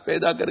خیالات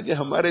پیدا کر کے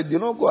ہمارے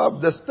دلوں کو آپ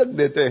دستک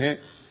دیتے ہیں.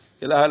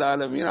 الہ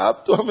العالمین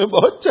آپ تو ہمیں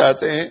بہت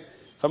چاہتے ہیں،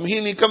 ہم ہی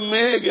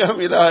نکمے ہیں کہ ہم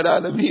الہ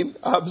العالمین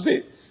آپ سے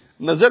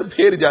نظر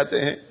پھیر جاتے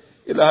ہیں.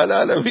 الہ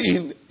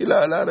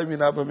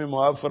العالمین آپ ہمیں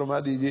معاف فرما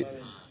دیجئے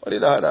اور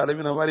الہ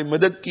العالمین ہماری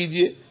مدد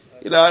کیجئے.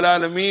 الہ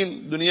العالمین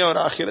دنیا اور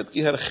آخرت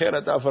کی ہر خیر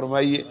عطا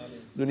فرمائیے،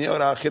 دنیا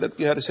اور آخرت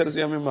کی ہر شر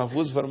سے ہمیں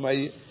محفوظ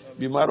فرمائیے.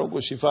 بیماروں کو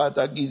شفا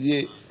عطا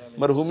کیجئے،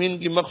 مرحومین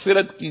کی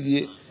مغفرت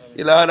کیجئے.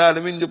 الہ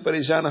العالمین جو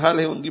پریشان حال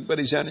ہیں ان کی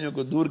پریشانیوں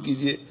کو دور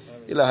کیجئے.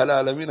 الہ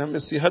العالمین ہمیں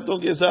صحتوں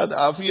کے ساتھ،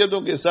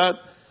 عافیتوں کے ساتھ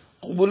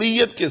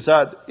قبولیت کے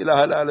ساتھ الہ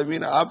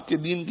العالمین آپ کے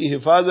دین کی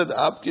حفاظت،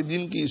 آپ کے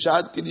دین کی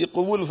اشاعت کے لیے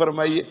قبول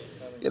فرمائیے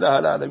الہ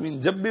العالمین۔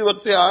 جب بھی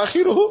وقت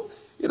آخر ہو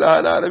الہ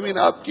العالمین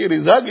آپ کی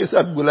رضا کے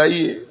ساتھ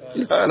بلائیے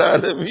الہ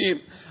العالمین،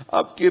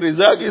 آپ کی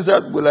رضا کے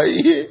ساتھ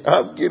بلائیے،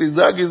 آپ کی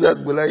رضا کے ساتھ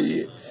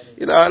بلائیے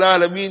الہ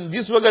العالمین۔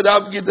 جس وقت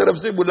آپ کی طرف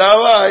سے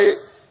بلاوا آئے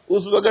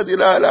اس وقت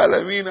الہ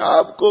العالمین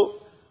آپ کو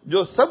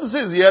جو سب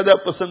سے زیادہ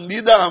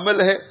پسندیدہ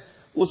عمل ہے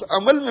اس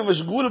عمل میں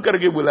مشغول کر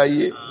کے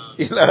بلائیے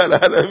الہ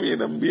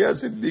العالمین۔ انبیاء،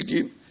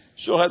 صدیقین،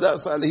 شہداء،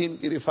 صالحین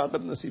کی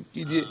رفاقت نصیب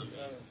کیجیے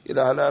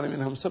الہ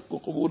العالمین، ہم سب کو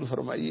قبول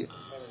فرمائیے۔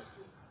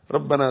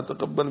 ربنا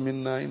تقبل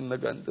منا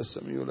انك انت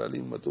السميع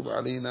العليم وتب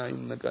علينا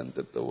انك انت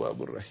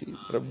التواب الرحيم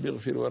رب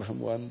اغفر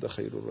وارحم وانت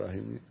خير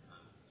الراحمين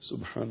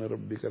سبحان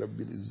ربك رب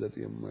العزة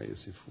عما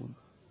يصفون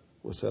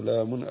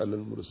وسلام على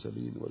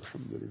المرسلين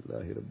والحمد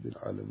لله رب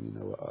العالمين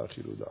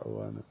وآخر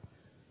دعوانا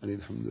ان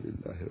الحمد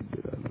لله رب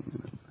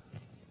العالمين۔